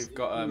 Like, we've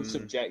got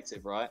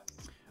subjective, right?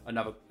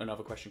 Another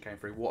question came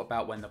through. What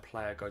about when the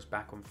player goes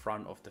back on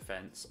front of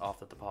defence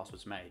after the pass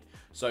was made?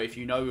 So if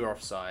you know you're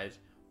offside,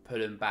 put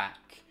them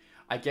back.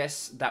 I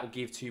guess that will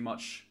give too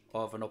much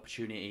of an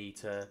opportunity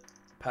to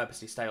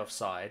purposely stay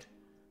offside,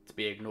 to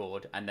be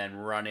ignored, and then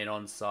run in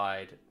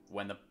onside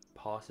when the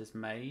pass is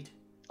made.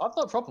 I've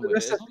got a problem with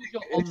it. As long as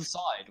you're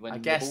onside when I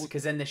guess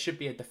because then there should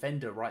be a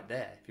defender right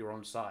there if you're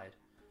onside.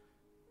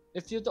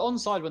 If you're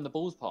onside when the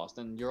ball's passed,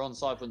 then you're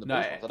onside when the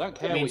ball's passed. I don't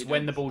care. It means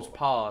when the ball's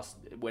passed,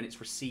 when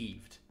it's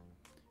received.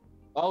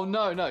 Oh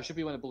no, it should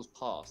be when the ball's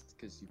passed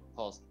because you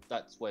passed.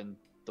 That's when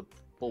the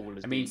ball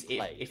is. It means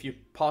if you're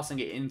passing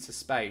it into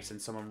space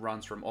and someone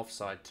runs from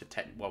offside to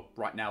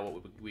right now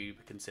what we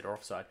would consider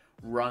offside,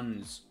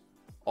 runs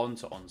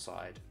onto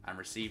onside and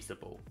receives the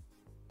ball.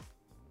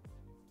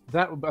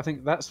 I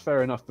think that's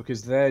fair enough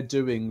because they're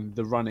doing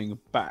the running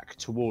back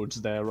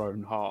towards their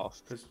own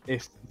half.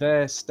 If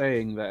they're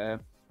staying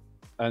there,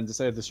 and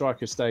say the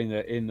striker's staying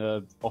there in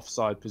the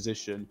offside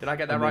position. Did I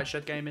get that right,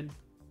 Shed Gaming?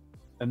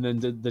 And then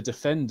the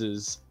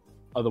defenders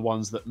are the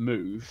ones that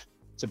move.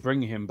 to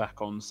bring him back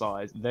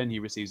onside, then he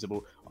receives the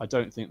ball. I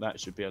don't think that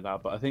should be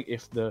allowed. But I think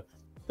if the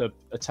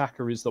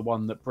attacker is the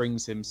one that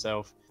brings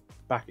himself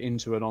back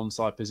into an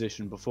onside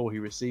position before he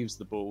receives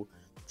the ball,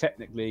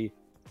 technically,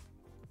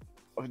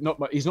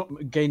 he's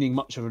not gaining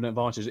much of an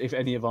advantage, if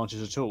any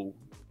advantage at all,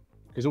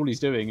 because all he's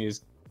doing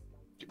is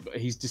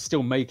he's just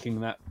still making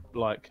that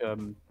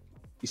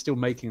he's still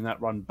making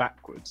that run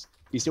backwards.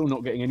 He's still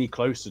not getting any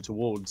closer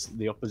towards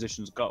the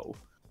opposition's goal.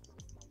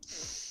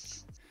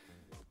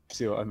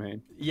 See what I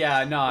mean?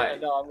 Yeah, no,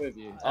 I'm with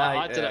you.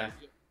 I don't know.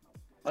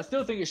 I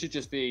still think it should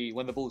just be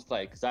when the ball's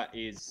played, because that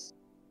is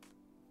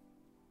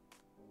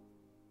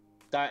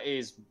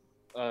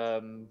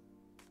trying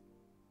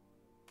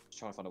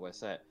to find a way to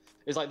say it.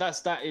 It's like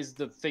that is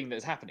the thing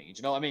that's happening. Do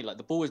you know what I mean? Like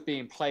the ball is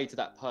being played to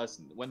that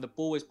person. When the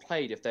ball is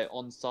played, if they're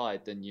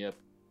onside, then you're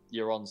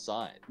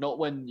onside. Not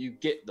when you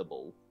get the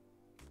ball.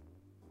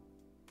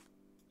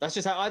 That's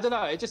just how, I don't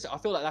know. I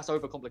feel like that's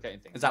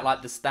overcomplicating things. Is that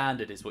like the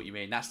standard? Is what you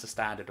mean? That's the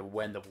standard of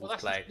when the ball's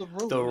played.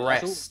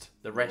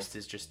 The rest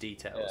is just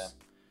details. Yeah.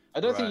 I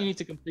don't think you need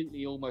to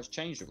completely almost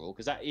change the rule,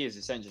 because that is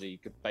essentially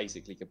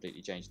basically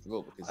completely change the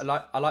rule. Because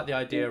I like the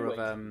idea of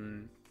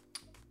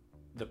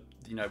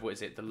what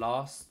is it? The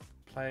last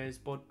part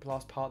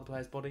of the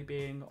player's body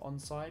being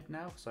onside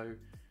now. So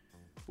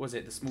was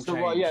it the small change?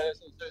 Right, yeah.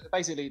 So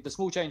basically, the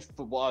small change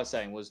for what I was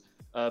saying was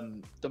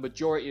the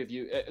majority of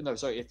you.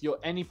 If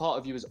any part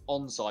of you is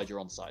onside, you're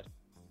onside.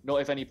 Not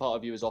if any part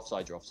of you is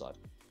offside, you're offside.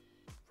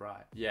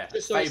 Right. Yeah.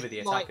 So favour the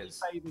attackers.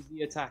 Favours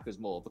the attackers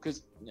more,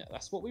 because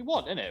that's what we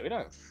want, isn't it? We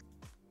don't. Do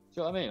you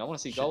know what I mean? I want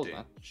to see goals,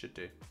 man. Should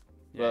do.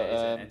 Yeah, but,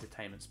 it's an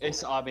entertainment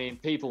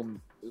sport. People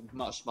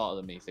much smarter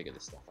than me figure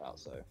this stuff out.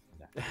 So.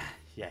 Yeah.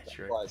 Yeah,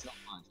 true. Well, it's not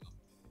my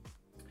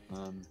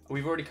job.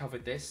 We've already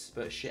covered this,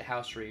 but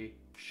shithousery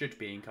should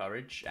be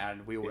encouraged,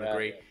 and we all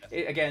agree.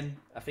 Again,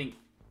 I think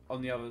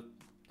on the other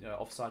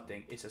offside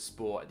thing, it's a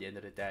sport. At the end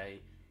of the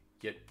day,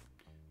 you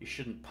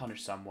shouldn't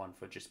punish someone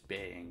for just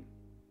being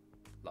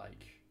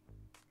like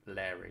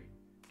Larry,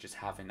 just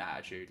having that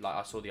attitude. Like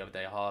I saw the other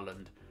day,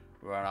 Haaland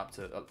run up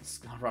to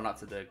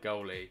the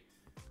goalie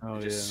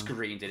and just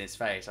screamed in his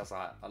face. I was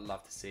like, I'd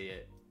love to see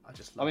it.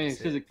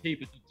 Because the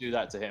keeper did do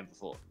that to him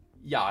before.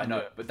 Yeah, I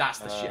know, but that's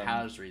the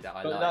shithousery that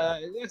I like.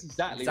 That's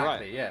exactly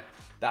right. Yeah,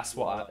 that's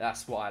what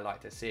I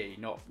like to see.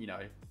 Not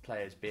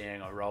players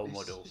being a role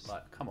model.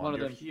 Like, come on,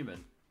 you're a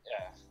human.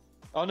 Yeah.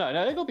 Oh no,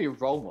 they gotta be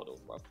role models,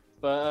 bro.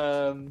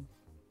 But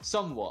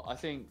somewhat, I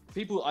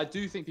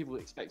do think people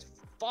expect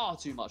far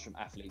too much from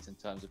athletes in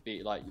terms of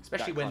being like,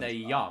 especially when they're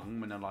young,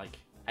 when they're like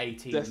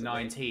 18, definitely.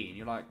 19.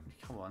 You're like,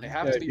 come on. They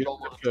have to be role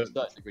models to a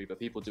certain degree, but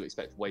people do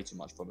expect way too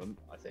much from them,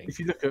 I think. If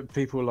you look at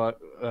people like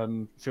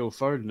Phil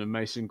Foden and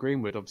Mason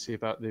Greenwood, obviously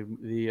about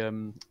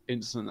the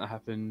incident that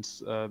happened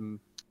a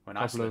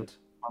couple of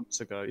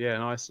months ago,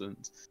 in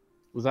Iceland,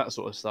 with that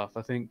sort of stuff,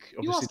 I think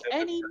obviously you ask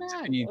any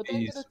man, are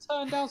they going to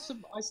turn down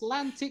some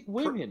Icelandic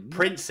women?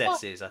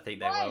 Princesses, I think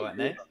they were, weren't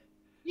they?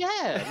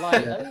 Yeah,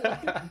 like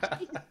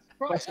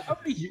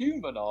only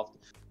human after.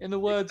 In the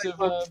words of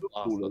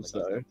footballers,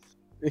 though.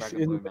 If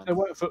they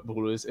weren't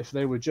footballers, if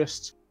they were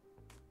just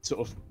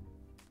sort of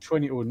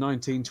 20 or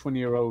 19,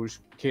 20-year-old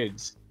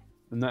kids,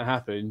 and that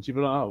happened, you'd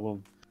be like, oh,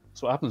 well,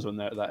 that's what happens when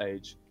they're at that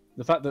age.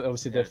 The fact that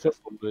obviously they're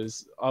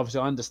footballers,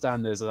 obviously I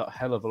understand there's a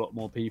hell of a lot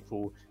more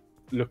people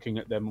looking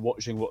at them,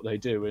 watching what they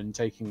do, and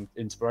taking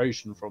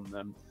inspiration from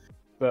them.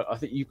 But I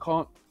think you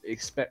can't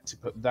expect to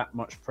put that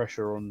much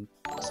pressure on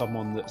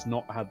someone that's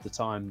not had the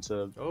time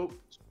to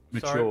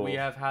mature. Sorry, we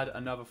have had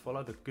another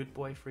follow, the Good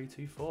Boy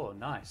 324.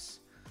 Nice.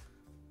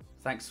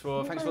 Thanks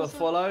for the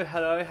follow.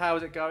 Hello,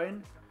 how's it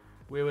going?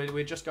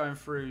 We're just going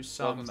through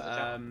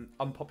some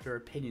unpopular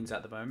opinions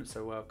at the moment,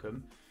 so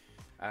welcome.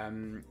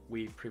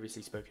 We've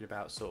previously spoken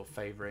about sort of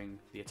favouring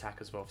the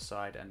attackers of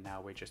offside, and now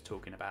we're just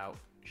talking about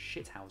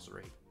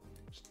shithousery.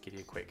 Just to give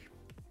you a quick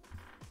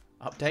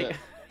update.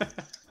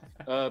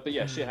 But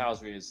yeah,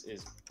 shithousery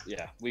is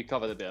we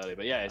covered a bit earlier,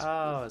 but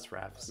yeah, it's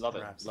raps. Love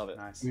it.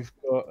 Nice. We've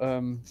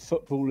got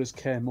footballers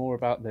care more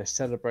about their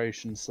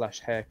celebration /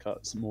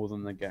 haircuts more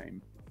than the game.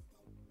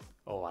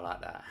 Oh, I like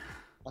that.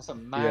 That's a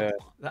mad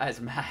one. That is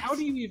mad. How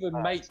do you even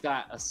make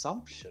that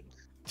assumption?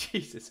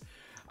 Jesus.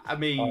 I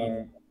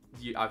mean,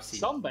 I've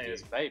seen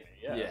Sunbayers, baby.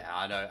 Yeah. Yeah,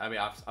 I know. I mean,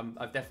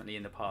 I've definitely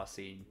in the past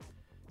seen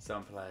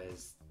some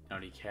players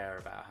only care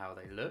about how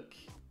they look,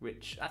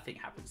 which I think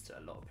happens to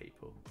a lot of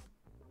people.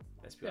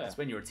 Let's be honest.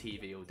 When you're on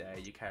TV all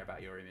day, you care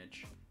about your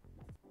image.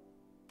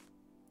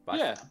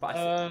 But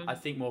I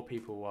think more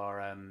people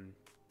are.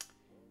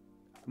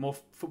 More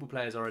football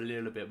players are a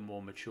little bit more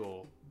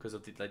mature because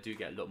they do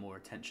get a lot more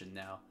attention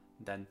now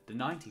than the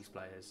 90s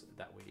players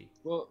that we.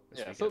 Well,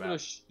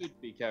 footballers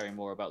should be caring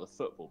more about the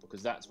football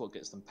because that's what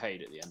gets them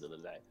paid at the end of the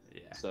day.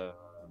 Yeah. So,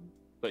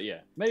 but yeah,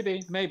 maybe.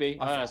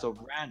 I don't know, it's a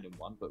random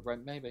one, but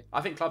maybe.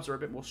 I think clubs are a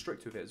bit more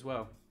strict with it as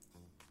well.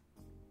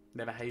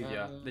 Their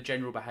behaviour, the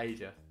general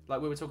behaviour.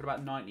 Like we were talking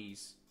about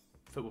 90s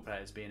football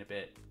players being a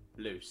bit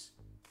loose.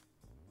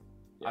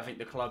 Yeah, I think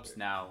the clubs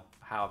now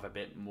have a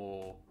bit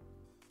more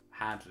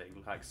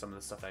handling, like some of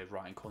the stuff they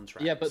write in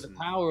contracts. Yeah, but the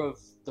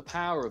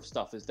power of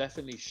stuff has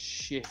definitely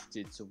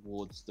shifted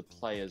towards the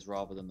players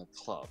rather than the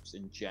clubs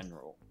in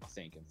general. I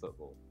think in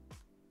football.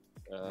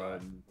 Right.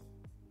 Do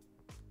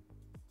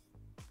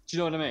you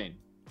know what I mean?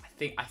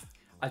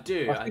 I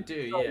do.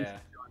 Yeah.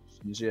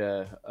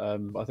 Yeah,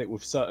 I think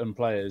with certain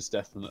players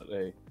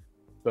definitely,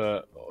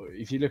 but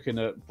if you're looking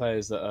at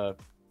players that are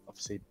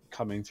obviously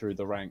coming through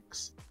the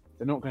ranks,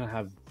 they're not going to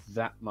have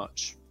that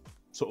much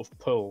sort of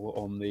pull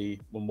on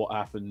what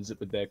happens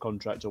with their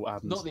contract or what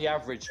happens. Not the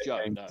average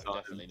Joe, no,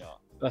 definitely not.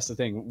 That's the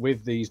thing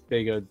with these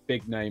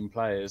big name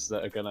players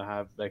that are going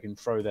to they can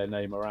throw their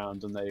name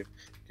around and they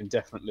can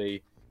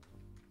definitely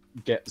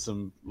get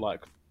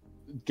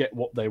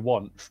what they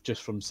want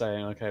just from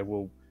saying, okay,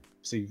 well,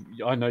 see,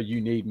 I know you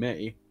need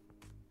me.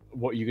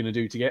 What are you going to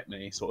do to get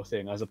me, sort of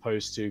thing, as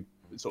opposed to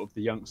sort of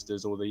the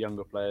youngsters or the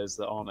younger players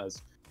that aren't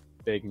as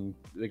big and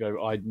they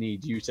go, I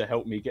need you to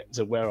help me get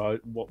to where I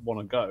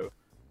want to go.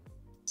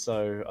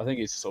 So I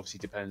think it just obviously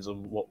depends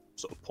on what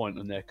sort of point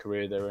in their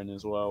career they're in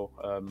as well,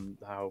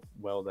 how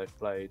well they've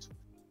played,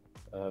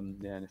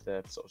 and if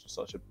they're sort of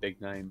such a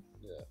big name.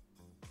 Yeah,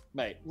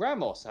 mate,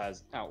 Ramos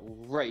has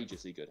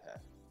outrageously good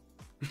hair.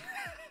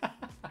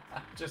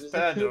 Just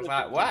turned off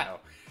like, wow,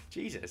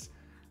 Jesus.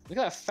 Look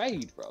at that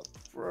fade, bro.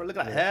 Look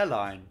at that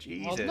hairline,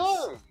 Jesus. Oh,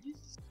 no.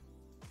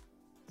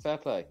 Fair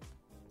play.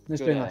 There's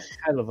been a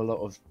hell of a lot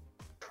of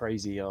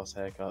crazy ass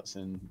haircuts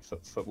in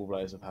football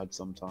players have had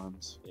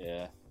sometimes.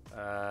 Yeah.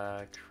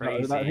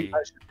 Crazy. I think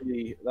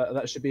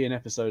that should be an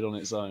episode on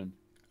its own.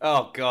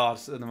 Oh God,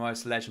 the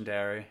most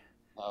legendary.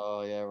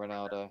 Oh yeah,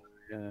 Ronaldo.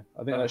 Yeah,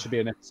 I think that should be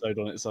an episode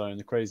on its own.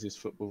 The craziest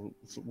football.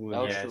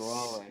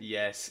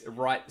 Yes.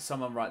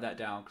 Someone write that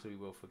down because we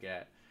will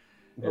forget.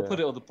 We'll put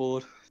it on the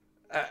board.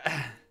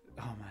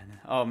 Oh man!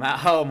 Oh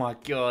my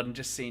God! I'm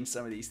just seeing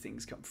some of these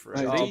things come through.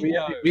 We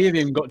haven't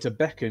even got to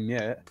Beckham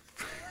yet.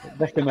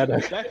 Beckham had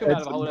a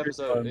whole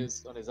episode on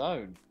his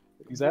own.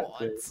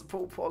 Exactly. What?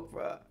 Paul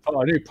Pogba.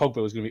 Oh, I knew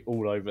Pogba was going to be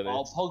all over this.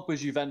 Oh,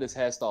 Pogba's Juventus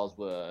hairstyles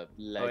were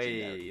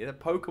legendary. The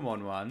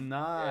Pokemon one,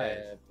 nice.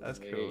 Yeah, that's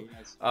cool.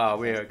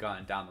 We are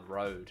going down the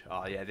road.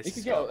 Oh yeah, this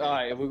is. All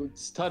right, we'll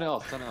just turn it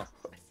off.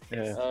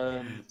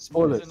 Yeah.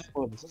 Spoilers.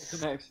 What's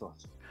the next one?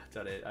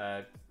 Done it.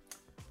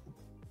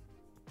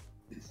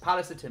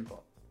 Palace of Tim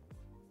Pot.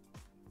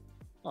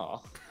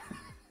 Oh.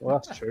 Well,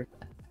 that's true.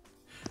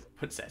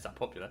 Wouldn't say it's that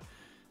popular.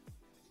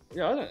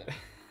 Yeah,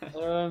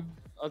 I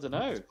don't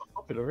know. It's not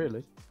popular,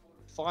 really.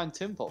 Find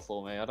Tim Pot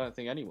for me. I don't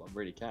think anyone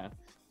really can.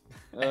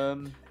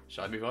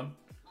 Shall I move on?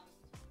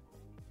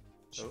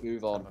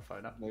 Move on. My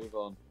phone up. Move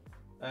on.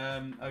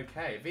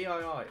 Okay.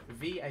 VAR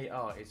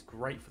is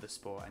great for the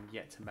sport and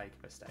yet to make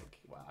a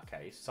mistake. Well,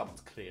 okay,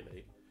 someone's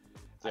clearly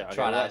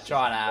trying to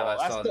have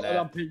us on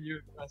there.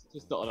 That's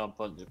just not an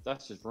unpunted.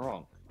 That's just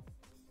wrong.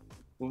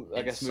 Well,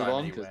 I guess move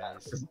on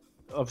because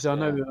obviously I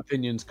know that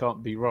opinions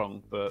can't be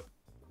wrong, but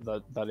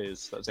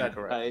that's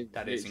incorrect.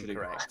 That is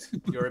incorrect.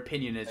 Your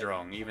opinion is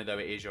wrong, even though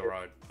it is your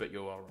own, but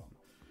you are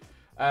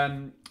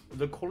wrong.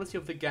 The quality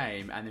of the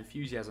game and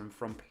enthusiasm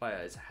from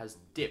players has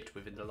dipped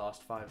within the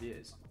last 5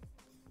 years.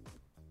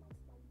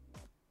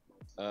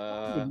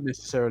 I wouldn't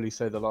necessarily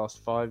say the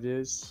last 5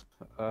 years.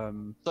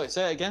 Sorry,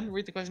 say it again.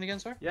 Read the question again,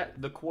 sorry. Yeah,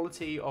 the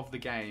quality of the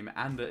game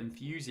and the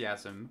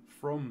enthusiasm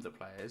from the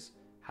players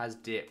has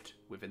dipped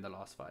within the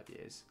last 5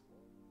 years.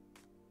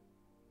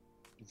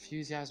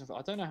 Enthusiasm.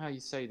 I don't know how you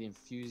say the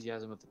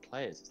enthusiasm of the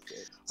players is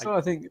dipped. So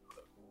I think,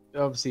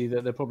 obviously,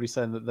 that they're probably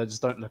saying that they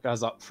just don't look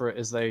as up for it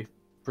as they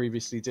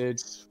previously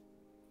did.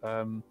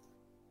 Unless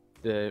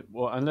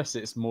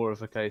it's more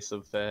of a case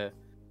of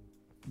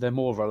they're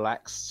more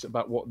relaxed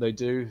about what they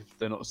do.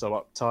 They're not so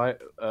uptight.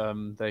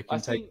 They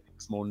can take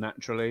things more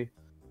naturally.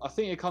 I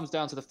think it comes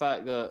down to the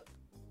fact that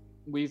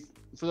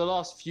for the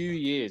last few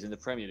years in the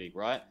Premier League,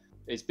 right?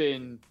 It's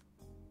been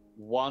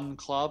one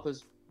club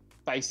has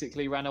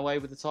basically ran away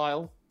with the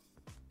title.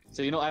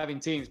 So you're not having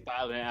teams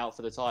battling it out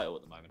for the title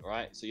at the moment,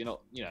 right? So you're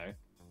not,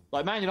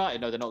 like Man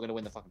United know they're not going to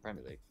win the fucking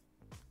Premier League.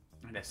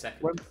 And they're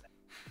second.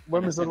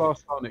 When was the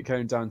last time it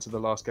came down to the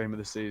last game of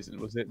the season?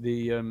 Was it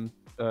the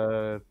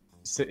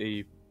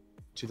City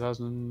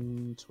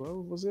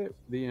 2012? Was it?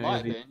 Might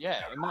have been,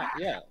 yeah. It might,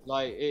 yeah.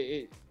 Like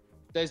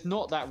there's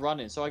not that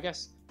running. So I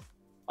guess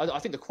I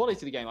think the quality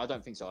of the game. I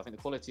don't think so. I think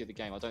the quality of the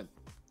game.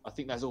 I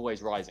think that's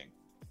always rising.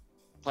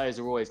 Players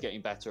are always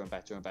getting better and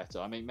better and better.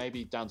 I mean,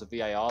 maybe down to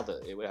VAR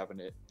that it would have a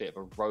bit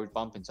of a road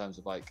bump in terms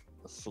of like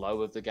the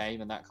flow of the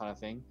game and that kind of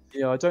thing.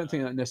 Yeah, I don't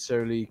think that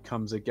necessarily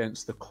comes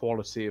against the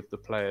quality of the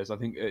players. I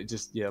think it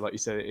just, like you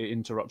said, it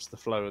interrupts the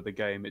flow of the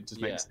game. It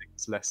just makes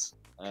things less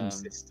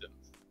consistent.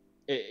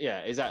 Yeah,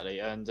 exactly.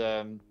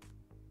 And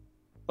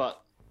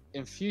but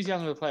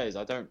enthusiasm of the players,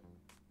 I don't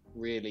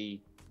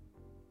really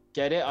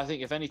get it. I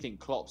think if anything,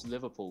 Klopp's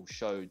Liverpool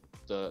showed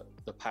the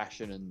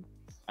passion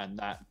and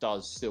that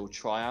does still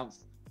triumph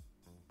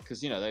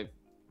because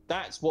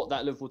that's what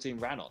that Liverpool team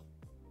ran on,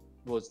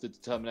 was the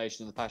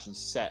determination and the passion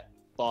set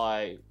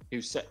by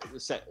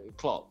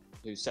Klopp,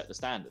 who set the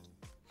standard.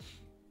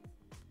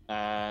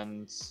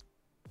 And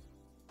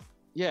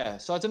Yeah,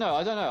 so I don't know.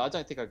 I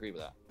don't think I agree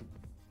with that.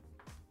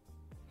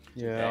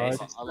 Yeah,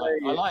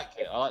 I like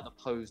it. I like the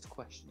posed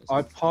question.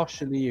 I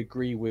partially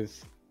agree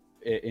with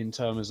it in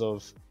terms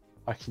of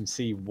I can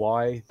see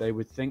why they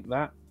would think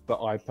that,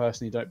 but I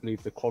personally don't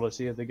believe the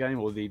quality of the game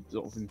or the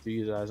sort of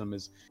enthusiasm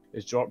is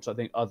dropped. I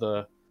think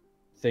other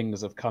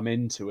things have come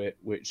into it,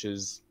 which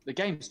is the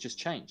game's just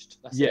changed.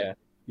 That's yeah, it.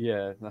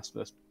 yeah, that's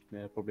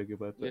probably a good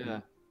word.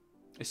 Yeah,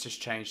 it's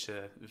just changed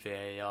to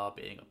VAR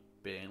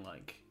being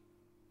like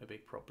a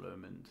big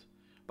problem,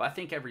 but I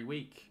think every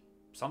week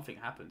something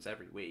happens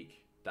every week.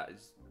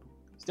 It's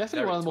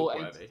definitely one of the more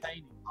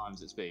entertaining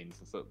times it's been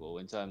for football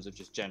in terms of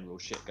just general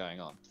shit going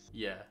on.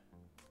 Yeah.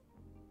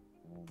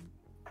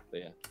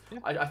 But yeah.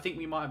 I think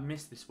we might have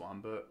missed this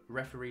one, but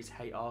referees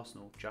hate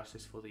Arsenal.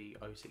 Justice for the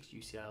 06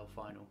 UCL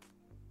final.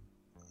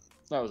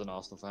 That was an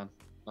Arsenal fan.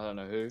 I don't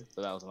know who,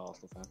 but that was an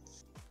Arsenal fan.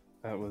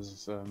 That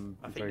was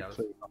very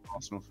clear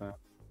Arsenal fan.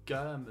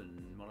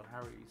 German, one of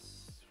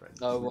Harry's friends.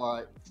 Oh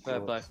right, fair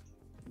play.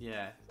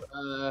 Yeah.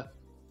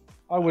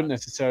 I wouldn't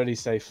necessarily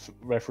say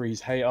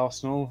referees hate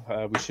Arsenal.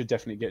 We should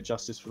definitely get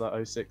justice for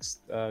that 06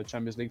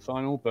 Champions League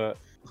final, but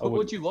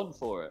what do you want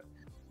for it?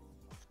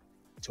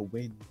 To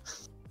win.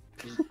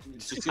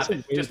 just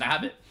to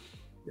have it.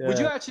 Yeah. Would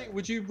you actually?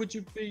 Would you?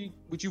 Because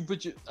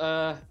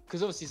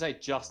obviously, you say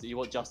justice. You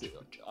want justice.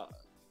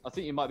 I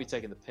think you might be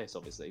taking the piss,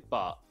 obviously,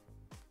 but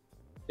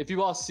if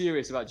you are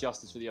serious about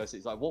justice for the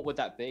 06, like, what would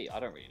that be?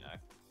 I don't really know.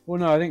 Well,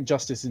 no, I think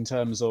justice in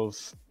terms of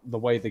the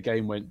way the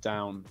game went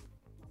down.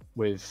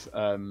 With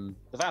the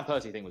Van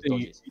Persie thing was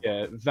dodgy.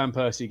 Yeah, Van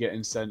Persie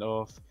getting sent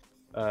off.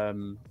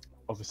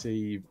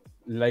 Obviously,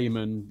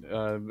 Lehman,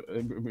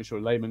 I'm sure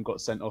Lehman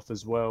got sent off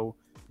as well.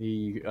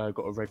 He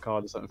got a red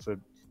card or something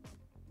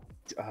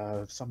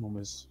for someone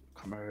was,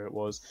 I can't remember who it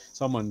was.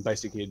 Someone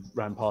basically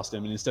ran past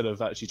him, and instead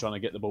of actually trying to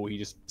get the ball, he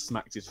just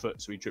smacked his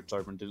foot, so he tripped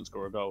over and didn't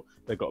score a goal.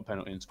 They got a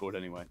penalty and scored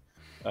anyway.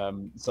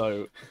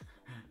 So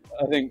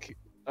I think,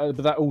 but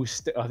that all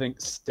I think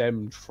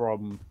stemmed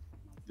from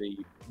the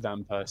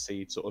Van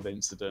Persie sort of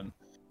incident,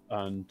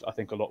 and I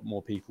think a lot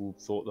more people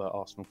thought that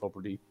Arsenal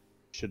probably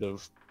should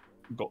have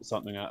got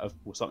something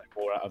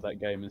more out of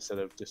that game instead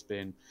of just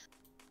being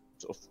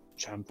sort of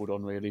trampled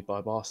on really by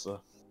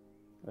Barca.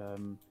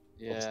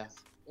 Yeah,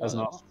 as an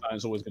Arsenal fan,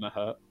 it's always going to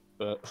hurt,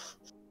 but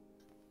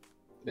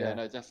yeah,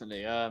 no,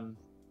 definitely.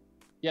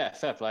 Yeah,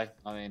 fair play.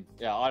 I mean,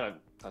 yeah, I don't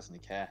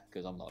personally care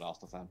because I'm not an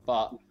Arsenal fan,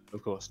 but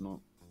of course not.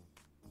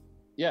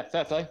 Yeah,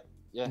 fair play.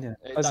 Yeah,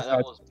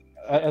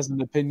 as an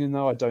opinion,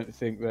 though, I don't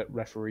think that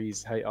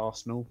referees hate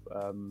Arsenal.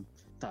 No,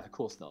 of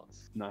course not.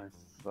 No,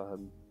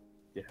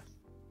 yeah,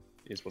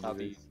 it is what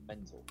That'd it be is.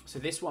 mental. So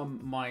this one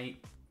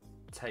might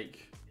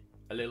take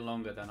a little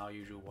longer than our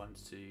usual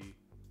ones to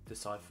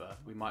decipher.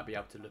 We might be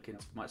able to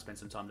might spend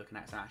some time looking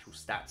at some actual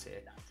stats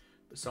here.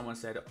 But someone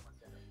said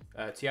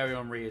Thierry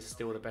Henry is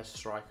still the best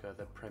striker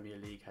the Premier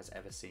League has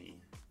ever seen.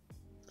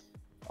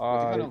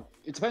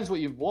 It depends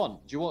what you want.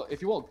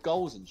 If you want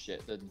goals and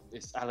shit, then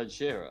it's Alan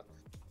Shearer.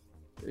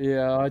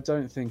 Yeah, I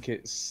don't think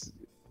it's.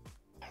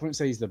 I wouldn't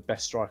say he's the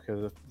best striker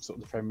the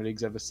Premier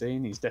League's ever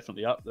seen. He's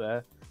definitely up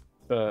there,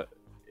 but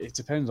it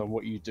depends on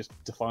what you just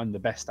define the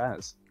best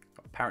as.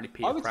 Apparently,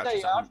 Peter Crouch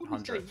is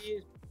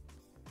 100th.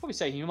 Probably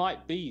say he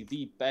might be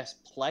the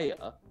best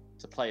player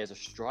to play as a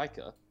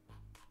striker,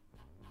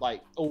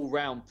 like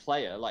all-round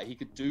player. Like he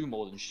could do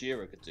more than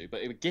Shearer could do.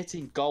 But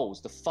getting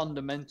goals, the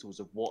fundamentals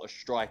of what a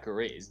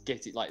striker is,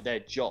 like their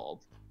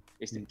job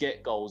is to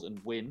get goals and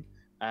win.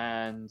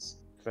 And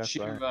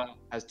Shearer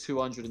has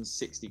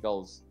 260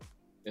 goals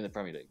in the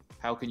Premier League.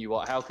 How can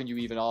you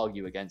even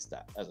argue against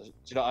that? Do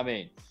you know what I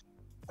mean?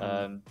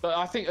 But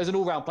I think as an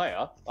all-round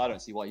player, I don't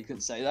see why you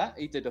couldn't say that.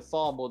 He did a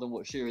far more than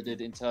what Shearer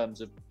did in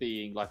terms of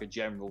being like a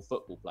general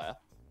football player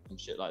and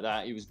shit like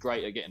that. He was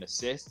great at getting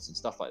assists and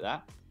stuff like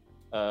that.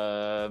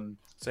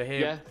 So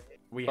here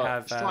we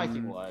have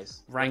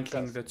striking-wise,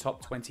 ranking the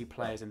top 20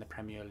 players in the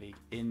Premier League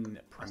in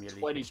Premier League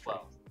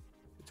 2012.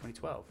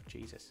 2012,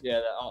 Jesus. Yeah,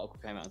 that article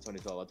came out in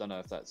 2012. I don't know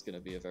if that's going to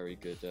be a very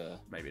good.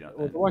 Maybe not.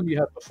 Well, the one you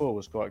had before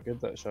was quite good.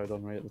 That showed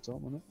Henry at the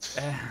top, wasn't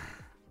it?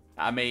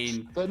 I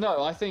mean, but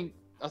no, I think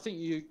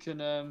you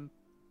can.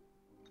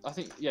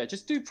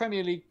 Just do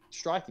Premier League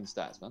striking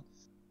stats, man.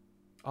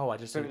 Oh, I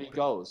just Premier League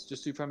goals.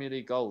 Just do Premier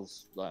League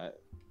goals, like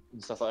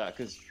and stuff like that.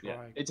 Because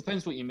it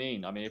depends what you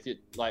mean. I mean, if you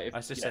like,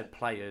 I just said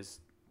players.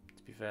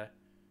 To be fair,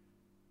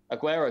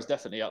 Aguero's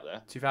definitely up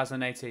there.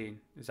 2018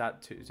 is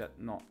that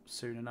not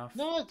soon enough?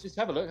 No, just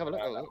have a look.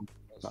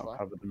 That'll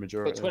cover the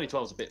majority. But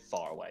 2012 is a bit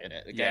far away, isn't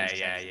it? The game's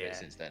changed a bit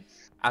since then.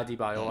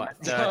 Adebayor at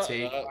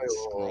 30.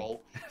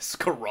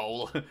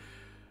 Scroll.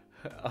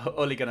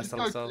 Ole Gunnar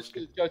Solskjaer.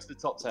 Just go to the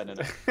top 10,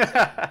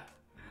 innit?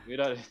 We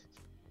don't.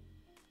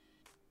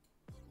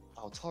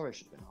 Oh, Torres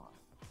should have been high.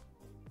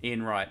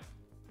 Ian Wright.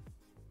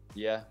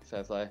 Yeah,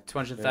 fair play.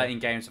 213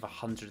 games with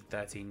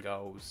 113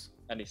 goals.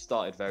 And he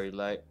started very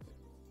late.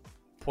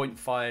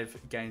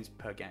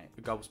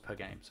 0.5 goals per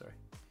game, sorry.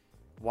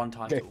 One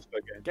title.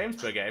 Games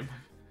per game.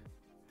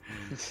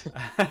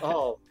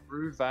 Oh,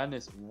 Ruud van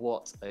Nistelrooy,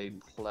 what a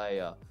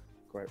player.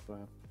 Great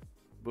player.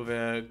 With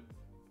a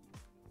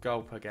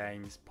goal per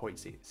game is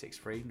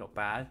 0.63, not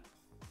bad.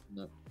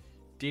 No.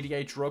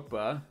 Didier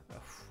Drogba.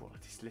 Oh,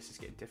 this list is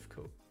getting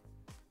difficult.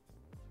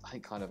 I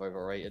think kind of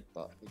overrated,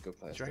 but a good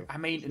player. Still. I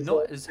mean,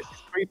 not as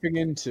creeping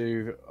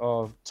into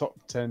our top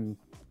 10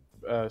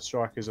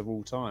 strikers of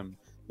all time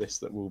list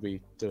that we'll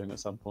be doing at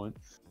some point.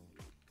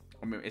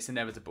 I mean, it's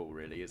inevitable,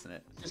 really, isn't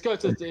it? Just go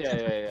to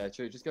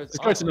true. Just go to. Let's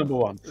go to number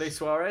 1. Luis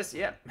Suarez,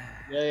 yep.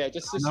 Yeah.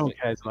 Just no one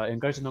cares about him.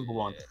 Go to number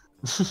 1.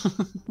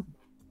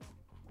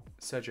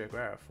 Sergio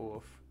Aguero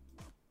 4th.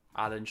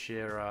 Alan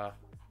Shearer,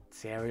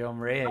 Thierry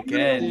Henry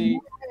again.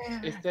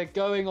 If they're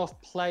going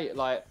off play,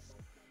 like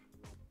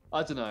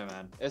I don't know,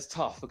 man. It's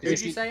tough because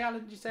Did you say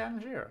Alan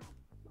Shearer?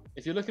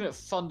 If you're looking at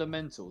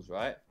fundamentals,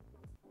 right,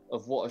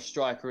 of what a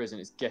striker is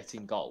and it's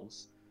getting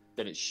goals,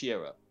 then it's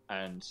Shearer,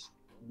 and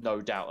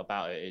no doubt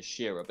about it, it's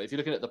Shearer. But if you're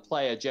looking at the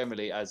player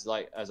generally as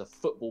a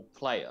football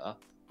player,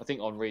 I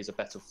think Henry is a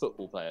better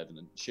football player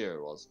than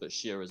Shearer was, but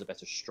Shearer is a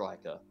better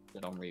striker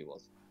than Henry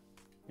was.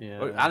 Yeah.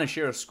 Well, Alan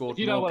Shearer scored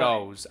more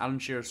goals. Alan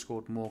Shearer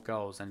scored more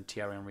goals than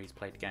Thierry Henry's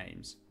played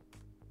games.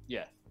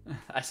 Yeah.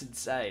 That's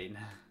insane.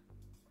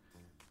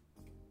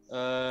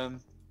 But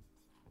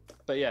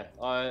yeah,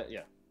 I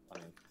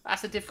mean,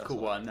 that's a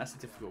difficult one. That's a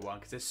difficult one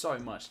because there's so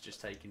much to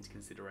just take into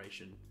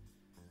consideration.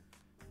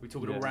 Are we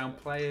talking all-round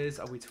players?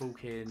 Are we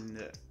talking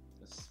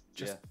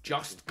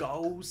just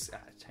goals?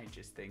 It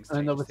changes things.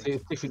 And obviously,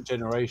 it's different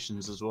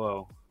generations as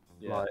well.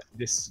 Yeah. Like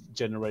this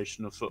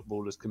generation of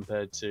footballers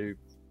compared to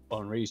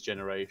Henry's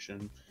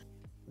generation,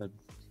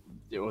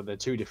 they're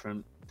two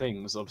different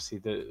things. Obviously,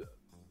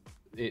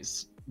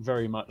 it's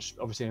very much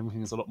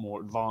everything's a lot more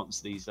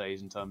advanced these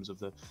days in terms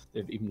of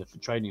even the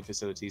training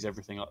facilities,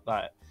 everything like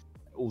that.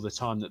 All the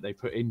time that they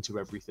put into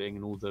everything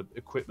and all the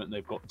equipment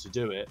they've got to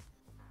do it.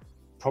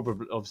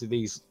 Probably, obviously,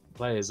 these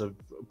players are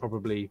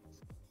probably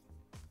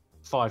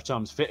 5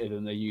 times fitter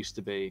than they used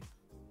to be,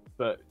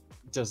 but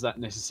does that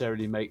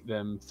necessarily make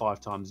them 5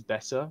 times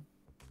better?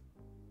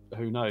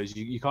 Who knows?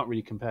 You can't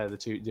really compare the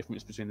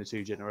difference between the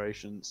two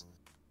generations.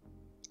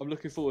 I'm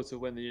looking forward to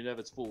when the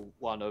inevitable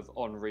one of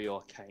Henry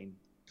or Kane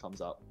comes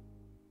up.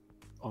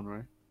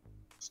 Henry?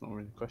 That's not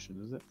really a question,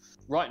 is it?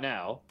 Right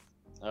now,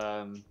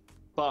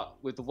 but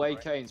with the way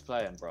Kane's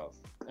playing, bruv,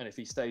 and if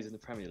he stays in the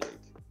Premier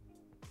League,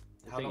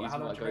 how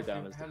long do you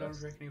reckon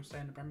he'll stay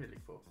in the Premier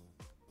League for?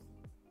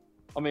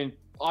 I mean,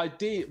 my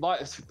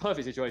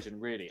perfect situation,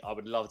 really, I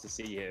would love to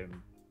see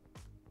him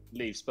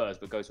leave Spurs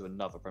but go to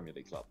another Premier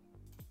League club.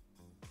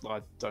 I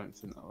don't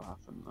think that will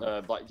happen.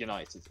 No. Like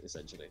United,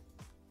 essentially.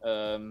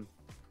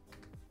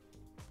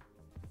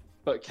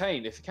 But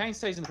Kane, if Kane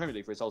stays in the Premier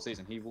League for his whole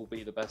season, he will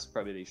be the best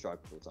Premier League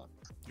striker of all time.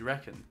 You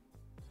reckon?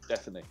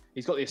 Definitely.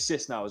 He's got the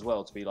assist now as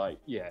well to be like,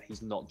 yeah,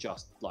 he's not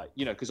just like,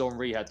 because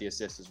Henry had the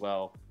assist as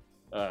well.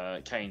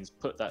 Kane's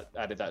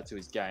added that to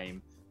his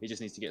game. He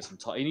just needs to get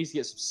he needs to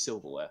get some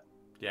silverware.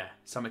 Yeah,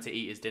 something to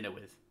eat his dinner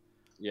with.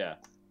 Yeah.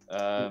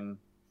 Well,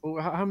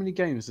 how many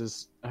games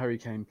has Harry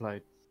Kane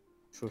played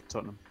for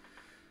Tottenham?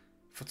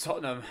 For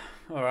Tottenham,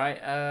 all right.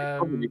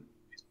 He's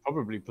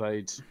probably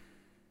played.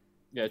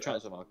 Yeah,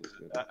 transfer market's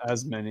good.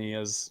 As many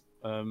as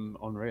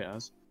Henry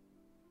has,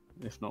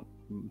 if not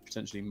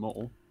potentially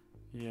more.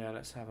 Yeah,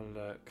 let's have a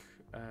look.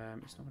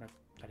 It's not going to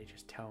bloody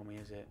just tell me,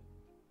 is it?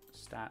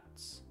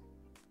 Stats.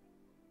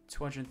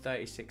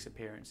 236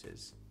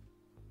 appearances.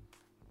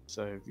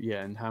 So,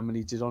 yeah, and how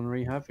many did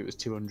Henry have? It was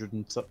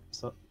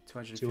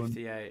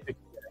 258.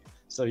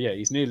 So, yeah,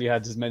 he's nearly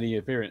had as many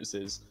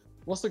appearances.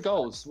 What's the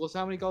goals?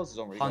 How many goals has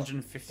Henry got?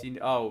 115.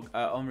 Oh,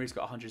 Henry's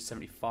got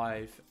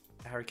 175.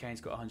 Harry Kane's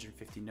got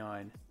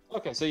 159.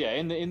 Okay, so yeah,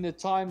 in the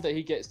time that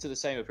he gets to the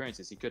same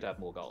appearances, he could have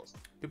more goals.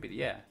 Could be,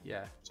 yeah.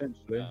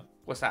 Potentially.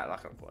 What's that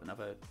like? What,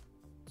 another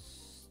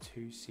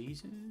 2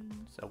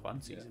 seasons? Or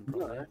 1 season,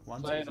 probably. No,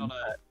 one playing season.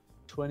 on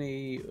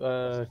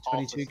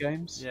 22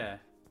 games. Yeah,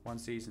 1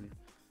 season.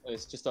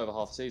 It's just over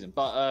half a season,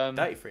 but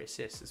 33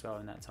 assists as well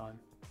in that time.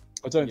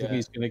 I don't think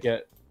he's going to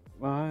get.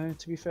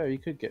 To be fair, he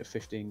could get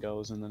 15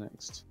 goals in the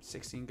next.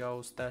 16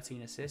 goals,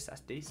 13 assists.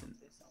 That's decent.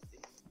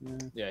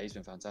 Yeah, he's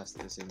been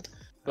fantastic this season.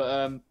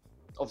 But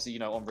obviously,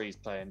 Henry's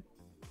playing.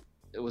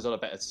 It was on a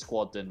better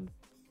squad than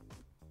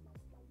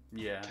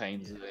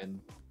Kane's in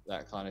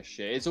that kind of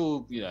shit. It's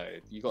all you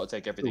got to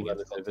take everything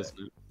into context.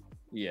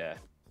 Yeah.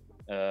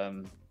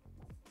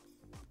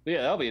 But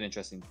yeah, that'll be an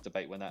interesting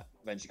debate when that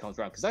eventually comes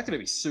around, because that's going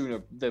to be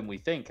sooner than we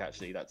think.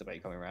 Actually, that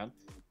debate coming around.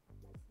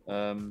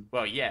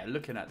 Well, yeah,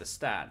 looking at the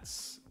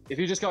stats. If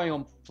you're just going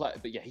on play,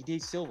 but yeah, he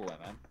needs silverware,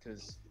 man,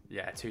 because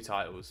 2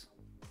 titles.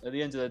 At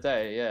the end of the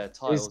day,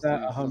 titles. Is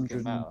that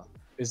 100?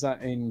 Is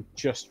that in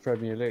just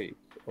Premier League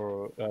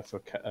or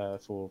for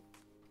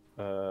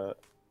Henry?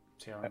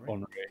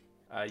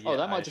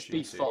 That might just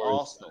be for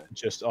Arsenal.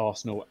 Just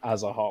Arsenal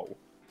as a whole.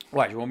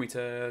 Right, do you want me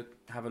to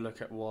have a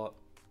look at what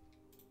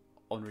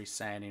Henry's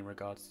saying in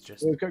regards to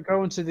just... Well,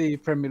 go onto the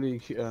Premier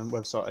League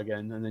website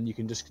again, and then you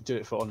can just do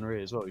it for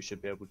Henry as well. You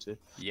should be able to.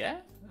 Yeah?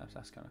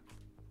 That's kind of...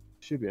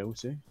 Should be able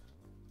to. Is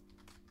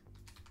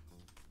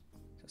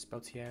that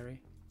spelled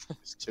Thierry?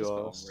 It's 2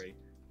 R's. Henry.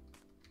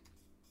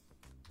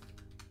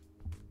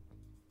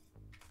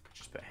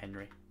 Just put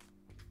Henry.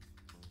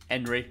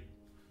 Henry.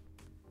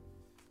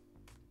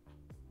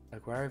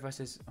 Aguero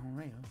versus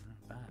Henry. Oh,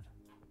 not bad.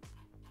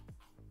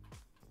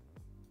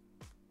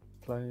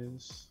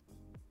 Players.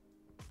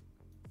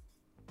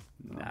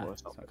 Nah, Well,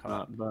 it's not not coming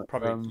that, up. but,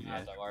 Probably.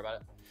 Yeah, don't worry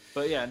about it.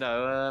 But yeah,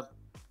 no,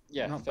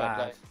 yeah, Not fair bad.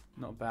 play.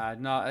 Not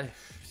bad. No,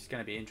 it's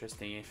going to be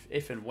interesting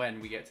if and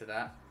when we get to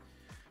that.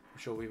 I'm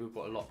sure we've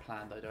got a lot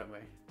planned, though, don't we?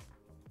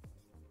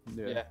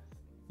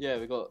 Yeah,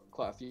 we've got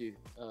quite a few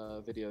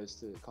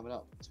videos coming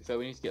up. To be fair,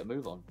 we need to get a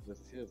move on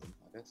with a few of them,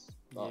 I guess.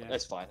 But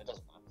that's fine, it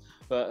doesn't matter.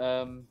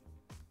 But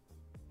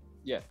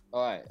yeah,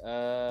 all right.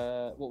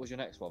 What was your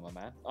next one, my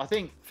man? I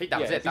think that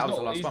was it. That was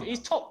the last one. He's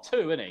top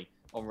 2, isn't he?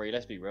 Henry,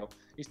 let's be real.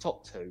 He's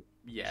top 2.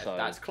 Yeah, so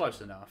that's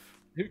close enough.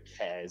 Who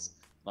cares?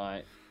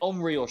 Like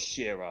Henry or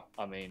Shearer?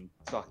 I mean,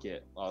 fuck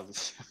it.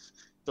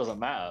 Doesn't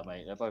matter,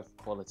 mate. They're both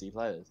quality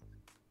players.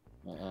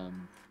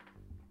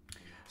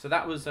 So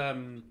that was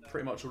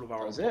pretty much all of our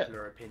That was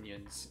unpopular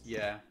opinions.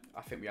 Yeah,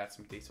 I think we had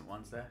some decent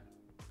ones there.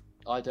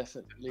 I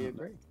definitely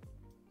agree.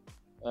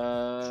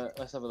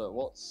 Let's have a look.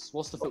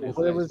 What's the football There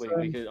for was, next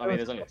week? I mean,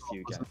 there's only a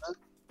few games.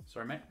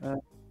 Sorry, mate.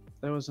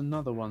 There was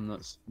another one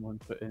that someone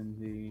put in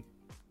the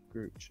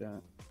group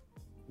chat.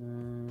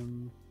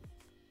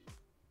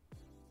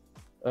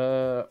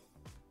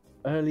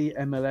 Early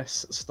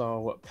MLS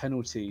style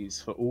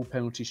penalties for all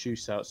penalty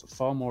shootouts,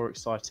 far more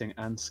exciting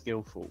and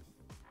skillful.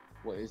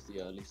 What is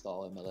the early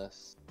style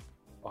MLS?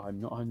 I'm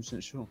not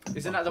 100% sure.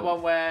 Isn't that the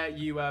one where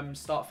you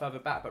start further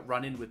back but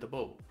run in with the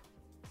ball?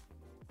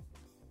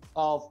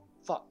 Oh,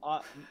 fuck.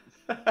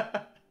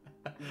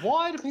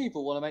 Why do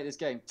people want to make this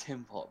game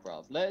Tim Pot,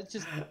 bruv? Let's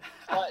just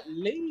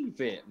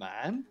leave it,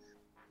 man.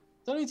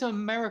 Don't need to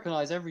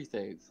Americanize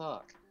everything.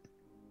 Fuck.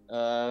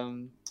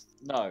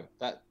 No.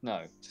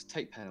 Just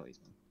take penalties,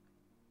 man.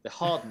 They're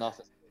hard enough.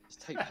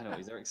 Just take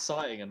penalties. They're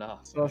exciting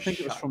enough. So I think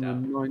it was from the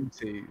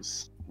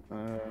 90s.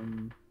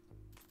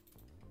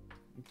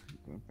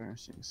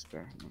 Embarrassing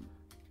experiment.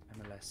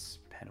 MLS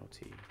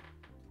penalty.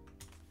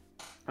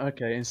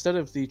 Okay, instead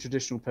of the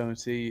traditional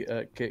penalty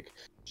kick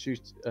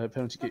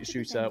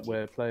shootout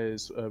where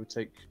players would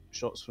take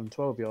shots from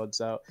 12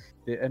 yards out,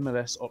 the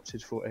MLS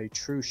opted for a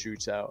true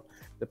shootout.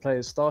 The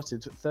players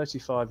started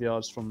 35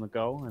 yards from the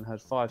goal and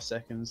had 5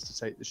 seconds to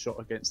take the shot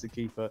against the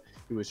keeper,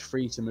 who was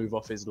free to move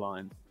off his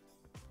line.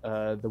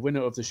 The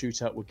winner of the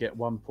shootout would get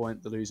 1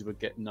 point, the loser would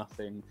get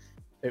nothing.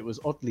 It was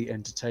oddly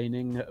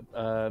entertaining,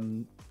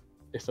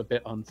 if a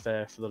bit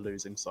unfair for the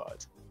losing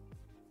side.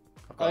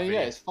 Oh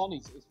yeah, it's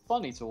funny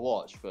to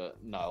watch, but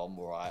no, I'm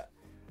alright.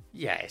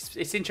 Yeah,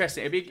 it's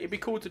interesting. It'd be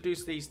cool to do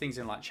these things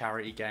in like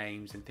charity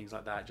games and things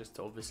like that, just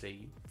to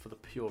obviously for the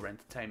pure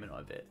entertainment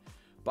of it.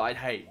 But I'd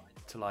hate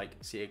to like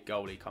see a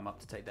goalie come up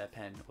to take their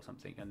pen or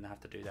something and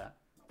have to do that.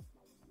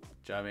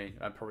 Do you know what I mean?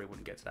 I probably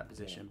wouldn't get to that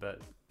position,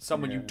 but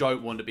someone you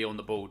don't want to be on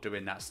the ball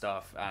doing that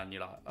stuff, and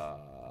you're like,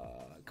 I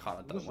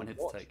don't want him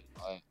to take.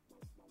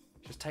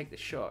 Just take the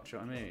shot. Do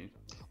you know what I mean?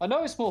 I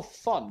know it's more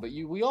fun, but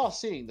we are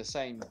seeing the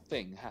same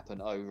thing happen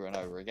over and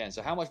over again.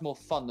 So how much more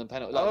fun than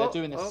penalty? Like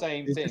they're doing the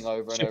same thing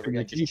over and over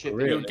again. Just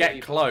chipping. You'll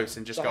get close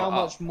and just so go.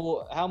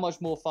 How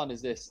much more fun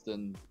is this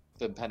than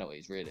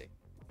penalties? Really?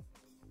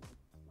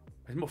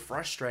 It's more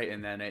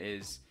frustrating than it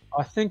is.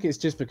 I think it's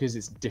just because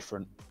it's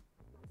different.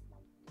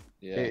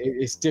 Yeah,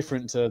 it's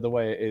different to the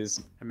way it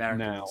is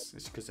now.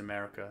 It's because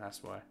America.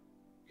 That's why.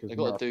 They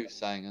got to do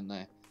something, haven't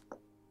they?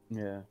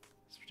 Yeah.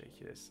 It's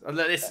ridiculous. Oh,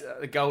 look,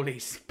 the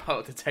goalie's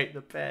about to take the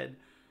pen.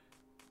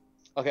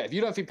 Okay, if you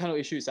don't think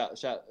penalty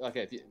shootout,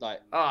 okay, if you like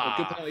a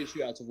good penalty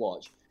shootout to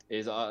watch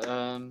is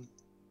let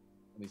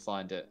me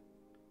find it.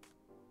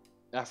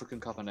 African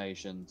Cup of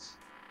Nations.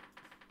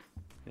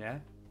 Yeah.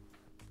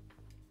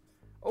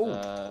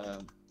 I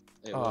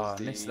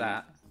missed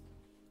that.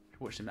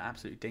 Watch them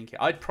absolutely dink it.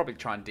 I'd probably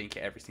try and dink it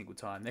every single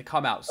time. They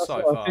come out That's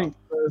so what far.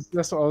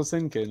 That's what I was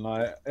thinking.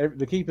 Like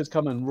the keeper's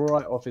coming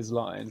right off his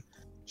line.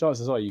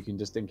 Chances are you can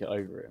just dink it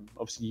over him.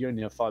 Obviously, you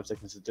only have 5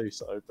 seconds to do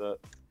so, but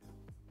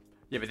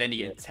yeah, but then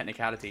you get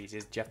technicalities. Do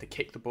you have to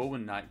kick the ball,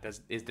 and like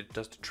does the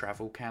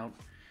travel count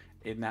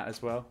in that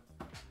as well?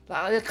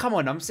 Like, come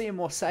on, I'm seeing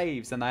more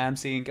saves than I am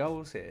seeing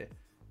goals here.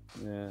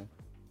 Yeah.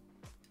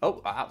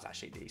 Oh, that was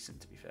actually decent,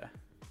 to be fair.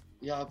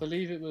 Yeah, I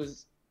believe it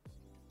was.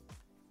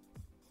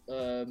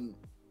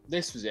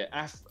 This was it.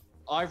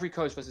 Ivory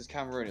Coast versus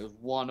Cameroon. It was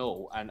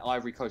 1-1, and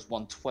Ivory Coast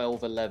won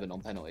 12-11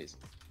 on penalties.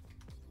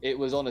 It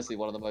was honestly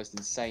one of the most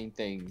insane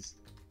things.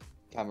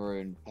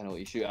 Cameroon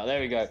penalty shootout. There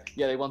we go.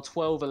 Yeah, they won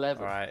 12-11.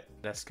 All right,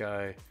 let's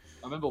go.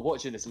 I remember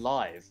watching this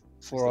live.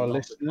 For our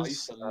listeners, I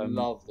used to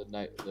love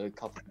the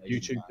Cup of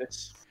Nations. YouTube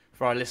this.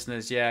 For our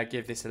listeners, yeah,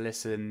 give this a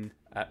listen.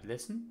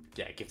 Listen?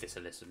 Yeah, give this a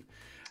listen.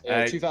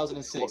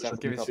 2006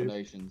 African Cup of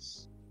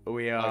Nations.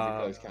 We are.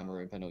 Ivory Coast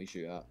Cameroon penalty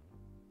shootout.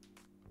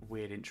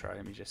 Weird intro.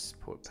 Let me just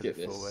put it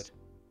forward.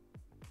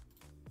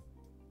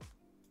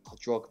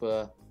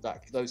 Drogba,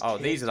 those. Oh,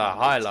 these are the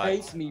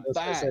highlights. Take me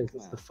back.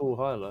 It's the full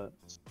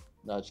highlights.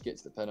 No, just get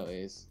to the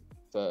penalties.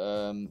 But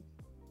I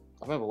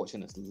remember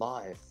watching this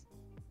live.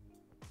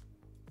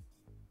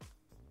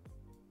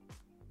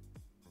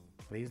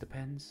 Are these the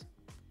pens?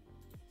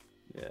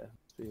 Yeah.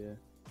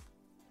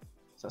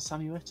 Is that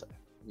Samuel Eto'o?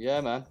 Yeah,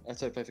 man.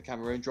 Eto'o played for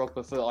Cameroon,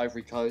 Drogba for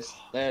Ivory Coast.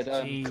 They had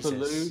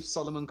Kalou,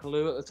 Solomon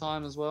Kalou at the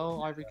time as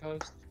well, Ivory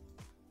Coast.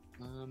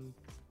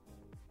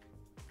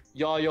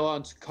 Yaya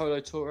and Kolo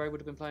Touré would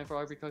have been playing for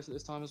Ivory Coast at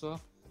this time as well.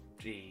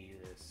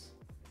 Jesus.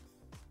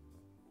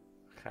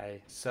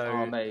 Okay, so...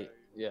 Oh, mate,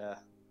 yeah.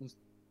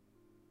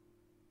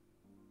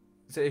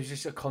 So it was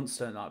just a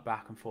constant like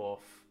back and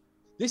forth.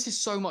 This is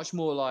so much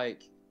more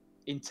like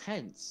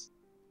intense.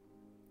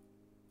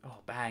 Oh,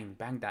 bang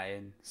that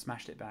in,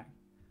 smashed it back.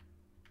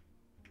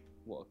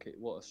 What a kick,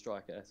 what a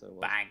striker Eto'o was.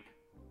 Bang.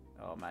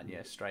 Oh man,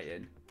 yeah, straight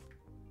in.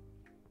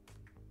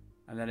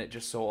 And then it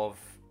just sort of,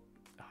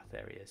 oh,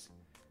 there he is.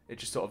 It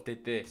just sort of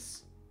did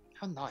this.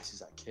 How nice is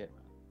that kit,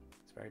 man?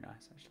 It's very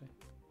nice actually.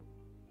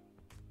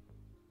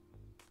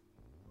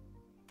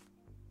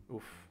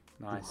 Oof.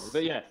 Nice.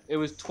 But yeah, it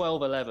was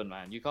 12-11,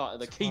 man. You can't.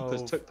 The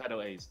keepers took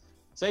penalties.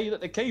 Say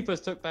that the keepers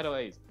took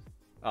penalties.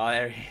 Oh,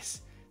 there he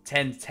is.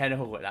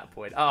 10-10 at that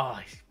point. Oh,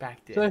 he's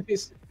backed it. So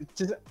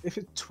if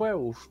it's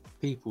 12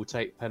 people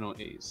take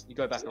penalties, you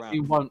go back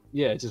around.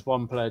 Just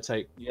one player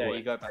take. Yeah,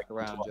 you go back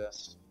around.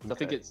 Yes. Okay. I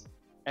think it's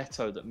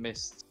Eto'o that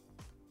missed.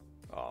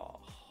 Oh.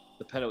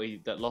 The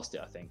penalty that lost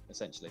it. I think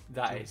essentially.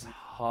 That is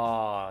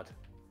hard.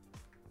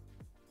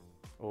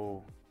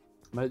 Oh.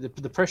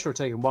 The pressure of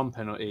taking one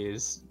penalty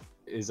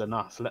is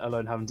enough, let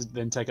alone having to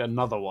then take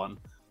another one.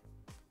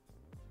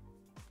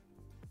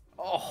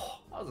 Oh,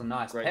 that was a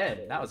nice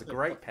pen. That was a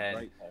great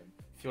pen.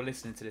 If you're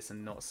listening to this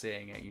and not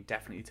seeing it, you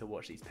definitely need to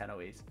watch these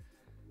penalties.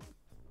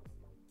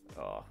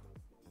 Oh,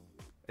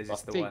 is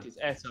this the one? I think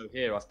it's Eto'o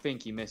here. I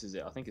think he misses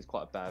it. I think it's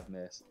quite a bad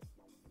miss.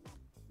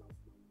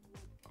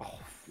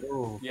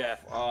 Oh, yeah.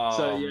 Oh,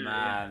 so, yeah,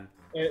 man.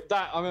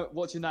 I remember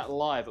watching that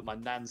live at my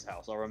nan's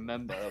house. I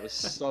remember that was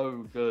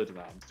so good,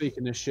 man.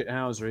 Speaking of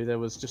shithousery, there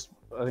was just,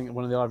 I think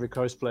one of the Ivory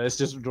Coast players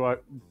just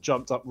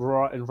jumped up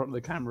right in front of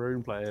the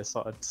Cameroon player,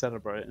 started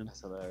celebrating.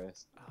 That's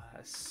hilarious. Oh,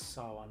 that's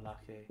so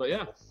unlucky. But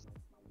yeah,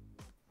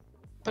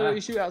 penalty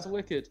shootouts are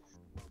wicked.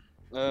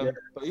 But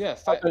yeah,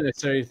 I don't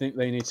necessarily think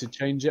they need to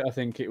change it. I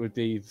think it would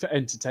be for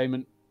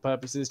entertainment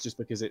purposes, just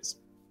because it's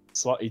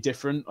slightly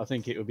different. I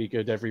think it would be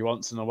good every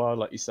once in a while,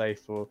 like you say,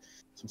 for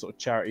some sort of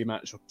charity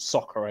match or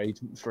soccer aid,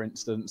 for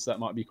instance. That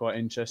might be quite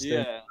interesting.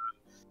 Yeah.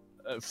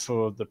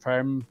 For the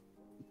Prem,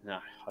 no,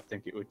 I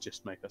think it would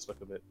just make us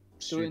look a bit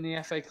stupid. Doing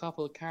the FA Cup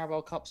or the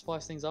Carabao Cup,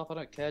 spice things up. I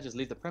don't care. Just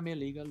leave the Premier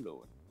League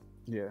alone.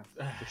 Yeah.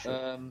 For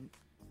sure.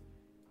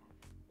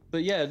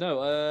 But yeah,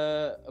 no.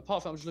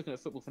 Apart from I'm just looking at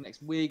football for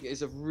next week.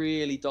 It's a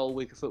really dull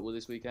week of football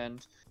this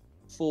weekend.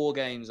 4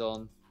 games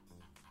on.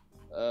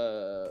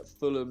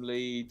 Fulham,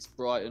 Leeds,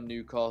 Brighton,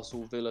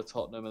 Newcastle, Villa,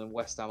 Tottenham, and then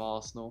West Ham,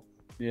 Arsenal.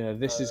 Yeah,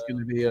 this is going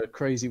to be a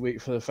crazy week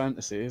for the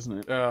fantasy, isn't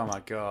it? Oh my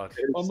god!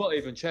 I'm not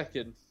even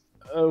checking.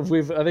 I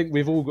think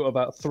we've all got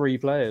about 3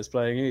 players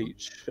playing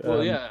each.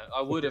 Well, yeah,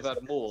 I would have had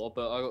more,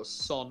 but I got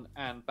Son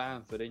and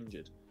Bamford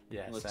injured.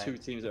 Yeah, on the 2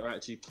 teams that are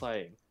actually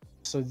playing.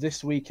 So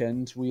this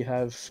weekend we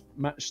have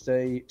match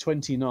day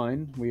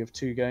 29. We have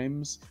 2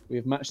 games. We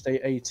have match day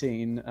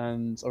 18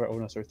 and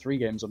 3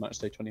 games on match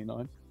day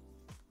 29.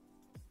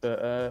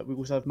 But we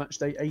also have match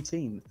day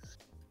 18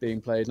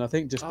 being played, and I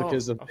think just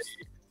because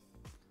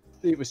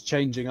it was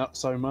changing up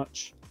so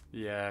much.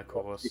 Yeah, of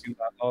course.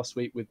 Last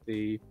week with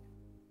the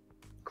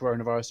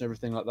coronavirus and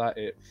everything like that,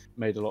 it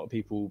made a lot of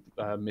people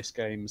miss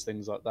games,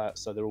 things like that.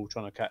 So they're all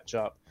trying to catch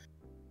up.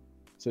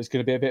 So it's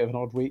going to be a bit of an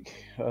odd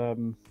week.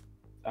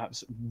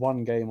 Perhaps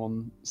 1 game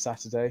on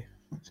Saturday.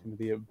 It's going to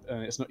be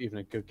it's not even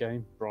a good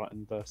game.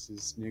 Brighton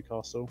versus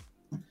Newcastle.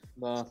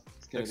 No,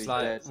 looks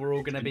like dead. We're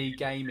all going to be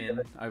gaming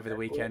over the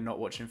weekend, not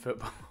watching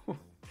football.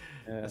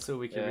 That's all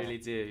we can really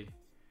do.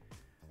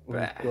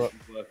 But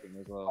working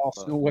as well,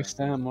 Arsenal, West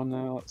Ham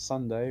on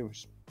Sunday,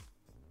 which is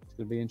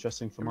going to be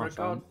interesting for my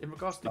fan. In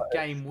regards to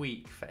game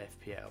week for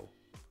FPL,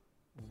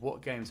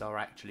 what games are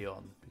actually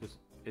on? Because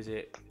is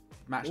it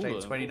match day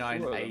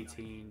 29,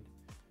 18?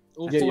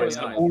 All of those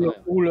games.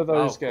 All of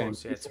those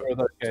games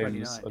are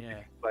being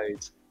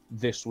played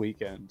this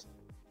weekend.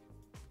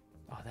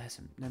 Oh,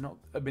 they're not.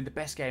 I mean, the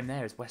best game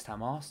there is West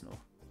Ham Arsenal.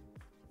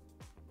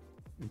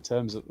 In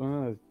terms of,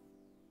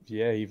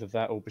 either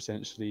that or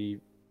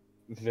potentially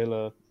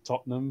Villa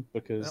Tottenham,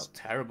 because they're not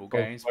terrible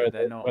games, but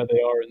they're not where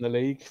they are in the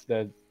league.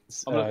 I'm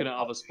looking at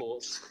other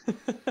sports.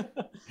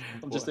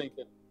 I'm just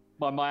thinking,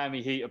 my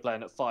Miami Heat are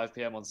playing at 5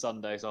 p.m. on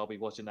Sunday, so I'll be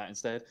watching that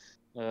instead.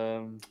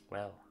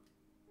 Well,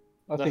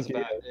 I think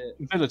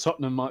Villa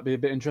Tottenham might be a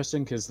bit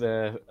interesting because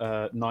they're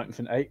 9th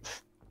and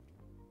 8th.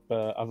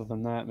 But other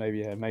than that,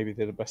 maybe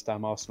they're the West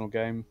Ham Arsenal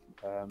game.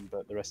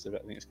 But the rest of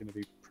it, I think it's going to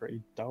be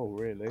pretty dull,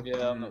 really.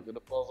 Yeah, I'm not going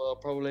to bother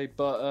probably,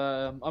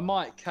 but I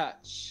might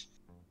catch.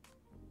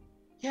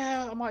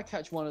 Yeah, I might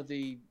catch one of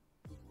the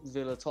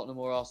Villa, Tottenham,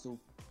 or Arsenal.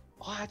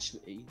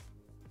 Actually,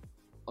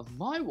 I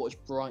might watch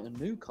Brighton,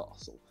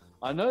 Newcastle.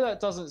 I know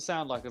that doesn't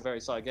sound like a very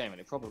exciting game, and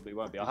it probably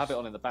won't be. I'll have it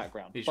on in the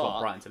background. You just want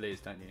Brighton to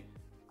lose, don't you?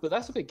 But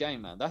that's a big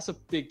game, man. That's a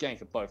big game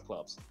for both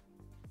clubs.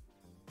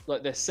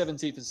 Like they're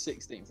 17th and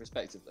 16th,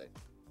 respectively.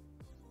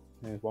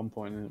 Yeah, 1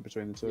 point in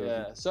between the two.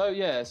 Yeah, so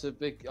yeah, it's a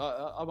big.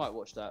 I might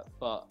watch that,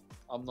 but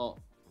I'm not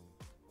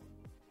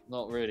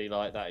not really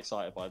like that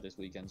excited by this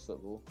weekend's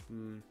football.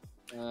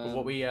 But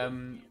what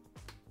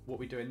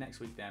we doing next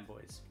week then,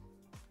 boys?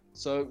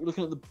 So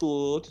looking at the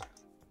board,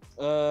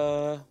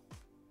 we're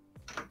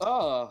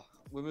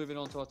moving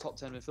on to our top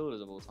 10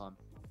 midfielders of all time.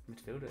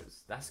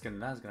 Midfielders. That's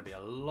gonna be a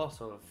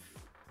lot of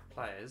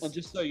players. And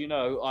just so you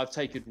know, I've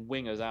taken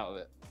wingers out of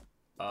it.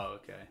 Oh,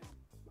 okay.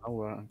 Oh,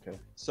 right, okay.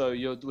 So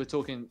we're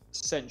talking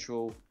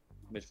central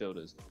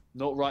midfielders,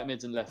 not right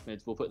mids and left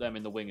mids. We'll put them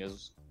in the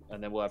wingers,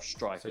 and then we'll have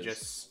strikers. So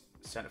just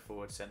centre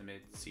forward, centre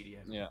mid,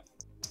 CDM. Yeah.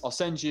 I'll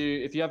send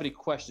you, if you have any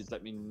questions,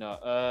 let me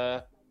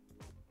know.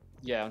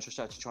 Yeah, I'm just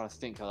actually trying to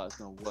think how that's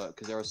going to work,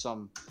 because there are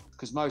some,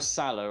 because Mo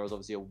Salah is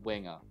obviously a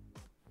winger,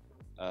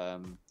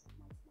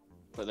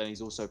 but then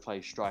he's also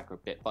played striker a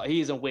bit, but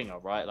he is a winger,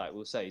 right? Like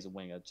we'll say he's a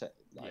winger,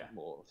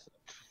 more.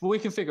 But we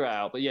can figure it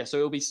out. But yeah, so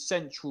it'll be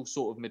central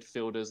sort of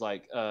midfielders,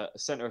 like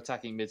centre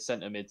attacking mid,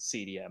 centre mid,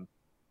 CDM,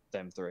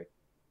 them three,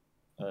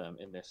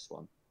 in this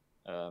one.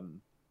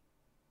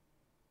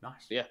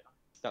 Nice. Yeah,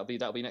 that'll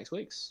be next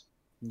week's.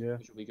 Yeah,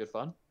 which will be good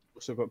fun.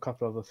 Also got a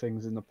couple other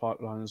things in the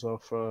pipeline as well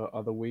for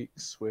other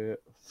weeks. We're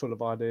full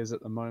of ideas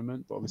at the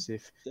moment, but obviously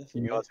if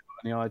you guys have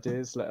got any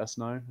ideas, let us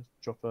know.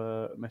 Drop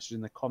a message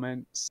in the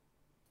comments.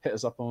 Hit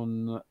us up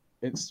on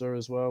Insta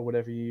as well.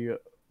 Whatever your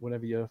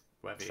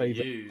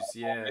favorite use,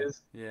 yeah.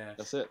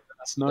 That's it.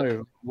 Let us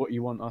know what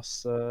you want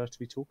us to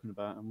be talking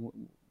about, and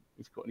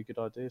if you've got any good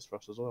ideas for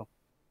us as well.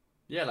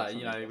 Yeah, like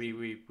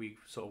we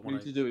sort of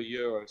want to do a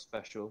Euro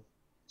special.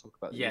 Talk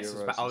about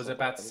I was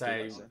about to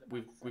say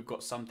we've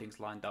got some things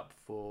lined up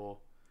for,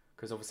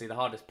 because obviously the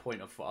hardest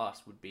point for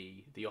us would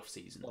be the off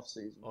season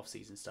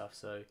stuff.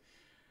 So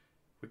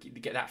we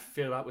get that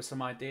filled up with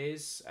some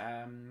ideas,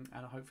 and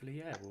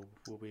hopefully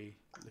we'll be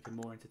looking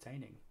more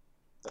entertaining.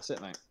 That's it,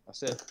 mate.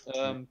 That's it.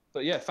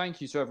 But yeah,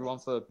 thank you to everyone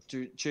for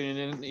tuning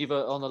in, either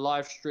on the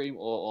live stream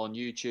or on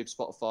YouTube,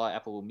 Spotify,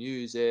 Apple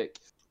Music,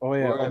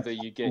 wherever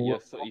you get your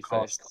footy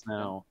fest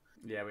now.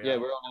 Yeah, we're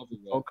on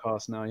everywhere.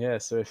 Podcast now, yeah.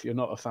 So if you're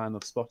not a fan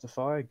of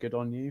Spotify, good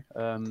on you.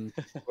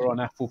 We're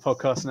on Apple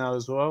Podcasts now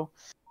as well.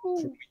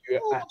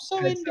 I'm so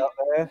indie out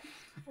there.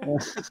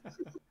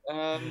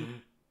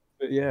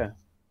 But yeah.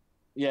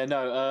 Yeah,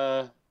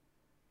 no.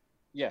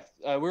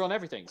 We're on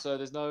everything, so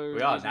there's no.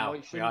 We are now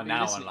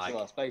on like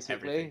us,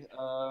 basically.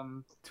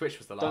 Twitch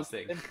was the last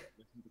thing.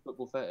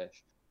 Football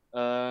fetish,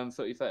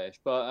 footy fetish,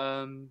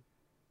 but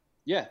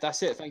yeah,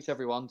 that's it. Thanks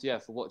everyone,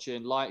 for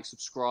watching. Like,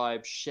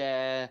 subscribe,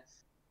 share.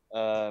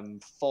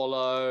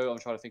 Follow. I'm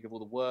trying to think of all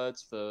the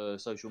words for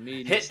social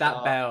media. Hit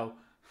that bell.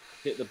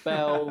 Hit the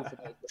bell for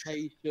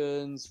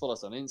notifications. Follow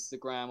us on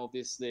Instagram,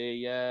 obviously.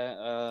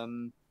 Yeah.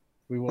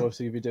 We will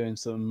obviously be doing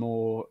some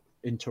more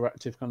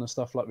interactive kind of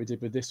stuff like we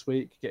did with this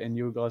week, getting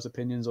your guys'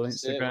 opinions on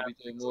Instagram. We'll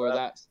be doing more of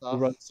that stuff.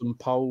 We'll run some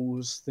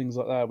polls, things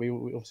like that. We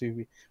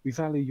obviously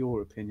value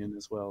your opinion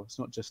as well. It's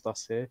not just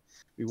us here.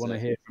 We want to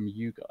hear from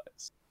you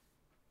guys.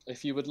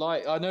 If you would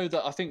like, I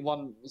think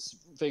one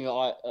thing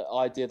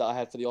idea that I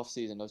had for the off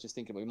season, I was just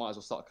thinking we might as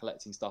well start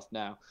collecting stuff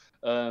now.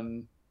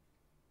 I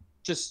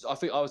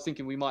was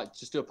thinking we might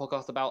just do a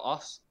podcast about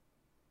us.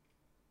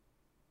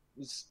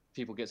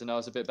 People get to know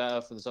us a bit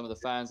better from some of the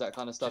fans, that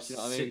kind of stuff. You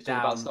know what I mean?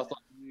 Talk about stuff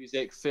like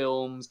music,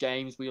 films,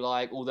 games we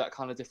like, all that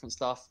kind of different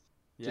stuff.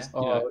 Yeah.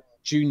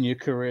 Junior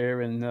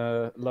career in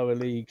lower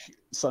league,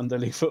 Sunday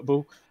league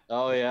football.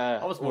 Oh yeah.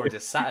 I was more into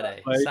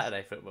Saturday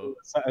football.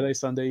 Saturday,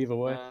 Sunday, either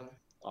way.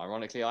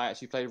 Ironically, I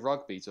actually played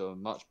rugby to a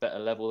much better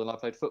level than I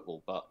played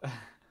football, but I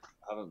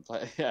haven't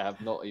played. Yeah, I've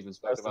not even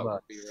spoken about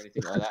rugby or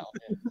anything like that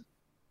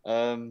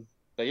on here.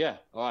 But yeah,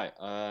 all right.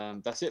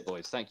 That's it,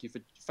 boys.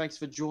 Thanks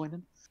for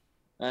joining,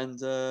 and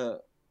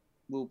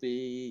we'll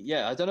be.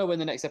 Yeah, I don't know when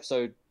the next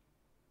episode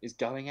is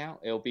going out.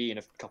 It'll be in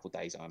a couple of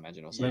days, I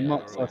imagine, or something.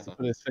 When Mark tries to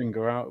put his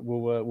finger out,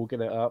 we'll get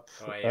it up.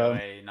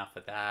 Enough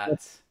of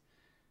that.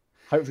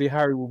 Hopefully,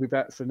 Harry will be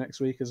back for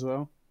next week as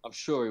well. I'm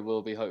sure he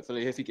will be,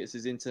 hopefully, if he gets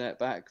his internet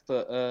back.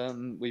 But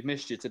we've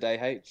missed you today,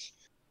 H.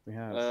 We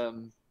have.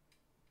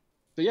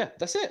 But yeah,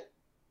 that's it.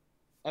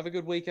 Have a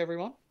good week,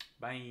 everyone.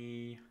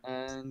 Bye.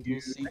 And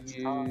we'll see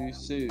you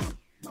soon.